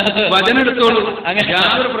 അതിനകത്ത് വചനെടുത്തോളൂ, അങ്ങനെ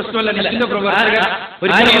യാതൊരു പ്രശ്നമല്ല.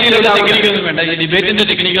 ടെക്നിക്കൊന്നും വേണ്ട. ഈ ഡിബേറ്റിന്റെ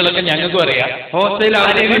ടെക്നിക്കുകളൊക്കെ ഞങ്ങൾക്കും അറിയാം.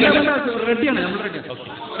 റെഡിയാണ്, നമ്മൾ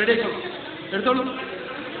റെഡിയാണ്, എടുത്തോളൂ.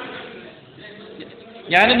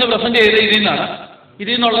 ഞാനിന്ന് പ്രസന്റ് ചെയ്ത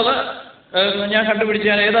ഇതിൽ നിന്നുള്ളത് ഞാൻ കണ്ടുപിടിച്ച്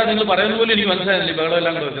ഞാൻ ഏതാ നിങ്ങൾ പറയുന്ന പോലും എനിക്ക് മനസ്സിലായില്ല. ബഹളം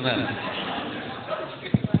എല്ലാം കൂടെ വെക്കുന്നതാണ്.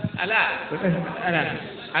 അല്ല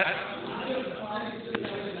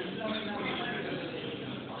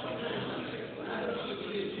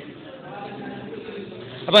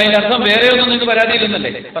അപ്പൊ അതിന്റെ അർത്ഥം വേറെ ഒന്നും നിങ്ങൾക്ക്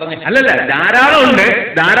പരാതിയില്ലെന്നല്ലേ പറഞ്ഞു? അല്ലല്ല, ധാരാളമുണ്ട്.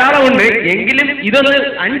 എങ്കിലും ഇതൊന്ന്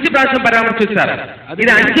 5 പ്രാവശ്യം പരാമർശിച്ചു സാർ.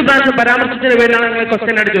 ഇത് 5 പ്രാവശ്യം പരാമർശിച്ചതിന് പേരിലാണ് നിങ്ങൾ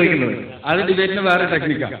ക്വസ്റ്റ്യൻ ആയിട്ട് ചോദിക്കുന്നത്. അത് ഡിബേറ്റിന് വേറെ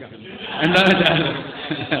ടെക്നിക്കാണ്. എന്താണെന്ന് വെച്ചാൽ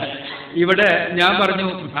ഇവിടെ ഞാൻ പറഞ്ഞു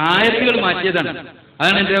ആയത്തുകൾ മാറ്റിയതാണ്.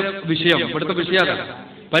 അതാണ് എൻ്റെ വിഷയം. ഇവിടുത്തെ വിഷയം അതാണ്.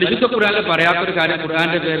 പരിശുദ്ധ ഖുർആനിൽ പറയാത്തൊരു കാര്യം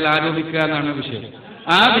ഖുർആന്റെ പേരിൽ ആരോപിക്കുക എന്നാണ് വിഷയം.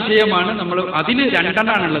 ആ വിഷയമാണ് നമ്മൾ. അതിൽ 2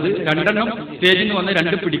 എണ്ണമാണുള്ളത്. 2 എണ്ണം സ്റ്റേജിൽ നിന്ന് വന്ന്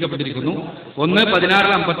 2 പിടിക്കപ്പെട്ടിരിക്കുന്നു. ഒന്ന്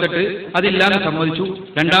 1658 അതില്ലാന്ന് സമ്മതിച്ചു.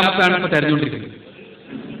 രണ്ടാമത്താണ് ഇപ്പോൾ തെരഞ്ഞുകൊണ്ടിരിക്കുന്നത്.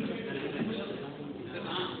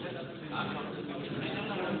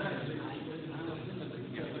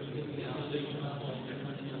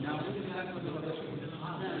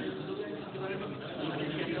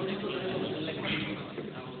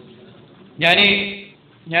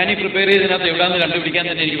 ഞാനീ പ്രിപ്പയർ ചെയ്തതിനകത്ത് എവിടെയാണെന്ന് കണ്ടുപിടിക്കാൻ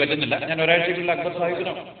തന്നെ എനിക്ക് പറ്റുന്നില്ല. ഞാൻ ഒരാഴ്ചക്കുള്ള അക്ബർ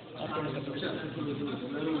സാഹിബിനോ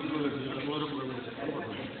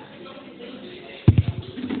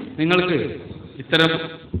നിങ്ങൾക്ക് ഇത്തരം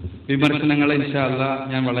വിമർശനങ്ങൾ ഇൻഷാ അല്ലാഹ്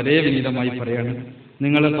ഞാൻ വളരെ വിനീതമായി പറയാണ്.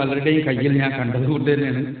 നിങ്ങൾ പലരുടെയും കയ്യിൽ ഞാൻ കണ്ടതുകൊണ്ട്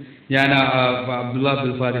തന്നെയാണ് ഞാൻ അബ്ദുള്ള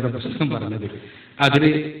ബിൽഫാരിയുടെ പുസ്തകം പറഞ്ഞത്. അതിൽ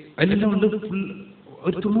എല്ലാം ഉണ്ട്.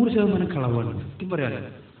 ഒരു 90% കളവാണ്. പറയാനല്ല,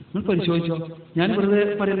 നിങ്ങൾ പരിശോധിച്ചോ. ഞാൻ വെറുതെ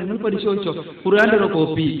പറയുന്നത്, നിങ്ങൾ പരിശോധിച്ചോ. ഖുർആന്റെ ഒരു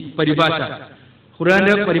കോപ്പി പരിഭാഷ,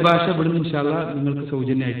 ഖുർആന്റെ പരിഭാഷ ഇവിടുന്ന് ഇൻഷാ അല്ലാഹ് നിങ്ങൾക്ക്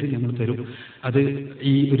സൗജന്യമായിട്ട് ഞങ്ങൾ തരും. അത്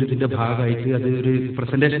ഈ ഒരു ഇതിന്റെ ഭാഗമായിട്ട് അത് ഒരു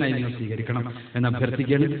പ്രസന്റേഷനായി നിങ്ങൾ സ്വീകരിക്കണം എന്ന്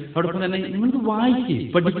അഭ്യർത്ഥിക്കുകയാണ്. അതോടൊപ്പം തന്നെ നിങ്ങൾ വായിക്കുക,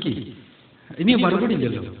 പഠിക്കുക. ഇനി മറുപടി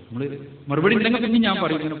ഇല്ലല്ലോ. നമ്മൾ മറുപടി ഉണ്ടെങ്കിൽ പിന്നെ ഞാൻ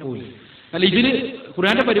പറയും, ഇങ്ങനെ പോലും അല്ല. ഇതിൽ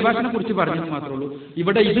ഖുർആന്റെ പരിഭാഷനെ കുറിച്ച് പറഞ്ഞത് മാത്രമേ ഉള്ളൂ.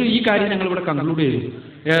 ഇവിടെ ഈ കാര്യം ഞങ്ങൾ ഇവിടെ കൺക്ലൂഡ് ചെയ്തു.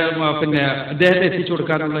 പിന്നെ അദ്ദേഹത്തെ എത്തിച്ചു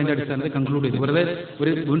കൊടുക്കാനുള്ളതിന്റെ അടിസ്ഥാനത്തിൽ കൺക്ലൂഡ് ചെയ്തു. വെറുതെ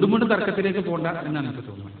ഒരു വീണ്ടും തർക്കത്തിലേക്ക് പോകണ്ട എന്നാണ് എനിക്ക്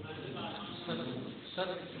തോന്നുന്നത്.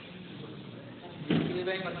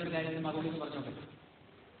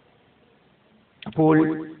 അപ്പോൾ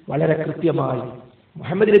വളരെ കൃത്യമായി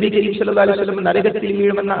മുഹമ്മദ് നബി കരീം സല്ലല്ലാഹു അലൈഹി വസല്ലം നരകത്തിൽ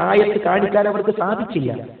വീഴുമെന്ന ആയത്ത് കാണിക്കാൻ അവർക്ക്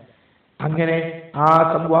സാധിച്ചില്ല. അങ്ങനെ ആ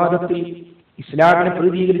സംവാദത്തിൽ ഇസ്ലാമിനെ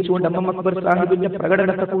പ്രതികരിച്ചുകൊണ്ട് എം അക്ബർ സാഹിബിന്റെ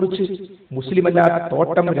പ്രകടനത്തെക്കുറിച്ച് മുസ്ലിം അല്ലാത്ത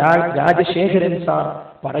തോട്ടം രാജശേഖരൻ സാർ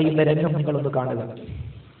പറയുന്ന രംഗം നിങ്ങളൊന്ന് കാണുക.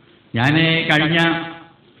 ഞാൻ കഴിഞ്ഞ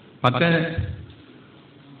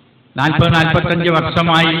 40-45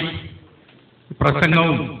 വർഷമായി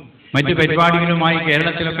പ്രസംഗവും മറ്റു പരിപാടികളുമായി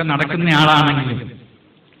കേരളത്തിലൊക്കെ നടക്കുന്നയാളാണെങ്കിലും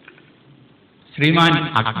ശ്രീമാൻ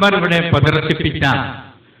അക്ബർ ഇവിടെ പ്രദർശിപ്പിച്ച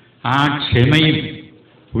ആ ക്ഷമയും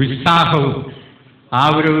ഉത്സാഹവും ആ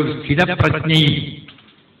ഒരു സ്ഥിരപ്രജ്ഞയും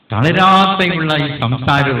തളരാതെയുള്ള ഈ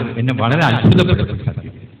സംസാരവും എന്നെ വളരെ അത്ഭുതപ്പെടുത്തി.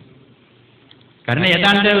 കാരണം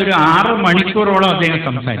ഏതാണ്ട് ഒരു 6 മണിക്കൂറോളം അദ്ദേഹം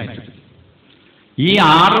സംസാരിച്ചു. ഈ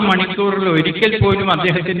 6 മണിക്കൂറിൽ ഒരിക്കൽ പോലും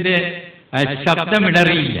അദ്ദേഹത്തിന്റെ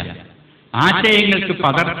ശബ്ദമിടറിയില്ല, ആശയങ്ങൾക്ക്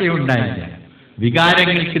പതർച്ചയുണ്ടായില്ല,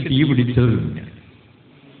 വികാരങ്ങൾക്ക് തീ പിടിച്ചതുമില്ല.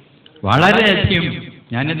 വളരെയധികം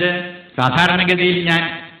ഞാനിത് സാധാരണഗതിയിൽ ഞാൻ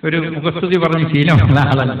ഒരു മുഖസ്തുതി പറഞ്ഞ് ശീലമുള്ള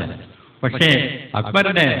ആളല്ല. പക്ഷേ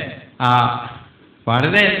അക്ബറുടെ ആ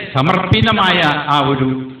വളരെ സമർപ്പിതമായ ആ ഒരു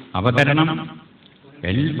അവതരണം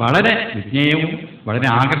വളരെ വിജ്ഞേയവും വളരെ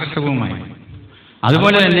ആകർഷകവുമായി.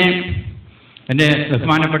 അതുപോലെ തന്നെ എൻ്റെ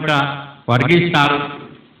ബഹുമാനപ്പെട്ട വർഗീസ് സാർ,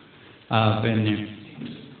 പിന്നെ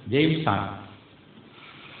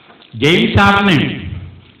ജെയിംസ് സാറിന്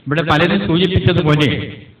ഇവിടെ പലരും സൂചിപ്പിച്ചതുപോലെ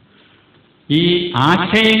ഈ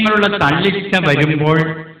ആശയങ്ങളുടെ തള്ളിച്ച വരുമ്പോൾ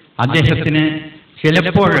അദ്ദേഹത്തിന്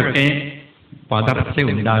ചിലപ്പോഴൊക്കെ പതർച്ച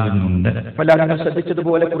ഉണ്ടാകുന്നുണ്ട്. പലരും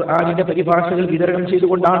ശ്രദ്ധിച്ചതുപോലെ ഖുർആനിന്റെ പരിഭാഷകൾ വിതരണം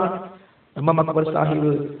ചെയ്തുകൊണ്ടാണ് നമ്മ അക്ബർ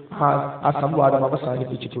സാഹിബ് ആ സംവാദം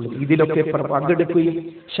അവസാനിപ്പിച്ചിട്ടുള്ളത്. ഇതിലൊക്കെ പങ്കെടുക്കുകയും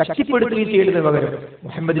ശക്തിപ്പെടുത്തുകയും ചെയ്യുന്നതിന് പകരം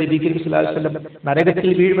മുഹമ്മദ് നബി കരീം സ്വല്ലല്ലാഹു അലൈഹി വസല്ലം നരകത്തിൽ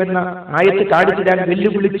വീഴുമെന്ന ആയത്ത് കാണിച്ചിടാൻ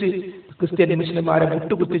വെല്ലുവിളിച്ച് ക്രിസ്ത്യൻ മുസ്ലിംമാരെ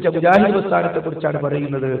മുട്ടുകുത്തിച്ച മുജാഹിദ് പ്രസ്ഥാനത്തെ കുറിച്ചാണ്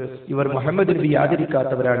പറയുന്നത്. ഇവർ മുഹമ്മദ് നബി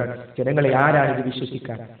ആദരിക്കാത്തവരാണ്, ജനങ്ങളെ ആരാണ് ഇത്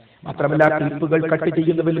വിശ്വസിക്കാൻ? മാത്രമല്ല ക്ലിപ്പുകൾ കട്ട്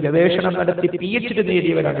ചെയ്യുന്നതിൽ ഗവേഷണം നടത്തി PhD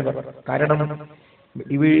നേടിയവരാണ് ഇവർ. കാരണം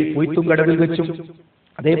ഇവ കൊയ്ത്തുംകടവിൽ വെച്ചും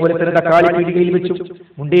അതേപോലെ തന്നെ തക്കാളി പീടികയിൽ വെച്ചും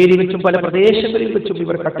മുണ്ടേരി വെച്ചും പല പ്രദേശങ്ങളിൽ വെച്ചും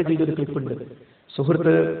ഇവർ കട്ട് ചെയ്തൊരു ക്ലിപ്പുണ്ട്.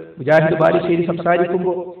 സുഹൃത്ത് മുജാഹിദ് ബാലുശ്ശേരി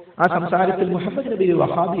സംസാരിക്കുമ്പോൾ ആ സംസാരത്തിൽ മുഹമ്മദ് നബി ഒരു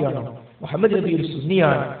വഹാബിയാണോ, മുഹമ്മദ് നബി ഒരു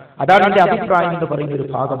സുന്നിയാണ്, അതാണ് എൻ്റെ അഭിപ്രായം എന്ന് പറയുന്ന ഒരു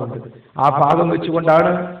ഭാഗമുണ്ട്. ആ ഭാഗം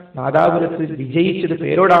വെച്ചുകൊണ്ടാണ് നാദാപുരത്ത് വിജയിച്ചത്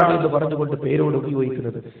പേരോടാണ് എന്ന് പറഞ്ഞുകൊണ്ട് പേരോട്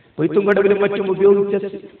ഉപയോഗിക്കുന്നത്. കൊയ്ത്തുംകടവിലും മറ്റും ഉപയോഗിച്ച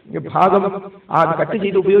ഭാഗം ആ കട്ട്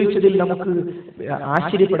ചെയ്ത് ഉപയോഗിച്ചതിൽ നമുക്ക്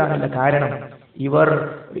ആശ്ചര്യപ്പെടാനല്ല. കാരണം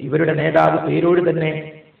ഇവരുടെ നേതാവ് പേരോട് തന്നെ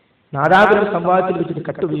നാദാപുരം സംവാദത്തിൽ വെച്ചിട്ട്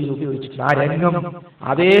കട്ടുകയിൽ ഉപയോഗിച്ചിട്ടുണ്ട്. ആ രംഗം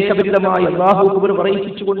ആവേശഭരിതമായി അല്ലാഹു അക്ബർ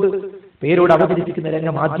പറയിപ്പിച്ചുകൊണ്ട് പേരോട് അവതരിപ്പിക്കുന്ന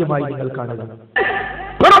രംഗം ആദ്യമായി നിങ്ങൾ കാണുക.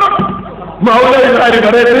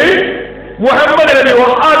 മുഹമ്മദ് നബി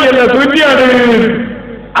വഹാബി എന്ന സുന്നിയാണ്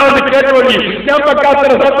അത് കേട്ടോളി. ഞാൻ പക്കാത്ത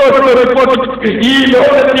സന്തോഷമുള്ള റിപ്പോർട്ട് ഈ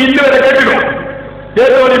ലോകത്ത് ഇന്നുവരെ കേട്ടിരുന്നു.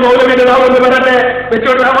 കേട്ടോളി മൗലവിന്റെ നാമെന്ന് പറഞ്ഞെ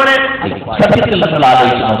വെച്ചോട്ടാമോനെ. സത്യത്തിൽ നമ്മൾ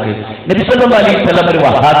ആലോചിച്ച് നോക്ക്, നബി സല്ലല്ലാഹു അലൈഹി വസല്ലം ഒരു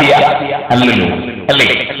വഹാബിയ അല്ലല്ലോ, അല്ലേ?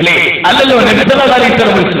 അല്ലല്ലോ. നബി സല്ലല്ലാഹു അലൈഹി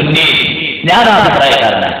വസല്ലം ഒരു സുന്നി. ഞാൻ ആ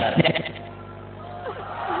അഭിപ്രായക്കാരനാണ്.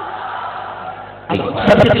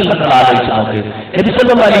 സത്യത്തിൽ നമ്മൾ ആലോചിച്ച് നോക്ക്, നബി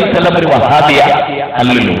സല്ലല്ലാഹു അലൈഹി വസല്ലം ഒരു വഹാബിയ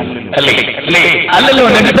അല്ലല്ലോ, അല്ലല്ലോ.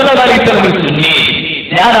 നബി സല്ലല്ലാഹു അലൈഹി വസല്ലം ഒരു സുന്നി.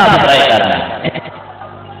 ഞാൻ ആ അഭിപ്രായക്കാരനാണ്.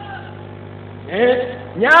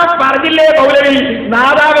 ഞാൻ പറഞ്ഞില്ലേ മൗലവി,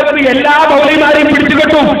 നാദാപുരത്ത് എല്ലാ മൗലവിമാരെയും പിടിച്ചു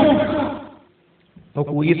കെട്ടും.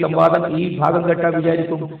 നോക്കൂ, ഈ സംവാദം ഈ ഭാഗം കേട്ടാൽ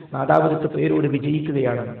വിചാരിക്കും നാദാപുരത്ത് പേരോട്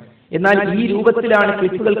വിജയിക്കുകയാണ്. എന്നാൽ ഈ രൂപത്തിലാണ്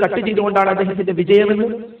ക്ലിപ്പുകൾ കട്ട് ചെയ്തുകൊണ്ടാണ് അദ്ദേഹത്തിന്റെ വിജയമെന്ന്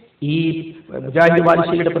ഈ മുജാഹിദ്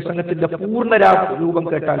ബാലുശ്ശേരിയുടെ പ്രസംഗത്തിന്റെ പൂർണ്ണ രൂപം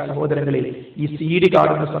കേട്ടാൽ സഹോദരങ്ങളെ, ഈ CD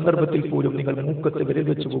കാണുന്ന സന്ദർഭത്തിൽ പോലും നിങ്ങൾ മൂക്കത്ത് വിരൽ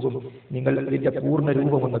വെച്ചു പോകും. നിങ്ങൾ ഇതിന്റെ പൂർണ്ണ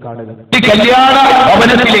രൂപം ഒന്ന് കാണുക. കല്യാണ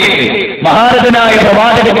ഭവനത്തിലേക്ക് മഹാരഥനായ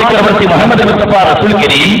പ്രവാചക ചക്രവർത്തി മുഹമ്മദ് മുസ്തഫ റസൂൽ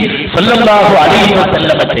കരീം സല്ലല്ലാഹു അലൈഹി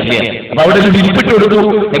വസല്ലം ചെല്ലുക. അപ്പൊ അവിടെ ഒരു വിരിപ്പിട്ട് കൊടുത്തു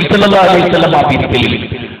നബി സല്ലല്ലാഹു അലൈഹി വസല്ലം ആ വിരിപ്പിൽ.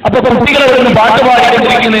 അപ്പൊ കുട്ടികളെ ഒന്ന് പാട്ട്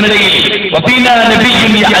പാടിക്കൊണ്ടിരിക്കുന്നതിനിടയിൽ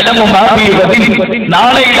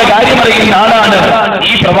നാളെയുടെ കാര്യമറിയുന്ന ആളാണ്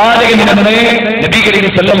ഈ പ്രവാചകനെന്ന് നബി കരീം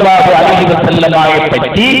സല്ലല്ലാഹു അലൈഹി വസല്ലമയെ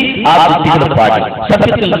പറ്റി ആ കുട്ടികൾ പാടി.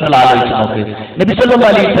 സത്യത്തിൽ നിങ്ങൾ ആലോചിച്ച് നോക്ക്, നബി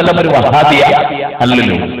സല്ലല്ലാഹു അലൈഹി വസല്ലം ഒരു വഹാബിയ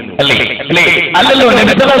അല്ലല്ലോ, അല്ലല്ലോ.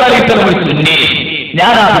 നബി സല്ലല്ലാഹു അലൈഹി വസല്ലം ഒരു സുന്നി.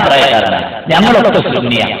 ഞാൻ ആ അഭിപ്രായക്കാരനാണ്. ഞങ്ങളൊക്കെ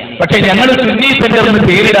സുന്നിയാണ്. പക്ഷെ ഞങ്ങൾ സുന്നി സെന്റർ എന്ന്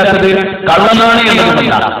പേരിടാത്തത് കള്ളനാണ്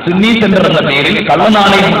എന്നതുകൊണ്ടാണ്. സുന്നി സെന്റർ എന്ന പേരിൽ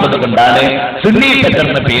കള്ളനാണയം എന്നുള്ളത് കൊണ്ടാണ് സുന്നി സെന്റർ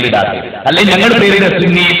എന്ന പേരിടാത്തത്. അല്ലെങ്കിൽ ഞങ്ങൾ പേരിട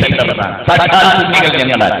സുന്നി സെന്റർ എന്നാണ്. സാക്ഷാൽ സുന്നികൾ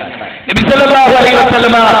ഞങ്ങളാണ്. നബി സല്ലല്ലാഹു അലൈഹി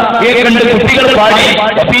വസല്ലമ രണ്ട് കുട്ടികൾ പാടി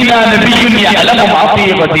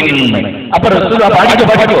അപ്പൊ റസൂൽ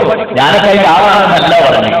പാടിക്കോ. ഞാനൊക്കെ ആളാണെന്നല്ല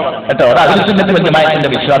പറഞ്ഞു കേട്ടോ. അതിൽ സുന്നത്ത് വൽ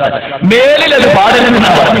വിശ്വാസം. മേലിൽ അത്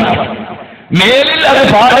പാടരുതെന്നാണ് പറഞ്ഞു. മേലിൽ അത്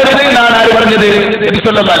പാടരുത് എന്നാണ് ആര് പറഞ്ഞത്? നബി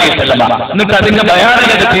സല്ലല്ലാഹു അലൈഹി വസല്ലമ. എന്നിട്ട് അതിന്റെ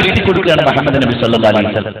ബയാനൊക്കെ തിരുത്തി കൊടുക്കുകയാണ് മുഹമ്മദ് നബി സല്ലല്ലാഹു അലൈഹി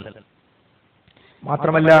വസല്ലം.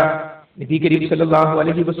 മാത്രമല്ല നബി കരീം സല്ലല്ലാഹു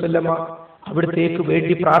അലൈഹി വസല്ലമ അവിടത്തേക്ക്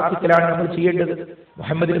വേണ്ടി പ്രാർത്ഥിക്കലാണ് നമ്മൾ ചെയ്യേണ്ടത്.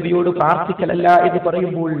 മുഹമ്മദ് നബിയോട് പ്രാർത്ഥിക്കലല്ല എന്ന്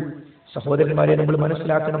പറയുമ്പോൾ സഹോദരന്മാരെ നമ്മൾ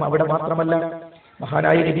മനസ്സിലാക്കണം, അവിടെ മാത്രമല്ല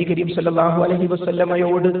മഹാനായ നബി കരീം സല്ലല്ലാഹു അലൈഹി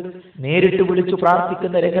വസല്ലമയോട് നേരിട്ട് വിളിച്ചു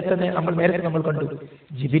പ്രാർത്ഥിക്കുന്ന രംഗത്തെ നേരത്തെ നമ്മൾ കണ്ടു.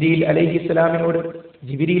 ജിബ്രീൽ അലൈഹിസ്സലാമിനോട്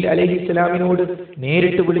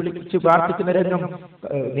നേരിട്ട് വിളിച്ചു പ്രാർത്ഥിക്കുന്ന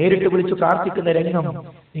രംഗം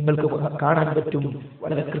നിങ്ങൾക്ക് കാണാൻ പറ്റും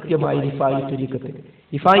വളരെ കൃത്യമായി.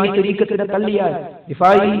 ഇഫായി തരീഖത്തിനെ തള്ളിയാൽ,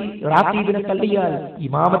 ഇഫായി റാത്തീബിനെ തള്ളിയാൽ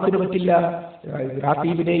ഇമാമത്തിന് പറ്റില്ല.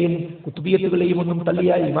 റാത്തീബിനെയും കുത്തുബിയത്തുകളെയും ഒന്നും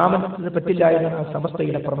തള്ളിയാൽ ഇമാമത്തിന് പറ്റില്ല എന്ന ആ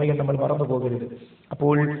സമസ്തയുടെ പ്രമേയം നമ്മൾ മറന്നു പോകരുത്.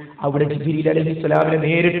 അപ്പോൾ അവിടെ ജിബ്രീൽ അലൈഹിസ്സലാമിനെ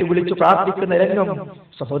നേരിട്ട് വിളിച്ചു പ്രാർത്ഥിക്കുന്ന രംഗം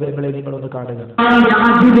സഹോദരങ്ങളെ നിങ്ങളൊന്ന് കാണുക.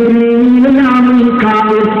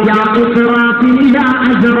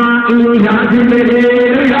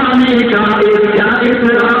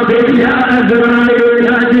 يا عزرائيل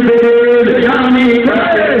يا جبريل يا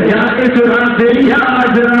ميكائيل يا إسرافيل يا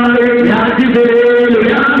عزرائيل يا جبريل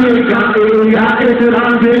يا ميكائيل يا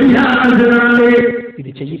إسرافيل يا عزرائيل. ഇത്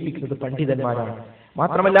ചെയ്യിപ്പിക്കുന്നത് പണ്ഡിതന്മാരാണ്.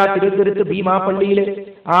 മാത്രമല്ല തിരുവനന്തപുരത്ത് ഭീമാപള്ളിയിലെ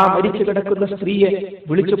ആ മരിച്ചു കിടക്കുന്ന സ്ത്രീയെ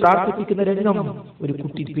വിളിച്ചു പ്രാർത്ഥിപ്പിക്കുന്ന രംഗം, ഒരു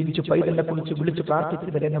കുട്ടി പിഞ്ചു പൈതലിനെ കുറിച്ച് വിളിച്ചു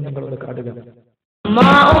പ്രാർത്ഥിക്കുന്ന രംഗം നിങ്ങളൊന്ന് കാണുക.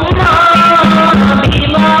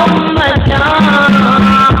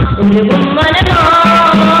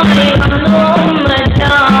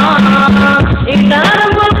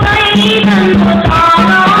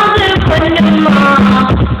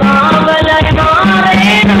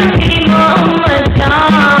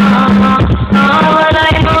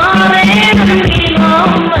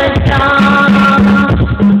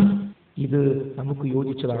 ഇത് നമുക്ക്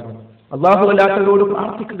യോജിച്ചതാണോ? അല്ലാഹു അല്ലാത്തവരോട്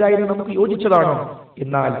പ്രാർത്ഥിക്കുക എന്ന് നമുക്ക് യോജിച്ചതാണോ?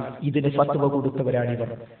 എന്നാൽ ഇതിന് ഫത്വ കൊടുത്തവരാണിവർ.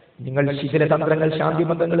 നിങ്ങൾ ശിഥിലതന്ത്രങ്ങൾ,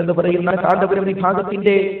 ശാന്തിമന്ത്രങ്ങൾ എന്ന് പറയുന്ന കാന്തപുരം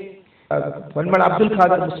വിഭാഗത്തിന്റെ പൊന്മള അബ്ദുൽ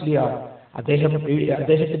ഖാദർ മുസ്ലിയാർ,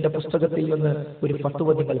 അദ്ദേഹത്തിന്റെ പുസ്തകത്തിൽ നിന്ന് ഒരു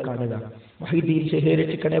ഫത്വ നിങ്ങൾ കാണുക. വഹീദീൻ ഷെഹേ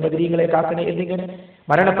രക്ഷിക്കണേ, ബദരീങ്ങളെ കാക്കണേ എന്നിങ്ങനെ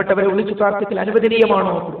മരണപ്പെട്ടവരെ വിളിച്ചു പ്രാർത്ഥിക്കൽ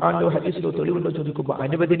അനുവദനീയമാണോ? ഖുർആനിലോ ഹദീസിലോ തെളിവുണ്ടോ ചോദിക്കുമ്പോൾ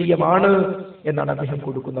അനുവദനീയമാണ് എന്നാണ് അദ്ദേഹം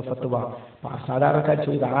കൊടുക്കുന്ന ഫത്വ. സാധാരണക്കാർ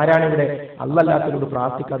ചോദിക്കുക, ആരാണ് ഇവിടെ അല്ലാത്തവരോട്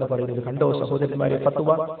പ്രാർത്ഥിക്കാതെ പറയുന്നത്? കണ്ടോ സഹോദരന്മാരെ ഫത്വ?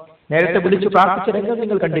 നേരത്തെ വിളിച്ചു പ്രാർത്ഥിച്ച രംഗം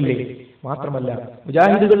നിങ്ങൾ കണ്ടില്ലേ? മാത്രമല്ല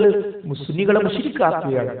മുജാഹിദുകൾ മുസ്ലിങ്ങളെ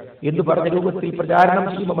മുശ്രിക്കാക്കുകയാണ് എന്ന് പറഞ്ഞ രൂപത്തിൽ പ്രചാരണം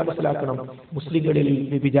ചെയ്യുമ്പോൾ മനസ്സിലാക്കണം, മുസ്ലിങ്ങളിൽ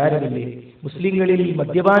വ്യഭിചാരമില്ലേ, മുസ്ലിങ്ങളിൽ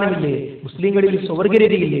മദ്യപാനമില്ലേ, മുസ്ലിങ്ങളിൽ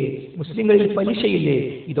സ്വർഗരതിയില്ലേ, മുസ്ലിങ്ങളിൽ പലിശയില്ലേ?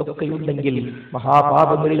 ഇതൊക്കെയുണ്ടെങ്കിൽ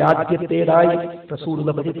മഹാപാപങ്ങളിൽ ആദ്യത്തേതായി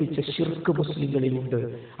റസൂലുള്ളാഹി പഠിപ്പിച്ച ശിർക്ക് മുസ്ലിങ്ങളിലുണ്ട്.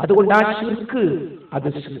 അതുകൊണ്ട് ആ ശിർക്ക് അത്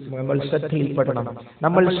നമ്മൾ ശ്രദ്ധയിൽപ്പെടണം,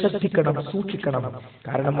 നമ്മൾ ശ്രദ്ധിക്കണം, സൂക്ഷിക്കണം.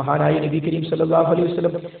 കാരണം മഹാനായ നബി കരീം സല്ലല്ലാഹു അലൈഹി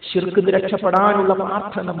വസല്ലം ശിർക്ക് രക്ഷപ്പെടാനുള്ള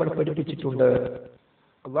പ്രാർത്ഥന നമ്മൾ പഠിപ്പിച്ചിട്ടുണ്ട്.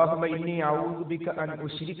 അല്ലാഹുമ്മ ഇന്നി അഊദു ബിക അൻ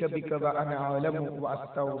ഉശ്രിക ബിക വ അന അഅലമു വ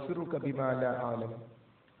അസ്തഗ്ഫിറുക ബിമാ ലാ അഅലം.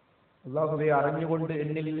 അല്ലാഹുവേ, അറിഞ്ഞുകൊണ്ട്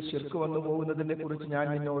എന്നിൽ ശിർക്ക് വന്നു പോകുന്നതിനെ കുറിച്ച് ഞാൻ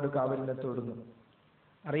നിന്നോട് കാവലിനെ തേടുന്നു,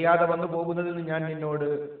 അറിയാതെ വന്നു പോകുന്നതിൽ ഞാൻ നിന്നോട്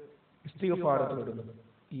ഇസ്തിഗ്ഫാർ തേടുന്നു.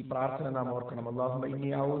 ഈ പ്രാർത്ഥന നാം ഓർക്കണം. അല്ലാഹുമ്മ ഇന്നി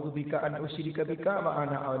അഊദു ബിക അൻ ഉശ്രിക ബിക വ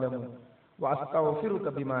അന അഅലമു വ അസ്തഗ്ഫിറുക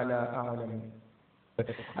ബിമാ ലാ അഅലം.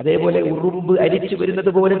 അതേപോലെ ഉറുമ്പ് അരിച്ചു വരുന്നത്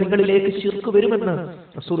പോലെ നിങ്ങളിലേക്ക് ശിർക്ക് വരുമെന്ന്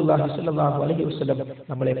റസൂലുള്ളാഹി സ്വല്ലല്ലാഹു അലൈഹി വസല്ലം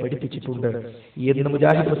നമ്മളെ പഠിപ്പിച്ചിട്ടുണ്ട് എന്ന്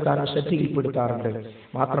മുജാഹിദ് പ്രസ്ഥാനം ശ്രദ്ധയിൽപ്പെടുത്താറുണ്ട്.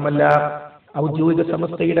 മാത്രമല്ല ഔദ്യോഗിക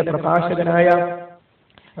സംസ്ഥയുടെ പ്രഭാഷകനായ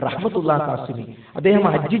റഹ്മത്തുള്ളാ ഖാസിമി അദ്ദേഹം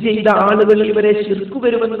ഹജ്ജ് ചെയ്ത ആളുകളിൽ ഇവരെ ശിർക്ക്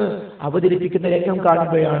വരുമെന്ന് അവതരിപ്പിക്കുന്ന രംഗം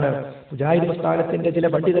കാണുകയാണ്. മുജാഹിദ് പ്രസ്ഥാനത്തിന്റെ ചില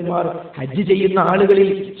പണ്ഡിതന്മാർ ഹജ്ജ് ചെയ്യുന്ന ആളുകളിൽ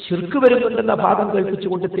ശിർക്ക് വരുന്നുണ്ടെന്ന ഭാഗം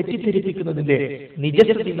കൽപ്പിച്ചുകൊണ്ട് തെറ്റിദ്ധരിപ്പിക്കുന്നതിന്റെ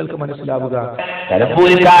നിജസ്ഥിതി നിങ്ങൾക്ക് മനസ്സിലാവുക.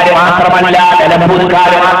 നിലമ്പൂർക്കാര്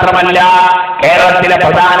മാത്രമല്ല കേരളത്തിലെ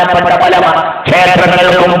പ്രധാനപ്പെട്ട പല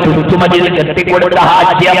ക്ഷേത്രങ്ങൾക്കും ചുറ്റുമതിൽ കെട്ടിക്കൊടുത്ത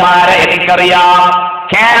ഹാജിയന്മാരെ എനിക്കറിയാം.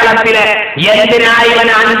 കേരളത്തിലെ എന്തിനായി ഇവൻ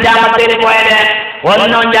അഞ്ചാമത്തേന് പോയത്?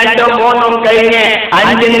 1, 2, 3 കഴിഞ്ഞ്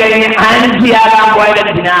 5 കഴിഞ്ഞ് 5 പോയത്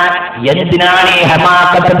എന്തിനാണ് ഈ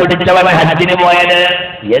ഹമാക്കത്ത് പിടിച്ചവൻ ഹജ്ജിന് പോയത്?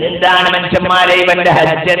 എന്താണ് മനുഷ്യന്മാരെ ഇവന്റെ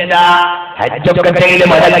ഹജ്ജ്? എന്താ ഹജ്ജൊക്കെ ചെയ്ത്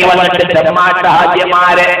മടങ്ങി വന്നിട്ട് ചെമ്മാട്ട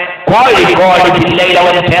ഹാജിയന്മാരെ കോഴിക്കോട് ജില്ലയിലെ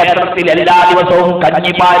ഒരു ക്ഷേത്രത്തിൽ എല്ലാ ദിവസവും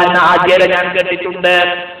കഞ്ഞിപ്പാരുന്ന ഹാജിയരെ ഞാൻ കേട്ടിട്ടുണ്ട്.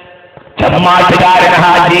 ചെമ്മാട്ടുകാരൻ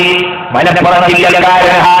ഹാജി, മലപ്പുറം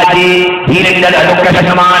ജില്ലക്കാരൻ ഹാജി, ദീനിന്റെ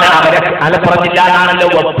അനുഗ്രഹമാണ് അവരെ. മലപ്പുറം ജില്ല എന്നാണല്ലോ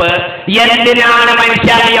ഒപ്പ്. എന്തിനാണ്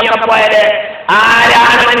മനുഷ്യനെയൊക്കെ പോയത്?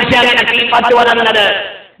 ആരാണ് മനുഷ്യനെ ഫത്വ തന്നത്?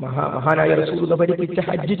 മഹാനായ റസൂലുള്ളാഹി പഠിപ്പിച്ച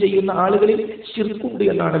ഹജ്ജ് ചെയ്യുന്ന ആളുകളിൽ ശിർക്കുണ്ട്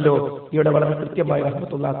എന്നാണല്ലോ ഇവിടെ വളരെ കൃത്യമായി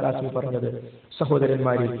റഹ്മത്തുള്ളാഹി ഖാസിമി പറഞ്ഞത്.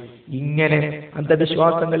 സഹോദരന്മാരെ, ഇങ്ങനെ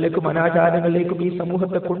അന്ധവിശ്വാസങ്ങളിലേക്കും അനാചാരങ്ങളിലേക്കും ഈ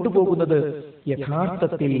സമൂഹത്തെ കൊണ്ടുപോകുന്നത്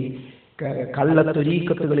യഥാർത്ഥത്തിൽ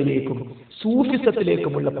കള്ളത്തൊരീക്കത്തുകളിലേക്കും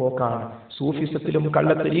സൂഫിസത്തിലേക്കുമുള്ള പോക്കാണ്. സൂഫിസത്തിലും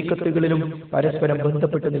കള്ളത്തൊരീക്കത്തുകളിലും പരസ്പരം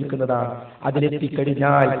ബന്ധപ്പെട്ട് നിൽക്കുന്നതാണ്.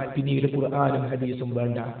 അതിലെത്തിക്കഴിഞ്ഞാൽ പിന്നീട് ഖുർആനും ഹദീസും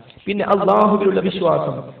വേണ്ട. പിന്നെ അല്ലാഹുവിലുള്ള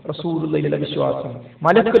വിശ്വാസം, റസൂലുള്ളാഹിയിലുള്ള വിശ്വാസം,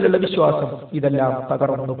 മലക്കുകളിലുള്ള വിശ്വാസം, ഇതെല്ലാം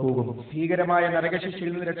തകർന്നു പോകും. ഭീകരമായ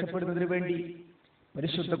നരകശിക്ഷയിൽ നിന്ന് രക്ഷപ്പെടുന്നതിന് വേണ്ടി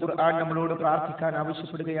പരിശുദ്ധ ഖുർആൻ നമ്മളോട് പ്രാർത്ഥിക്കാൻ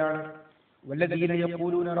ആവശ്യപ്പെടുകയാണ്. വല്ലദീന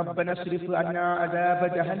യഖൂലൂന റബ്ബന സ്രിഫ് അന്നാ അദാബ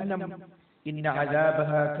ജഹന്നം ഇന്ന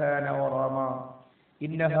അദാബഹാ കാന ഗറാമാ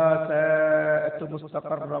ഇന്നഹാ സാഅത്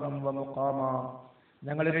മുസ്തഖറൻ വമുഖാമ.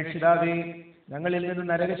 ഞങ്ങളുടെ രക്ഷിതാവേ, ഞങ്ങളിൽ നിന്ന്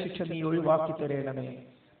നരകശിക്ഷ നീ ഒഴിവാക്കി തരണമേ.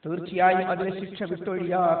 തീർച്ചയായും അതിലെ ശിക്ഷ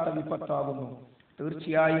വിട്ടൊഴിയാത്ത വിപത്താകുന്നു.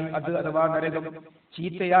 തീർച്ചയായും അത് അഥവാ നരകം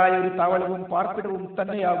ചീത്തയായ ഒരു താവളവും പാർപ്പിടവും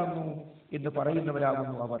തന്നെയാകുന്നു. എന്ന്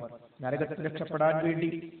പറയുന്നവരാകുന്നു അവർ. നരകത്തിൽ രക്ഷപ്പെടാൻ വേണ്ടി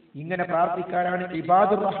ഇങ്ങനെ പ്രാർത്ഥിക്കാനാണ്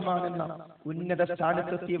ഇബാദുർ റഹ്മാൻ എന്ന ഉന്നത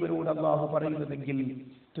സ്ഥാനത്തെത്തിയവരോട് അള്ളാഹു പറയുന്നതെങ്കിൽ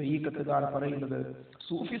ത്വരീഖത്തുകാർ പറയുന്നത്,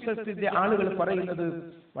 സൂഫിസത്തിന്റെ ആളുകൾ പറയുന്നത്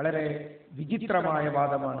വളരെ വിചിത്രമായ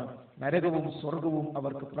വാദമാണ്. നരകവും സ്വർഗവും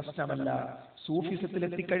അവർക്ക് പ്രശ്നമല്ല. സൂഫിസത്തിൽ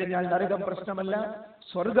എത്തിക്കഴിഞ്ഞാൽ നരകം പ്രശ്നമല്ല,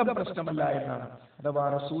 സ്വർഗം പ്രശ്നമല്ല എന്നാണ്. അഥവാ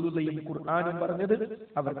റസൂലുള്ളാഹിയും ഖുർആനും പറഞ്ഞത്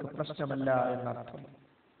അവർക്ക് പ്രശ്നമല്ല എന്നർത്ഥം.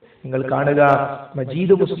 നിങ്ങൾ കാണുക,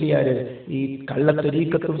 മജീദ് മുസ്ലിയാര് ഈ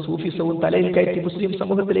കള്ളത്വരീക്കത്തും സൂഫിസവും തലയിൽ കയറ്റി മുസ്ലിം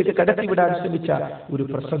സമൂഹത്തിലേക്ക് കടത്തിവിടാൻ ശ്രമിച്ച ഒരു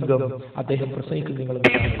പ്രസംഗം അദ്ദേഹം പ്രസംഗിക്കും. നിങ്ങൾ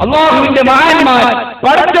അല്ലാഹുവിന്റെ മഹാന്മാർ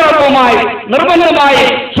പടച്ചോപ്പുമായി നിർബന്ധമായി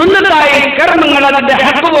സുന്നത്തായ കർമ്മങ്ങൾ അതിന്റെ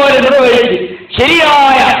ഹക്ക് പോലെ നിർവഹിച്ച്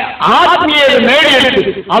ശരിയായ ആത്മീയത നേടിയെടുത്ത്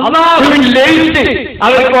അല്ലാഹുവിൽ ലയിച്ച്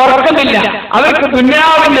അവർക്ക് ഉറക്കമില്ല, അവർക്ക്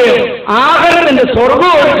ദുന്യാവിന്റെയോ ആഖിറത്തിന്റെ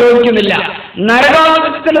സ്വർഗവും ചോദിക്കുന്നില്ല,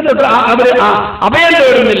 നരകാവസ്ഥനെ തൊട്ട് അവർ അഭയം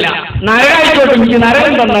തേടുന്നില്ല. നരകായിക്കോട്ട് എനിക്ക്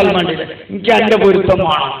നരകം തന്നാൽ വേണ്ടില്ല, എനിക്ക് അതിന്റെ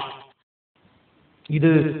പൊരുത്തമാണ്.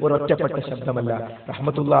 ഇത് ഒരൊറ്റപ്പെട്ട ശബ്ദമല്ല.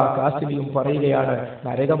 റഹ്മത്തുള്ളാഹി ഖാസിമിയും പറയുകയാണ്,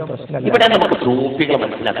 നരകം പ്രശ്നമല്ല. ഇവിടെ നമുക്ക് സൂഫികൾ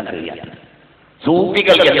മനസ്സിലാക്കാൻ കഴിയില്ല.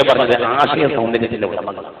 സൂഫികൾ എന്ന് പറഞ്ഞത് ആശയ സൗന്ദര്യത്തിന്റെ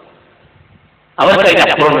ഉടമകളാണ്. അവർക്ക്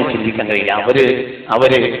അതിനപ്പുറം ചിന്തിക്കാൻ കഴിയില്ല.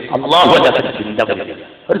 അവര് അള്ളാഹു അല്ലാത്ത ചിന്ത വരില്ല.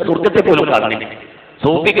 ഒരു സ്വർഗത്തെ പോലും കാണുന്നില്ല.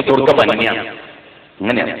 സൂഫിക്ക് സ്വർഗം അന്യാണ്.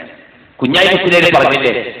 അങ്ങനെയാണ് കുഞ്ഞായി മുസ്ലിയാർ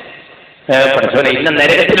പറഞ്ഞില്ലേ, പഠിച്ചവനെ ഇന്ന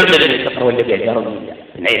നരകത്തിലുള്ളൊരു അത്ര വലിയ ബേജാറൊന്നുമില്ല.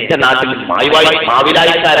 പിന്നെ എന്റെ നാട്ടിൽ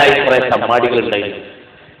മാവിലായിക്കാരായ കുറെ തമ്മാടികൾ ഉണ്ടായിരുന്നു.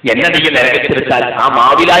 എന്നെ നീ നരകത്തിലെടുത്താൽ ആ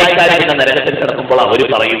മാവിലായിക്കാരെ ഇന്ന നരകത്തിൽ കിടക്കുമ്പോൾ അവർ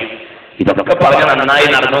പറയും, ഇതൊക്കെ പറഞ്ഞ നന്നായി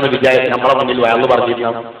നടന്നു വിചാരിച്ച് നമ്മളെ മുന്നിൽ വയറു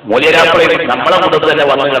പറഞ്ഞിരുന്ന മൂല്യരാപ്പളയിൽ നമ്മളെ മുന്നിൽ തന്നെ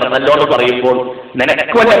വന്ന് കിടന്നല്ലോ എന്ന് പറയുമ്പോൾ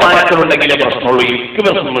നിനക്ക് വല്ല മാനക്കളുണ്ടെങ്കിലേ പ്രശ്നമുള്ളൂ, എനിക്ക്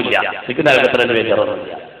പ്രശ്നമൊന്നുമില്ല, എനിക്ക് നരകത്തിൽ തന്നെ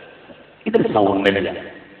ബേജാറൊന്നുമില്ല. ഇതൊരു സൗന്ദര്യമില്ല.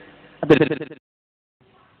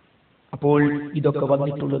 അപ്പോൾ ഇതൊക്കെ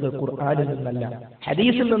വന്നിട്ടുള്ളത് ഖുർആനിൽ നിന്നല്ല,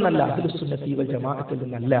 ഹദീസിൽ നിന്നല്ല, അഹ്ലുസുന്നത്തി വൽ ജമാഅത്തിൽ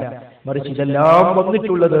നിന്നല്ല, മറിച്ച് ഇതെല്ലാം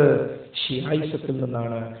വന്നിട്ടുള്ളത് ഷിയായിസത്തിൽ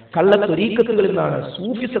നിന്നാണ്, കള്ളത്വരീഖത്തുകളിൽ നിന്നാണ്,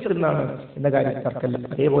 സൂഫിസത്തിൽ നിന്നാണ് എന്ന കാര്യം തർക്കമില്ല.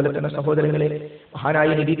 അതേപോലെ തന്നെ സഹോദരങ്ങളെ, മഹാനായ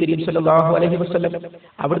നബി കരീം സല്ലല്ലാഹു അലൈഹി വസല്ലം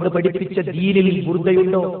അവിടുന്ന് പഠിപ്പിച്ച ദീനിൽ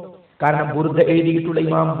ബുർദയുണ്ടോ? കാരണം ബുർദ എഴുതിയിട്ടുള്ള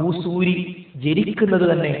ഇമാം ബൂസൂരി ജനിക്കുന്നത്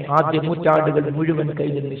തന്നെ ആദ്യ നൂറ്റാണ്ടുകൾ മുഴുവൻ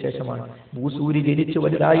കഴിഞ്ഞതിന് ശേഷമാണ്. ബൂസൂരി ജനിച്ചു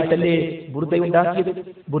വലുതായിട്ടല്ലേ ബുർദയുണ്ടാക്കിയത്.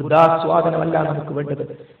 ബുർദാസ്വാദനമല്ല നമുക്ക് വേണ്ടത്,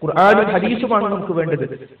 ഖുർആനും ഹദീസുമാണ് നമുക്ക് വേണ്ടത്.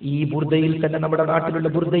 ഈ ബുർദയിൽ തന്നെ നമ്മുടെ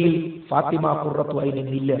നാട്ടിലുള്ള ബുർദയിൽ ഫാത്തിമ ഖുർറത്തു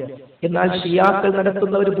ഐനില്ല. എന്നാൽ ഷിയാക്കൾ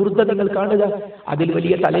നടത്തുന്ന ഒരു ബുർദ നിങ്ങൾ കാണുക, അതിൽ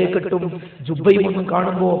വലിയ തലയെക്കെട്ടും ജുബ്ബയും ഒന്നും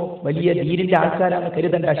കാണുമ്പോൾ വലിയ ദീനിന്റെ ആൾക്കാരാണ്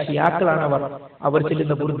കരുതേണ്ട, ഷിയാക്കളാണ് അവർ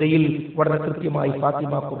ചെല്ലുന്ന ബുർദയിൽ വളരെ കൃത്യമായി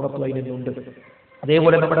ഫാത്തിമ ഖുർറത്തു ഐനുണ്ട്.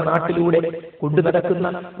 അതേപോലെ നമ്മുടെ നാട്ടിലൂടെ കൊണ്ടു നടക്കുന്ന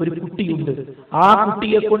ഒരു കുട്ടിയുണ്ട്. ആ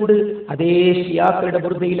കുട്ടിയെ കൊണ്ട് അതേ ഷിയാക്കളുടെ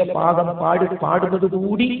ബുർദയിലെ പാഠം പാടുന്നത്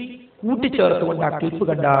കൂടി കൂട്ടിച്ചേർത്തുകൊണ്ട് ആ ക്ലിപ്പ്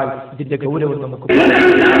കണ്ടാൽ ഇതിന്റെ ഗൗരവം നമുക്ക്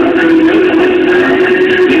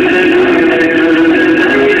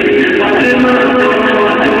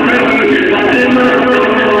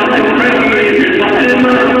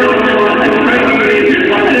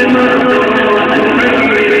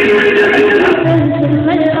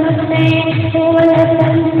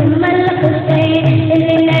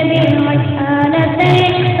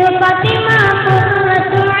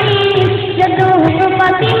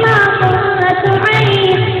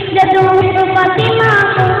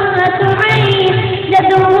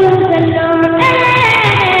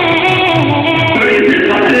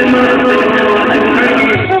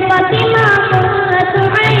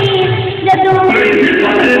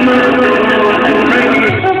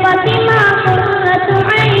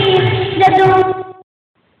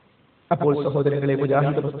അപ്പോൾ സഹോദരങ്ങളെ,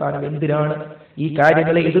 മുജാഹിദ് പ്രസ്ഥാനം എന്തിനാണ് ഈ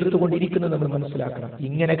കാര്യങ്ങളെ എതിർത്തുകൊണ്ടിരിക്കുന്നത് നമ്മൾ മനസ്സിലാക്കണം.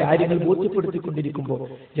 ഇങ്ങനെ കാര്യങ്ങൾ ബോധ്യപ്പെടുത്തിക്കൊണ്ടിരിക്കുമ്പോൾ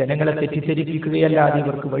ജനങ്ങളെ തെറ്റിദ്ധരിപ്പിക്കുകയല്ലാതെ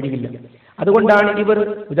ഇവർക്ക് വഴിയില്ല. അതുകൊണ്ടാണ് ഇവർ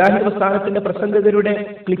മുജാഹിദ് പ്രസ്ഥാനത്തിന്റെ പ്രസംഗകരുടെ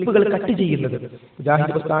ക്ലിപ്പുകൾ കട്ട് ചെയ്യുന്നത്.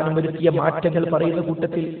 മുജാഹിദ് പ്രസ്ഥാനം വരുത്തിയ മാറ്റങ്ങൾ പറയുന്ന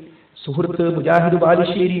കൂട്ടത്തിൽ സുഹൃത്ത് മുജാഹിദ്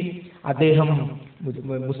ബാലുശ്ശേരി, അദ്ദേഹം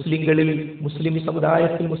മുസ്ലിങ്ങളിൽ, മുസ്ലിം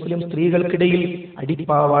സമുദായത്തിൽ, മുസ്ലിം സ്ത്രീകൾക്കിടയിൽ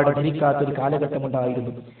അടിപ്പാവാട ധരിക്കാത്തൊരു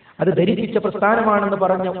കാലഘട്ടമുണ്ടായിരുന്നു. അത് ധരിപ്പിച്ച പ്രസ്ഥാനമാണെന്ന്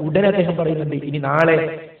പറഞ്ഞ ഉടനെ അദ്ദേഹം പറയുന്നുണ്ട്, ഇനി നാളെ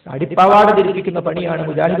അടിപ്പാവാട ധരിപ്പിക്കുന്ന പണിയാണ്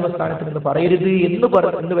മുജാഹിദ് പ്രസ്ഥാനത്തിനെന്ന് പറയരുത്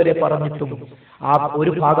എന്ന് വരെ പറഞ്ഞിട്ടും ആ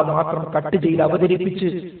ഒരു ഭാഗം മാത്രം കട്ട് ചെയ്ത് അവതരിപ്പിച്ച്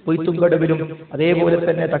പൊയ്ത്തുംകടവിലും അതേപോലെ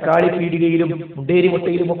തന്നെ തക്കാളി പീടികയിലും മുണ്ടേരി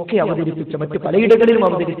മുട്ടയിലും ഒക്കെ അവതരിപ്പിച്ച, മറ്റു പലയിടങ്ങളിലും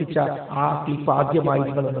അവതരിപ്പിച്ച ആ ക്ലിപ്പ് ആദ്യമായി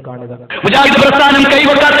നിങ്ങളൊന്ന് കാണുക. മുജാഹിദ് പ്രസ്ഥാനം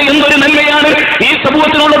കൈവെക്കാത്ത എന്തൊരു നന്മയാണ് ഈ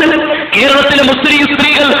സമൂഹത്തിനുള്ളത്. കേരളത്തിലെ മുസ്ലിം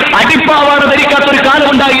സ്ത്രീകൾ അടിപ്പാവാട ധരിക്കാത്ത ഒരു കാലം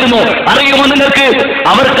ഉണ്ടായിരുന്നു. അറിയുമോ നിങ്ങൾക്ക്?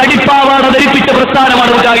 അവർക്ക് അടിപ്പാവാട ധരിപ്പിച്ച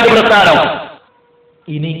പ്രസ്ഥാനമാണ് മുജാഹിദ് പ്രസ്ഥാനം.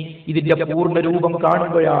 ഇനി ഇതിന്റെ പൂർണ്ണ രൂപം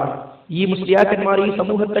കാണുമ്പോഴാണ് ഈ മുസ്ലിയാക്കന്മാർ ഈ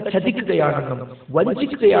സമൂഹത്തെ ചതിക്കുകയാണെന്നും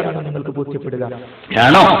വഞ്ചിക്കുകയാണെന്നും നിങ്ങൾക്ക് ബോധ്യപ്പെടുക.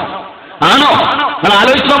 ആണോ? ആണോ? നിങ്ങൾ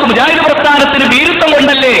ആലോചിച്ച് നോക്കും. മുജാഹിദ് പ്രസ്ഥാനത്തിന് വീരത്വം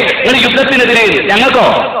കൊണ്ടല്ലേ നിങ്ങൾ യുദ്ധത്തിനെതിരെ? ഞങ്ങൾക്കോ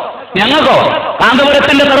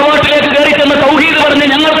കാന്തപുരത്തിന്റെ തറവാട്ടിലേക്ക് കയറി ചെന്ന് തൗഹീദ് പറഞ്ഞ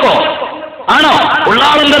ഞങ്ങൾക്കോ? ആണോ?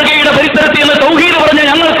 ഉള്ളാളം ദർഗയുടെ പരിസരത്ത് എന്ന് തൗഹീദ് പറഞ്ഞ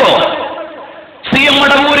ഞങ്ങൾക്കോ? CM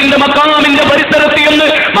മടവൂരിന്റെ മക്കാമിന്റെ പരിസരത്ത് എന്ന്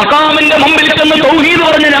മക്കാമിന്റെ മുമ്പിൽ ചെന്ന് തൗഹീദ്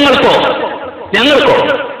പറഞ്ഞ ഞങ്ങൾക്കോ?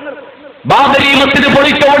 ബാബരി മസ്ജിദ്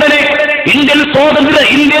പൊളിച്ച ഉടനെ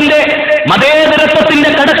ഇന്ത്യന്റെ മതേതരത്വത്തിന്റെ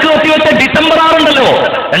കടക്ക് വെച്ച ഡിസംബർ 6 ഉണ്ടല്ലോ,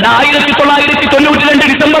 1992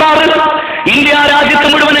 ഡിസംബർ 6, ഇന്ത്യ രാജ്യത്ത്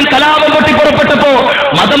മുഴുവനും കലാപം പൊട്ടിപ്പുറപ്പെട്ടപ്പോ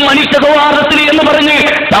മതം മനുഷ്യ സൗഹാർദ്ദത്തിന് എന്ന് പറഞ്ഞ്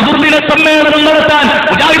സൗഹൃദ സമ്മേളനം നടത്താൻ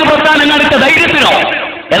മുജാഹിദ് പ്രസ്ഥാനം കാണിച്ച ധൈര്യത്തിനോ?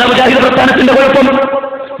 ഏതാ മുജാഹിദ് പ്രസ്ഥാനത്തിന്റെ കുഴപ്പം?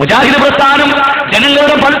 മുജാഹിദ് പ്രസ്ഥാനം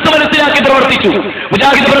ജനങ്ങളുടെ പൾസ് മനസ്സിലാക്കി പ്രവർത്തിച്ചു.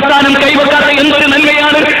 മുജാഹിദ് പ്രസ്ഥാനം കൈവെക്കാത്ത എന്തൊരു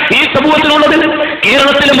നന്മയാണ് ഈ സമൂഹത്തിനുള്ളത്?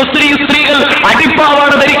 കേരളത്തിലെ മുസ്ലിം സ്ത്രീകൾ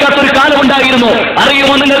അടിപ്പാവാട ധരിക്കാത്തൊരു കാലമുണ്ടായിരുന്നു.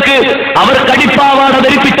 അറിയുമോ നിങ്ങൾക്ക്? അവർക്ക് അടിപ്പാവാട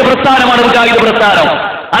ധരിപ്പിച്ച പ്രസ്ഥാനമാണ് മുജാഹിദ് പ്രസ്ഥാനം.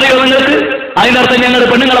 അറിയോ നിങ്ങൾക്ക്? അതിനർത്ഥം ഞങ്ങൾ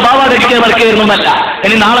പെണ്ണുങ്ങളെ പാവാടടിക്കാൻ മറക്കുകയായിരുന്നല്ല.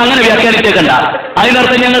 ഇനി നാളെ അങ്ങനെ വ്യാഖ്യാനിച്ചേക്കണ്ട.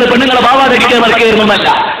 അതിനർത്ഥം ഞങ്ങൾ പെണ്ണുങ്ങളെ പാവാടടിക്കാൻ മറക്കുകയായിരുന്നല്ല.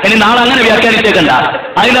 ഇനി നാളെ അങ്ങനെ വ്യാഖ്യാനിച്ചേക്കണ്ട.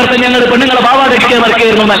 അതിനർത്ഥം ഞങ്ങൾ പെണ്ണുങ്ങളെ പാവാടടിക്കാൻ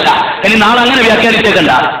മറക്കുകയായിരുന്നല്ല. ഇനി നാളെ അങ്ങനെ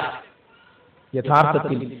വ്യാഖ്യാനിച്ചേക്കണ്ട.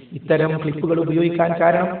 യഥാർത്ഥത്തിൽ ഇത്തരം ക്ലിപ്പുകൾ ഉപയോഗിക്കാൻ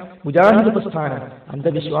കാരണം മുജാഹിദ് പ്രസ്ഥാനം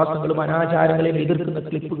അന്ധവിശ്വാസങ്ങളും അനാചാരങ്ങളെയും എതിർക്കുന്ന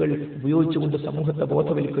ക്ലിപ്പുകൾ ഉപയോഗിച്ചുകൊണ്ട് സമൂഹത്തെ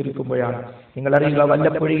ബോധവൽക്കരിക്കുമ്പോഴാണ്. നിങ്ങളറിയുക,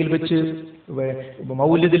 വല്ലപ്പുഴയിൽ വെച്ച്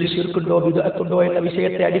മൗലിദിൽ ശിർക്കുണ്ടോ ബിദ്അത്തുണ്ടോ എന്ന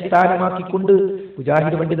വിഷയത്തെ അടിസ്ഥാനമാക്കിക്കൊണ്ട്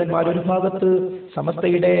മുജാഹിദ് പണ്ഡിതന്മാർ ഒരു ഭാഗത്ത്,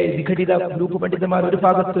 സമസ്തയുടെ വിഘടിത ഗ്രൂപ്പ് പണ്ഡിതന്മാർ ഒരു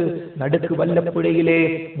ഭാഗത്ത്, നടുക്ക് വല്ലപ്പുഴയിലെ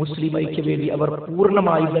മുസ്ലിം ഐക്യവേദി അവർ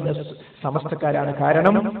പൂർണ്ണമായും തന്നെ സമസ്തക്കാരാണ്.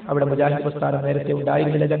 കാരണം അവിടെ മുജാഹിദ് പ്രസ്ഥാനം നേരത്തെ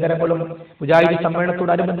ഉണ്ടായിരുന്നില്ല. ജംഗരങ്ങളും മുജാഹിദ്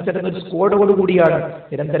സമ്മേളനത്തോടനുബന്ധിച്ചിരുന്ന ഒരു സ്കോഡോടുകൂടിയാണ്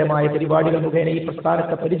നിരന്തരമായ പരിപാടികൾ മുഖേന ഈ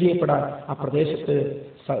പ്രസ്ഥാനത്തെ പരിചയപ്പെടാൻ ആ പ്രദേശത്ത്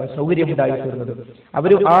സൗകര്യമുണ്ടായി തീർന്നത്.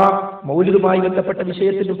 അവർ ആ മൗലിദുമായി ബന്ധപ്പെട്ട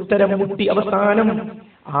വിഷയത്തിൽ ഉത്തരം മുട്ടി അവസാനം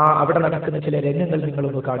അവിടെ നടക്കുന്ന ചില രംഗങ്ങൾ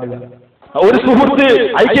നിങ്ങളൊന്ന് കാണുക. ഒരു സുഹൃത്ത്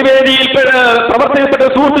ഐക്യവേദിയിൽ പ്രവർത്തനപ്പെട്ട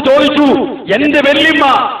സുഹൃത്ത് ചോദിച്ചു, എന്റെ വെല്ലിമ്മ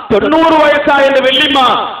 90 വയസ്സായ എന്റെ വെല്ലിമ്മ,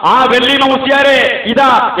 ആ വെല്ലിമ്മ മുസ്ലിയാരെ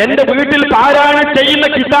ഇതാ എന്റെ വീട്ടിൽ പാരായണം ചെയ്യുന്ന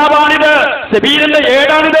കിതാബാണിത്, സബീലിന്റെ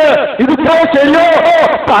ഏടാണിത്, ഇത് ശരിയോ?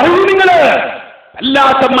 പറയൂ നിങ്ങള്.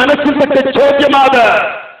 അല്ലാത്ത മനസ്സിൽപ്പെട്ട ചോദ്യമാത്,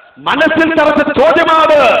 മനസ്സിൽ തറച്ച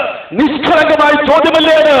ചോദ്യമാത്, നിഷ്കളങ്കമായ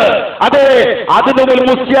ചോദ്യമല്ലേത്? അതെ, അതിന് ഒരു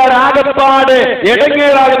മുസ്ലിയാർ ആകപ്പാട്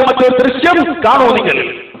എടങ്ങേറാകുന്ന മറ്റൊരു ദൃശ്യം കാണൂ നിങ്ങൾ.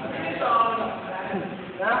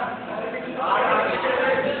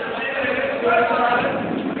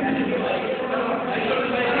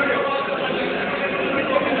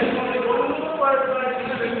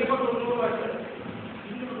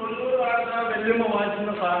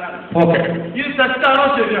 ഇത് തെറ്റാണോ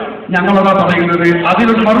ശരിയാണോ? ഞങ്ങളതാ പറയുന്നത്.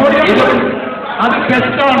 അതിനൊരു മറുപടി, അത്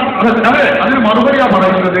തെറ്റാണ്. അതെ, അതിന് മറുപടിയാ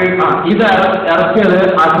പറയുന്നത്. ഇത് ഇറക്കിയത്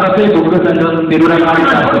അത്രത്തെ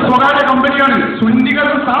സ്വകാര്യ കമ്പനിയാണ്.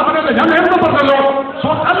 സുന്നികളുടെ സ്ഥാപനമല്ല. ഞാൻ നേരത്തെ പറഞ്ഞല്ലോ.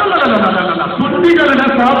 അല്ലല്ല, സുന്നികളുടെ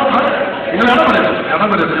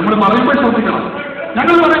ഇടപെടരുത്. നമ്മൾ പറയുമ്പോൾ ശ്രദ്ധിക്കണം.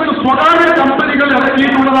 ഞങ്ങൾ പറയുന്നത് സ്വകാര്യ കമ്പനികൾ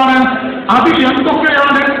ഇറക്കിയിട്ടുള്ളതാണ്. അതിൽ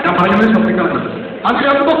എന്തൊക്കെയാണ്, ഞാൻ പറയുന്നത് ശ്രദ്ധിക്കണം,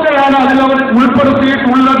 അതിലെന്തൊക്കെയാണ് അതിലവർ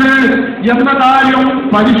ഉൾപ്പെടുത്തിയിട്ടുള്ളത് എന്ന കാര്യം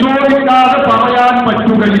പരിശോധിക്കാതെ പറയാൻ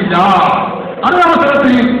പറ്റുകയില്ല.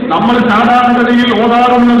 അതവസരത്തിൽ നമ്മൾ സാധാരണഗതിയിൽ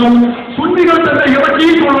ഓതാറുള്ളതും സുന്നികൾ തന്നെ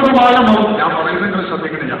ഇറക്കിയിട്ടുള്ളതുമായ ഞാൻ പറയുന്നത്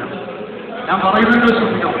ശ്രദ്ധിക്കണം.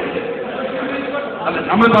 അല്ല,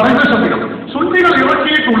 നമ്മൾ പറയുന്നത് ശ്രദ്ധിക്കണം. സുന്നികൾ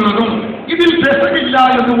ഇറക്കിയിട്ടുള്ളതും ഇതിൽ രസമില്ല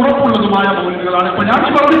എന്ന് ഉറപ്പുള്ളതുമായ മൗലികളാണ് ഇപ്പൊ ഞാൻ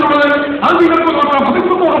പറഞ്ഞിട്ടുള്ളത്. അത് നിങ്ങൾക്ക് നോക്കാം,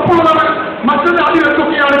 അതിനൊന്നും ഉറപ്പുള്ളതാണ്. മറ്റത് അതിൽ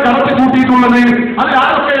എന്തൊക്കെയാണ് കടത്തി കൂട്ടിയിട്ടുള്ളത്, അത്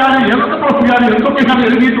ആരൊക്കെയാണ്, ഏതൊക്കെയാണ്, എന്തൊക്കെയാണ്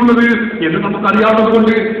എഴുതിയിട്ടുള്ളത് എന്ന് നമുക്കറിയാവുന്നത്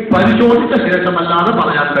കൊണ്ട് പരിശോധിച്ച ശേഷമല്ലാതെ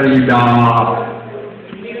പറയാൻ കഴിയില്ല.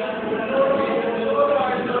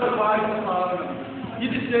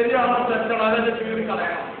 ഇത് ശരിയാണോ തെറ്റാണോ? അതിന്റെ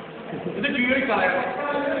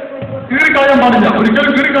കീറിക്കളയാൻ പാടില്ല,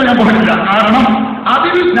 ഒരിക്കലും കീറിക്കളയാൻ പാടില്ല. കാരണം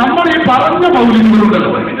അതിൽ നമ്മൾ ഈ പറഞ്ഞ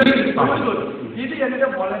മൗലികങ്ങളുണ്ടല്ലോ, ഇത് എന്റെ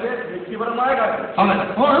വളരെ വ്യക്തിപരമായ കാര്യം.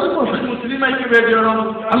 മുസ്ലിം ഐക്യവേദിയാണോ?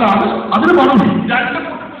 അല്ല, അതിന് പറഞ്ഞു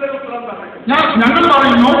ഞങ്ങൾ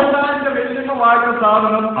പറയുന്നു വെല്ലുമ്മ വായിക്കുന്ന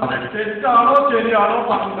സാധനം തെറ്റാണോ ശരിയാണോ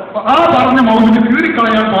ആ പറഞ്ഞ മൗലിക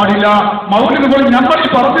കീറിക്കളയാൻ പാടില്ല. മൗലികകൾ നമ്മൾ ഈ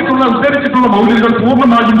പറഞ്ഞിട്ടുള്ള ഉദ്ധരിച്ചിട്ടുള്ള മൗലികകൾ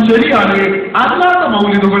പൂർണ്ണമായും ശരിയാണ്. അല്ലാത്ത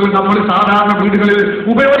മൗലികകൾ നമ്മൾ സാധാരണ വീടുകളിൽ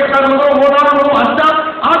ഉപയോഗിക്കാറുള്ളതോ ഓടാറുള്ളതോ അല്ല.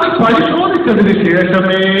 അത് പരിശോധിച്ചതിന്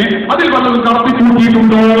ശേഷമേ അതിൽ വല്ലതും കടത്തി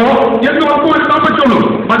കൂട്ടിയിട്ടുണ്ടോ എന്ന് ഉറപ്പുവരുത്താൻ പറ്റുള്ളൂ.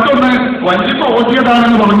 മറ്റൊന്ന്, വല്യമ്മ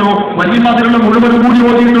ഓതിയതാണെന്ന് പറഞ്ഞു, വല്യമ്മ അതിലുള്ള മുഴുവൻ കൂടി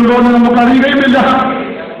ഓതിയിട്ടുണ്ടോ എന്ന് നമുക്ക് അറിയുകയുമില്ല.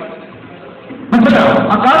 മനസ്സിലായോ?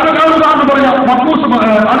 ആ കാരണം പറയാം, മക്കൂസ്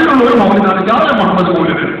അതിലുള്ള ഒരു മൗലിദാണ് ജാല മുഹമ്മദ്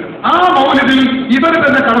മൗലിദ്. ആ മൗലിദിൽ ഇവർ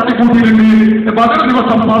തന്നെ കടത്തിക്കൂട്ടിയിട്ടുണ്ട്. ബദർ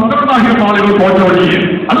ദിവസം 12,000 ആളുകൾ പോറ്റ വഴിയിൽ.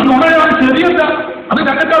 അത് നുണയാണ്, ശരിയല്ല. അത്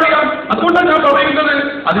ഞങ്ങൾക്കറിയാം. അതുകൊണ്ടാണ് ഞാൻ പറയുന്നത്.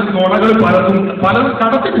 അതിൽ നുണകൾ പലതും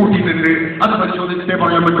കടത്തി കൂട്ടിയിട്ടുണ്ട്. അത് പരിശോധിച്ചിട്ടേ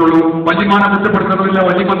പറയാൻ പറ്റുള്ളൂ. വല്യമാനെ കുറ്റപ്പെടുത്തുന്നില്ല.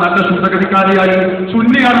 വല്യമ്മ നല്ല ശുദ്ധഗതിക്കാരിയായി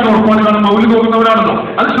സുന്നിയാണെന്ന് ഉറപ്പാണ്. മൗലിക പോകുന്നവരാണെന്നോ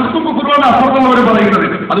അത് ശുദ്ധം കുറുവാണ് അപ്പുറത്തുള്ളവർ പറയുന്നത്.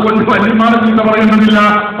 അതുകൊണ്ട് വല്യമാനെ കുറ്റം പറയുന്നതില്ല,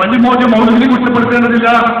 വല്യമോച മൗലിനെ കുറ്റപ്പെടുത്തേണ്ടതില്ല.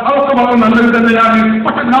 അതൊക്കെ വളരെ നല്ലത് തന്നെയാണ്.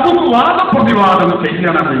 പക്ഷെ നമുക്ക് വാദപ്രതിവാദം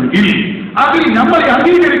ചെയ്യണമെങ്കിൽ അതിൽ നമ്മളെ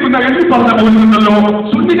അംഗീകരിക്കുന്ന എണ്ണി പറഞ്ഞ മൗലികണ്ടല്ലോ,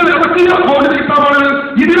 സുന്നികൾ ഇറക്കിയ മൗലിക കിതാബാണ്.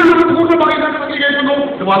 ഇതിനുള്ള പൂർണ്ണമായി ഞങ്ങൾ അംഗീകരിക്കുന്നു.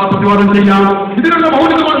 വാദപ്രതിവാദം ചെയ്യാം. ഇതിനുള്ള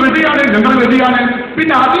മൗലികങ്ങൾ വെടിയാണ്, ഞങ്ങൾ വെടിയാണ്.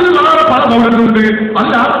 പിന്നെ അതിലുള്ള പല മൗലികളുണ്ട്.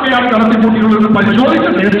 അതിലാർക്കെയാണ് നടത്തിക്കൂട്ടിയുള്ളത് പരിശോധിച്ച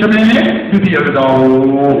ശേഷമേ സ്ഥിതി എഴുതാവൂ.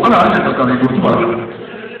 അതാണ് ഞങ്ങൾക്ക് അതേക്കുറിച്ച് പറയുന്നത്.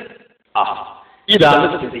 ഇതാണ്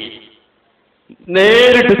സ്ഥിതി.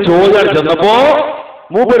 നേരിട്ട് ചോദ്യം ചെന്നപ്പോ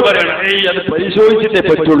മൂപ്പർ പറയണം, അത് പരിശോധിച്ചിട്ടേ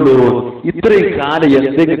പറ്റുള്ളൂ. ഇത്രയും കാലം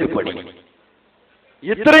എന്തെങ്കിലും പണി,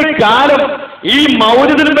 ഇത്രയും കാലം ഈ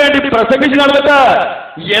മൗലിദിന് വേണ്ടി പ്രസംഗിച്ച് നടന്നിട്ട്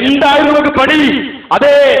എന്തായിരുന്നു നമുക്ക് പണി?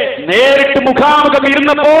 അതെ, നേരിട്ട് മുഖാമുഖം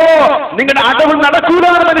ഇരുന്നപ്പോ നിങ്ങളുടെ അടവ്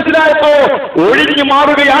നടക്കൂലെന്ന് മനസ്സിലായപ്പോ ഒഴിഞ്ഞു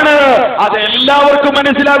മാറുകയാണ്. അതെല്ലാവർക്കും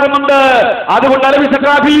മനസ്സിലാകുന്നുണ്ട്. അതുകൊണ്ട് അലവി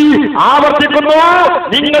സഖാഫി ആവർത്തിക്കുന്നു,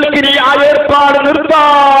 നിങ്ങൾക്കിനി ആ ഏർപ്പാട്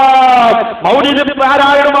നിർത്താം. മൗലിദ്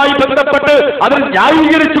പാരായണവുമായി ബന്ധപ്പെട്ട് അതിൽ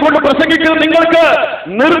ന്യായീകരിച്ചുകൊണ്ട് പ്രസംഗിക്കുന്നത് നിങ്ങൾക്ക്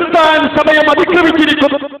നിർത്താൻ സമയം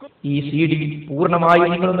അതിക്രമിച്ചിരിക്കുന്നു. ഈ CD പൂർണ്ണമായി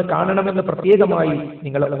നിങ്ങളൊന്ന് കാണണമെന്ന് പ്രത്യേകമായി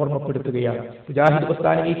നിങ്ങളെ ഓർമ്മപ്പെടുത്തുകയാണ്. മുജാഹിദ്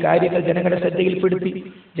പ്രസ്ഥാനം ഈ കാര്യങ്ങൾ ജനങ്ങളുടെ ശ്രദ്ധയിൽപ്പെടുത്തി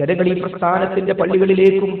ജനങ്ങൾ ഈ പ്രസ്ഥാനത്തിന്റെ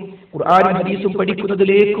പള്ളികളിലേക്കും ഖുർആനും ഹദീസും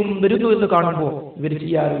പഠിക്കുന്നതിലേക്കും വരുന്നു എന്ന് കാണുമ്പോൾ ഇവർ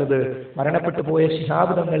ചെയ്യാറുള്ളത് മരണപ്പെട്ടു പോയ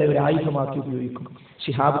ശിഹാബ് തങ്ങളെ ഒരു ആയുധമാക്കി ഉപയോഗിക്കും.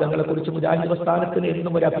 ശിഹാബ് തങ്ങളെ കുറിച്ച് മുജാഹിദ് പ്രസ്ഥാനത്തിന്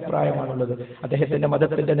എന്നും ഒരു അഭിപ്രായമാണുള്ളത്. അദ്ദേഹത്തിന്റെ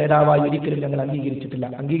മതത്തിന്റെ നേതാവായി ഒരിക്കലും ഞങ്ങൾ അംഗീകരിച്ചിട്ടില്ല.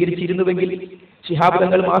 അംഗീകരിച്ചിരുന്നുവെങ്കിൽ ശിഹാബ്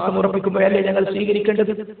തങ്ങൾ മാസം ഉറപ്പിക്കുമ്പോഴല്ലേ ഞങ്ങൾ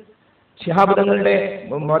സ്വീകരിക്കേണ്ടത്? ശിഹാബ് തങ്ങളുടെ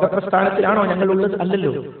മതപ്രസ്ഥാനത്തിലാണോ ഞങ്ങൾ ഉള്ളത്?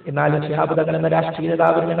 അല്ലല്ലോ. എന്നാലും ശിഹാബ് തങ്ങൾ എന്ന രാഷ്ട്രീയ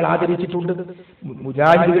നേതാവിനെ ഞങ്ങൾ ആദരിച്ചിട്ടുണ്ട്.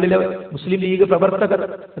 മുജാഹിദുകളിലെ മുസ്ലിം ലീഗ് പ്രവർത്തകർ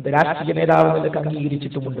രാഷ്ട്രീയ നേതാവ് എന്നൊക്കെ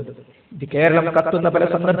അംഗീകരിച്ചിട്ടുമുണ്ട്. ഇത് കേരളം കത്തുന്ന പല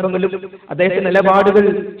സന്ദർഭങ്ങളിലും അദ്ദേഹത്തിന്റെ നിലപാടുകൾ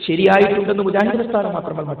ശരിയായിട്ടുണ്ടെന്ന് മുജാഹിദ് പ്രസ്ഥാനം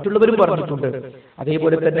മാത്രമല്ല മറ്റുള്ളവരും പറഞ്ഞിട്ടുണ്ട്.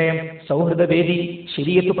 അതേപോലെ തന്നെ സൗഹൃദ വേദി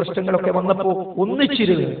ശരീഅത്ത് പ്രശ്നങ്ങളൊക്കെ വന്നപ്പോൾ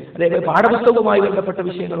ഒന്നിച്ചിരുന്ന്, അതേപോലെ പാഠപുസ്തകവുമായി ബന്ധപ്പെട്ട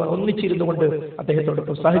വിഷയങ്ങൾ ഒന്നിച്ചിരുന്നു കൊണ്ട്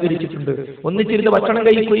അദ്ദേഹത്തോടൊപ്പം സഹകരിച്ചിട്ടുണ്ട്. ഒന്നിച്ചിരുന്ന് ഭക്ഷണം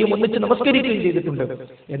കഴിക്കുകയും ഒന്നിച്ച് നമസ്കരിക്കുകയും ചെയ്തിട്ടുണ്ട്.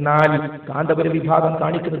 എന്നാൽ കാന്തപുര വിഭാഗം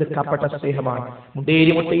കാണിക്കുന്നത് കപട സ്നേഹമാണ്.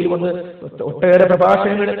 മുണ്ടേരി മുട്ടയിൽ വന്ന് ഒട്ടേറെ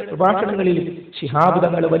പ്രഭാഷണങ്ങളിൽ ശിഹാബ്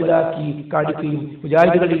തങ്ങൾ വലുതാക്കി കാണിക്കുകയും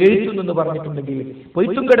മുജാഹിദുകൾ എഴുത്തുന്നെന്ന് പറഞ്ഞിട്ടുണ്ടെങ്കിൽ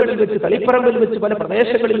പൊയ്ത്തുംകടലിൽ വെച്ച്, തളിപ്പറമ്പിൽ വെച്ച്, പല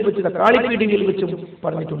പ്രദേശങ്ങളിൽ വെച്ച്, തക്കാളിപ്പീടികയിൽ വെച്ചും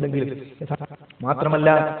പറഞ്ഞിട്ടുണ്ടെങ്കിൽ, മാത്രമല്ല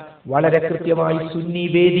വളരെ കൃത്യമായി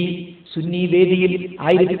സുന്നി വേദിയിൽ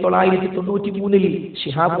 1993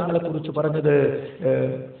 ശിഹാബ് തങ്ങളെ കുറിച്ച് പറഞ്ഞത്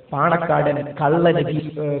പാണക്കാടൻ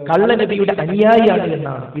കള്ളനബിയുടെ അനുയായിയാണ്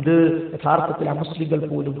എന്നാണ്. ഇത് യഥാർത്ഥത്തിൽ അമുസ്ലിങ്ങൾ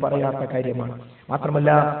പോലും പറയാത്ത കാര്യമാണ്. മാത്രമല്ല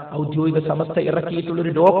ഔദ്യോഗിക സംസ്ഥ ഇറക്കിയിട്ടുള്ള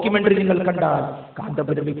ഒരു ഡോക്യുമെന്ററി നിങ്ങൾ കണ്ടാൽ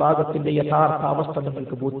കാന്തപുരം വിഭാഗത്തിന്റെ യഥാർത്ഥ അവസ്ഥ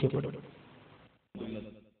നിങ്ങൾക്ക് ബോധ്യപ്പെടും.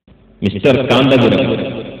 മിസ്റ്റർ കാന്തപുരം,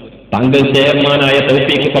 താങ്കൾ ചെയർമാനായ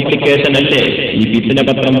തൗഫീഖ് പബ്ലിക്കേഷൻ അല്ലേ ഈ ഫിത്ന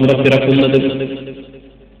പത്രം പുറത്തിറക്കുന്നത്?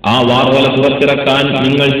 ആ വാർത്തകൾ പുറത്തിറക്കാൻ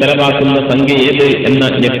നിങ്ങൾ ചെലവാക്കുന്ന സംഖ്യ ഏത് എന്ന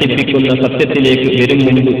ഞെട്ടിപ്പിക്കുന്ന സത്യത്തിലേക്ക് വരും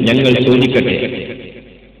മുമ്പ് ഞങ്ങൾ ചോദിക്കട്ടെ.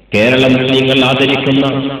 കേരള മുസ്ലിങ്ങൾ ആദരിക്കുന്ന,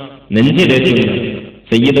 നെഞ്ചിലേറ്റുന്ന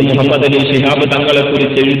സയ്യിദ് മുഹമ്മദ് അലി ശിഹാബ് തങ്ങളെ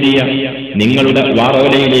കുറിച്ച് എഴുതിയ നിങ്ങളുടെ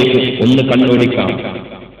വാറോലയിലേക്ക് ഒന്ന് കണ്ണോടിക്കാം.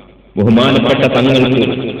 ബഹുമാനപ്പെട്ട തങ്ങൾക്ക്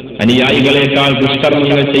അനുയായികളെക്കാൾ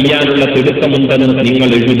ദുഷ്കർമ്മങ്ങൾ ചെയ്യാനുള്ള തിടുക്കമുണ്ടെന്ന് നിങ്ങൾ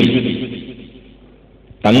എഴുതി.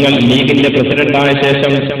 തങ്ങൾ ലീഗിന്റെ പ്രസിഡന്റായ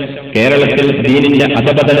ശേഷം കേരളത്തിൽ ദീനിന്റെ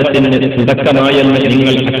അധപതനത്തിന് തുടക്കമായെന്ന്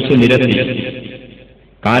നിങ്ങൾ അച്ചുനിരത്തി.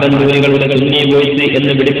 കാരന്തൂരികളുടെ സുന്നി വോയിസ്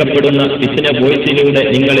എന്ന് വിളിക്കപ്പെടുന്ന ഫിത്ന വോയിസിലൂടെ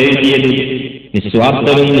നിങ്ങൾ എഴുതിയത്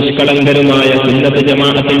നിസ്വാർത്ഥരും നിഷ്കളങ്കരുമായ സുന്നത്ത്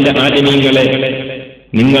ജമാഅത്തിന്റെ ആലിമീങ്ങളെ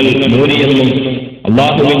നിങ്ങൾ നൂരിയെന്നും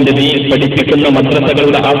അള്ളാഹുവിന്റെ ദീൻ പഠിപ്പിക്കുന്ന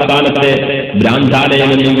മദ്രസകളുടെ ആസ്ഥാനത്തെ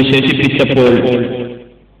ഭ്രാന്താലയമെന്നും വിശേഷിപ്പിച്ചപ്പോൾ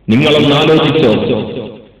നിങ്ങളൊന്ന് ആലോചിച്ചോ?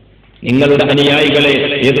 നിങ്ങളുടെ അനുയായികളെ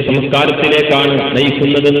ഏത് സംസ്കാരത്തിലേക്കാണ്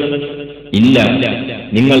നയിക്കുന്നതെന്ന്? ഇല്ല,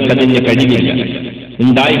 നിങ്ങൾക്കതിന് കഴിയില്ല.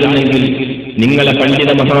 ഉണ്ടായിരുന്നെങ്കിൽ നിങ്ങളെ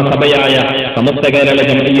പണ്ഡിത മഹാസഭയായ സമസ്ത കേരള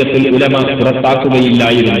ജംഇയ്യത്തുൽ ഉലമ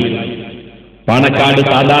പുറത്താക്കുകയില്ലായിരുന്നു. പാണക്കാട്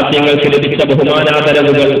സാദാത്യങ്ങൾക്ക് ലഭിച്ച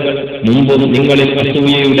ബഹുമാനാദരവുകൾ മുമ്പും നിങ്ങളിൽ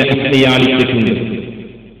അസൂയയുടെ അഗ്നിയാളിച്ചിട്ടുണ്ട്.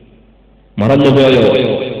 മറന്നുപോയോ?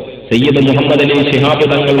 സയ്യിദ് മുഹമ്മദ് അലി ശിഹാബ്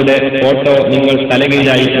തങ്ങളുടെ ഫോട്ടോ നിങ്ങൾ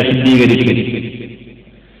തലകീഴായി പ്രസിദ്ധീകരിക്കും.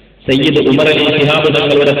 സയ്യിദ് ഉമർ അലി ശിഹാബ്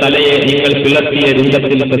തങ്ങളുടെ തലയെ നിങ്ങൾ പിളർത്തിയ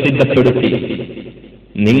രൂപത്തിൽ പ്രസിദ്ധപ്പെടുത്തി.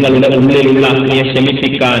 നിങ്ങളുടെ ഉള്ളിലുള്ള അഗ്നിയെ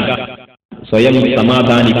ശമിപ്പിക്കാൻ, സ്വയം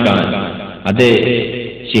സമാധാനിക്കാൻ, അതെ,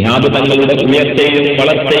 ശിഹാബ് തങ്ങളുടെ ഉയർച്ചയിലും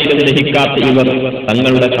വളർച്ചയിലും ദഹിക്കാത്ത ഇവർ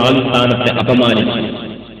തങ്ങളുടെ കാൽസ്ഥാനത്തെ അപമാനിച്ചു.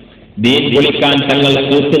 ദീൻ പൊളിക്കാൻ തങ്ങൾ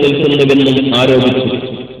കൂട്ടുനിൽക്കുന്നുവെന്നും ആരോപിച്ചു.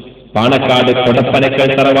 പാണക്കാട് കൊടപ്പനക്കൽ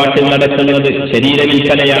തറവാട്ടിൽ നടക്കുന്നത്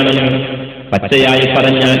ശരീരവിൽപ്പനയാണെന്ന് പച്ചയായി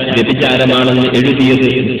പറഞ്ഞാൽ വ്യഭിചാരമാണെന്ന് എഴുതിയത്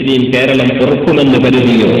മുസ്ലിം കേരളം പൊറുക്കുമെന്ന്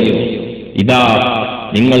കരുതിയോ? ഇതാ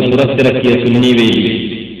നിങ്ങൾ പുറത്തിറക്കിയ സുന്നിവേലി.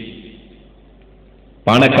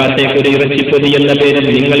 പാണക്കാട്ടേക്കൊരു ഇറച്ചിപ്പൊതി എന്ന പേരിൽ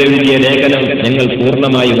നിങ്ങൾ എഴുതിയ ലേഖനം ഞങ്ങൾ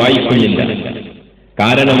പൂർണ്ണമായി വായിക്കുന്നില്ല.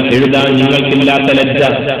 കാരണം എഴുതാൻ നിങ്ങൾക്കില്ലാത്ത ലജ്ജ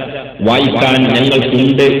വായിക്കാൻ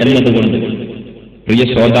ഞങ്ങൾക്കുണ്ട് എന്നതുകൊണ്ട്. പ്രിയ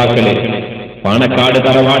ശ്രോതാക്കളെ, പാണക്കാട്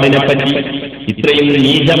തറവാടിനെ പറ്റി ഇത്രയും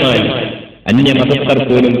നീചമായി അന്യമതസ്ഥർ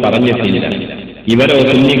പോലും പറഞ്ഞിട്ടില്ല. ഇവരോ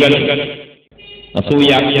സുന്നികൾ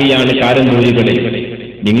അസൂയാക്ഷിയാണ് കാരന്തൂരികളെ.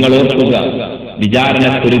 നിങ്ങൾ ഓർക്കുക,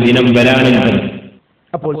 വിചാരണക്കൊരു ദിനം വരാനുണ്ട്.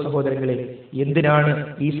 അപ്പോൾ സഹോദരങ്ങളെ, എന്തിനാണ്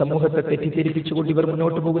ഈ സമൂഹത്തെ തെറ്റിദ്ധരിപ്പിച്ചുകൊണ്ട് ഇവർ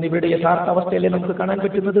മുന്നോട്ട് പോകുന്ന ഇവരുടെ യഥാർത്ഥ അവസ്ഥയല്ലേ നമുക്ക് കാണാൻ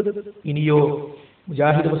പറ്റുന്നത്? ഇനിയോ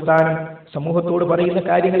മുജാഹിദ് പ്രസ്ഥാനം സമൂഹത്തോട് പറയുന്ന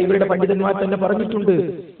കാര്യങ്ങൾ ഇവരുടെ പണ്ഡിതന്മാർ തന്നെ പറഞ്ഞിട്ടുണ്ട്.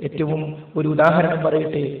 ഏറ്റവും ഒരു ഉദാഹരണം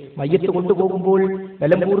പറയട്ടെ. മയ്യത്ത് കൊണ്ടുപോകുമ്പോൾ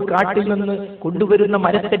നിലമ്പൂർ കാട്ടിൽ നിന്ന് കൊണ്ടുവരുന്ന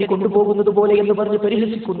മരത്തടി കൊണ്ടുപോകുന്നത് പോലെ എന്ന് പറഞ്ഞ്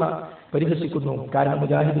പരിഹസിക്കുന്നു. കാരണം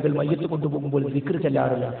മുജാഹിദുകൾ മയ്യത്ത് കൊണ്ടുപോകുമ്പോൾ ദിക്ർ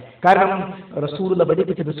ചെല്ലാറില്ല. കാരണം റസൂലുള്ളാഹി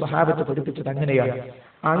പഠിപ്പിച്ചത്, സ്വഹാബത്ത് പഠിപ്പിച്ചത് അങ്ങനെയാണ്.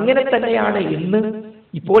 അങ്ങനെ തന്നെയാണ് ഇന്ന്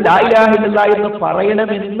ഇപ്പോൾ ലാ ഇലാഹ ഇല്ലല്ലാഹ് എന്ന്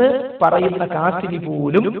പറയണമെന്ന് പറയുന്ന കാസിനി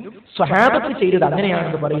പോലും സ്വഹാബത്ത് ചെയ്തത്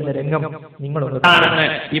അങ്ങനെയാണെന്ന് പറയുന്ന രംഗം നിങ്ങളൊന്ന്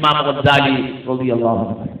ഇമാം ഗസാലി റളിയല്ലാഹു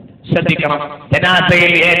അൻഹു. ശ്രദ്ധിക്കണം,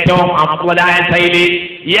 ജനാസയിൽ ഏറ്റവും അഫ്ളലായ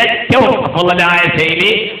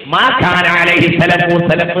ശൈലി മാ കാന അലൈഹി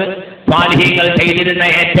സലഫ് സ്വാലിഹീങ്ങൾ ചെയ്തിരുന്ന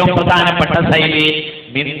ഏറ്റവും പ്രധാനപ്പെട്ട ശൈലി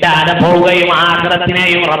മിണ്ടാതെ പോവുകയും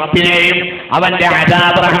ആഖിറത്തിനെയും റബ്ബിനെയും അവന്റെ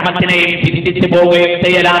അദാബ് റഹ്മത്തിനെയും ചിന്തിച്ചു പോവുകയും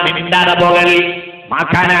ചെയ്യലാം. മിണ്ടാതെ പോകൽ മാ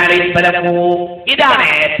കാന അലൈഹി സലഫ്. ഇതാണ്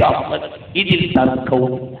ഏറ്റവും ഇതിൽ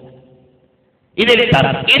തർക്കവും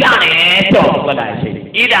ഇതാണ് ഏറ്റവും അഫ്ളലായ ശൈലി.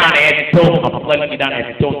 ഇതാണ് ഏറ്റവും അഫ്ളൽ, ഇതാണ്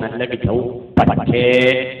ഏറ്റവും നല്ല വിധവും. പക്ഷേ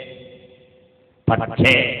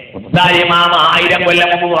ഇമാം 1000 കൊല്ലം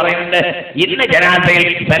മുമ്പ് പറയുന്നുണ്ട്, ഇന്ന് ജനാസയിൽ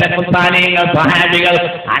സലഫുസ്സാലിഹീങ്ങൾ സ്വഹാബികൾ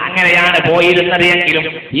അങ്ങനെയാണ് പോയിരുന്നത് എങ്കിലും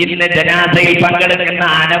ഇന്ന് ജനാസയിൽ പങ്കെടുക്കുന്ന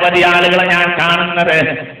അനവധി ആളുകളെ ഞാൻ കാണുന്നത്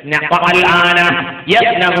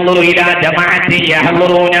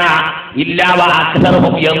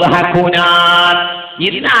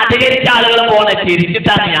ഇന്ന് അധികരിച്ച ആളുകൾ പോലെ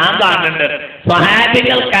ചിരിച്ചിട്ടാണ് ഞാൻ കാണുന്നുണ്ട്.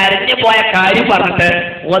 സ്വഹാബികൾ കരഞ്ഞു പോയ കാര്യം പറഞ്ഞിട്ട്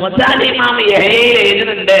ഇമാം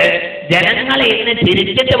എഴുതുന്നുണ്ട്, ജനങ്ങൾ ഇന്ന്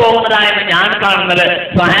ചിരിച്ചിട്ട് പോകുന്നതായെന്ന് ഞാൻ കാണുന്നത്.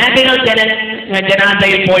 സ്വഹാബികൾ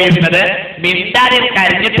ജനാസയിൽ പോയിരുന്നത് മിണ്ടാനും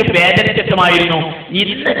കരഞ്ഞിട്ടും വേദനിച്ചിട്ടുമായിരുന്നു.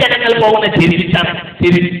 ഇന്ന് ജനങ്ങൾ പോകുന്ന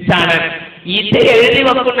ചിരിച്ചാണ്. ഇത് എഴുതി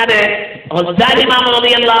വെക്കുന്നത് ഇമാം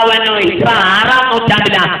റളിയല്ലാഹു അൻഹു ഇസ്ര 6-ാം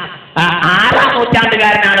നൂറ്റാണ്ടിലാണ്. 6-ാം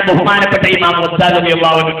നൂറ്റാണ്ടുകാരനാണ് ബഹുമാനപ്പെട്ട ഇമാം ഗസാലി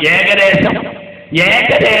റളിയല്ലാഹു അൻഹു. ഏകദേശം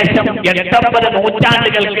 8-9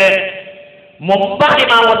 നൂറ്റാണ്ടുകൾക്ക് മുമ്പാണ്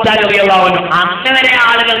ഇമാം ഗസാലി റളിയല്ലാഹു അൻഹു. അങ്ങനെ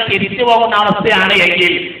ആളുകൾ തിരിച്ചു പോകുന്ന അവസ്ഥയാണ്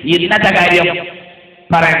എങ്കിൽ ഇന്നത്തെ കാര്യം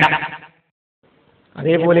പറയണ്ട.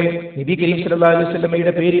 അതേപോലെ നബി കരീം സല്ലല്ലാഹു അലൈഹി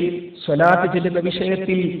വസല്ലമയുടെ പേരിൽ സ്വലാത്ത് ചൊല്ലുന്ന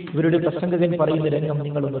വിഷയത്തിൽ ഇവരുടെ പ്രസംഗകൻ പറയുന്ന രംഗം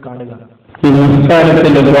നിങ്ങളൊന്ന് കാണുക.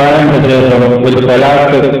 നമസ്കാരത്തിന്റെ ദ്വാരത്തിന് ശേഷം ഒരു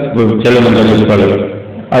സ്വലാത്ത് ചെല്ലുന്നുണ്ട്.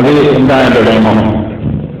 അത് എന്താണ് നിയമം?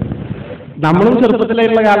 നമ്മളും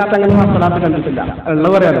ചെറുപ്പത്തിലുള്ള കാലത്ത് അങ്ങനെ സ്വലാത്ത് കണ്ടിട്ടില്ല,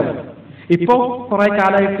 ഉള്ളത് പറയാലോ. ഇപ്പൊ കുറെ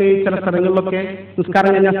കാലമായിട്ട് ചില സ്ഥലങ്ങളിലൊക്കെ നിസ്കാരം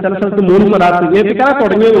കഴിഞ്ഞാൽ ചില സ്ഥലത്ത് 3 സ്വലാത്ത് ഏൽപ്പിക്കാതെ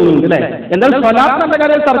തുടങ്ങിയത് തോന്നുന്നുണ്ട് അല്ലെ. എന്നാൽ സ്വലാത്ത് നല്ല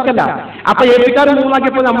കാര്യം തർക്കല്ല. അപ്പൊ ഏൽപ്പിക്കാർ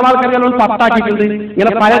 3 നമ്മളാൾക്കാർ 10 ആക്കിയിട്ടുണ്ട്.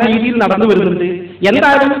 ഇങ്ങനെ പല രീതിയിൽ നടന്നു വരുന്നുണ്ട്.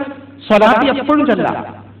 എന്തായാലും സ്വലാത്ത് എപ്പോഴും ചെല്ലാം.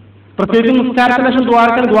 പ്രത്യേകിച്ച് നിസ്കാരത്തിന് ശേഷം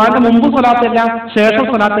ദ്വാരത്തിന് മുമ്പ് സ്വലാത്തല്ല, ശേഷം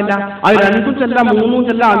സ്വലാത്തല്ല. അത് 2ഉം ചെല്ലാം, 3ഉം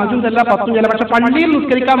ചെല്ലാം, 5ഉം ചെല്ലാം, 10ഉം ചെല്ലാം. പക്ഷെ പള്ളിയിൽ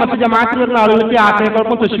നിസ്കരിക്കാൻ മറ്റു ജമാഅത്തിൽ വരുന്ന ആളുകൾക്ക്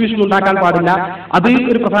ആശയക്കുഴപ്പം തശ്വീഷും ഉണ്ടാക്കാൻ പാടില്ല. അത്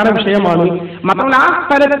ഒരു പ്രധാന വിഷയമാണ്. മാത്രമല്ല ആ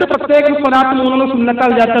സ്ഥലത്ത് പ്രത്യേകം സ്വലാത്ത് 3 സുന്നത്താ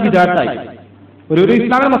വിചാരിച്ചായി ഒരു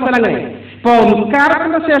ഇസ്ലാമിക മസല അങ്ങനെ. ഇപ്പോ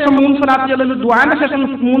നിസ്കാരത്തിന്റെ ശേഷം 3 സ്വലാത്ത് ചെല്ലൽ, ദ്വാന്റെ ശേഷം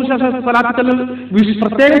 3 സ്വലാത്ത് ചെല്ലൽ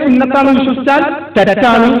പ്രത്യേക സുന്നത്താണെന്ന് വിശ്വസിച്ചാൽ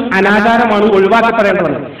തെറ്റാണ്, അനാചാരമാണ്,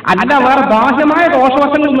 ഒഴിവാക്കപ്പെടേണ്ടതാണ്. അല്ല വേറെ ബാഹ്യമായ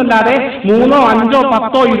ദോഷവശങ്ങളൊന്നുമില്ലാതെ 3, 5,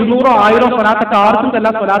 10, 200, 1000 സ്വലാത്തൊക്കെ ആർക്കും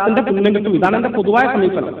ചെല്ലാൻ സ്വലാത്തിന്റെ പുണ്യം കിട്ടും. ഇതാണ് എന്റെ പൊതുവായ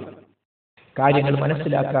സമീപനം. കാര്യങ്ങൾ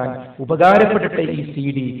മനസ്സിലാക്കാൻ ഉപകാരപ്പെടട്ടെ ഈ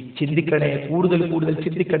CD. ചിന്തിക്കണേ, കൂടുതൽ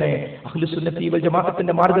ചിന്തിക്കണേ. അഹ്ലുസുന്നത്തി വൽ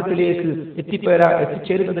ജമാഅത്തിന്റെ മാർഗത്തിലേക്ക്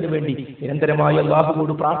എത്തിച്ചേരുന്നതിന് വേണ്ടി നിരന്തരമായി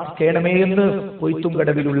അല്ലാഹുവോട് പ്രാർത്ഥിക്കണമേ എന്ന്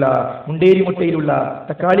കൊയ്ത്തുംകടവിലുള്ള, മുണ്ടേരിമുട്ടയിലുള്ള,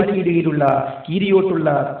 തക്കാളിക്കീടിയിലുള്ള, കീരിയോട്ടുള്ള,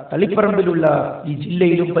 തളിപ്പറമ്പിലുള്ള ഈ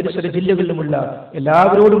ജില്ലയിലും പരിസര ജില്ലകളിലുമുള്ള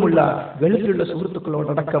എല്ലാവരോടുമുള്ള ഗൾഫിലുള്ള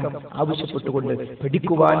സുഹൃത്തുക്കളോടടക്കം ആവശ്യപ്പെട്ടുകൊണ്ട്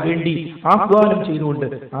പഠിക്കുവാൻ വേണ്ടി ആഹ്വാനം ചെയ്തുകൊണ്ട്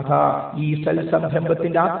അതാ ഈ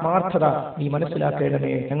സംരംഭത്തിന്റെ ആത്മാർത്ഥത നീ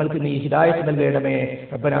മനസ്സിലാക്കണമേ. ഞങ്ങൾക്ക് നീ ഹിദായത്ത് നൽകണമേ.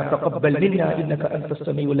 റബ്ബനാ തഖബ്ബൽ മിന്നാ ഇന്നക അൻതസ്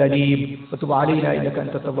സമീഉൽ അലീം വതുബ് അലൈനാ ഇന്നക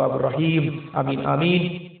അൻതത് തവ്വാബുർ റഹീം. ആമീൻ ആമീൻ.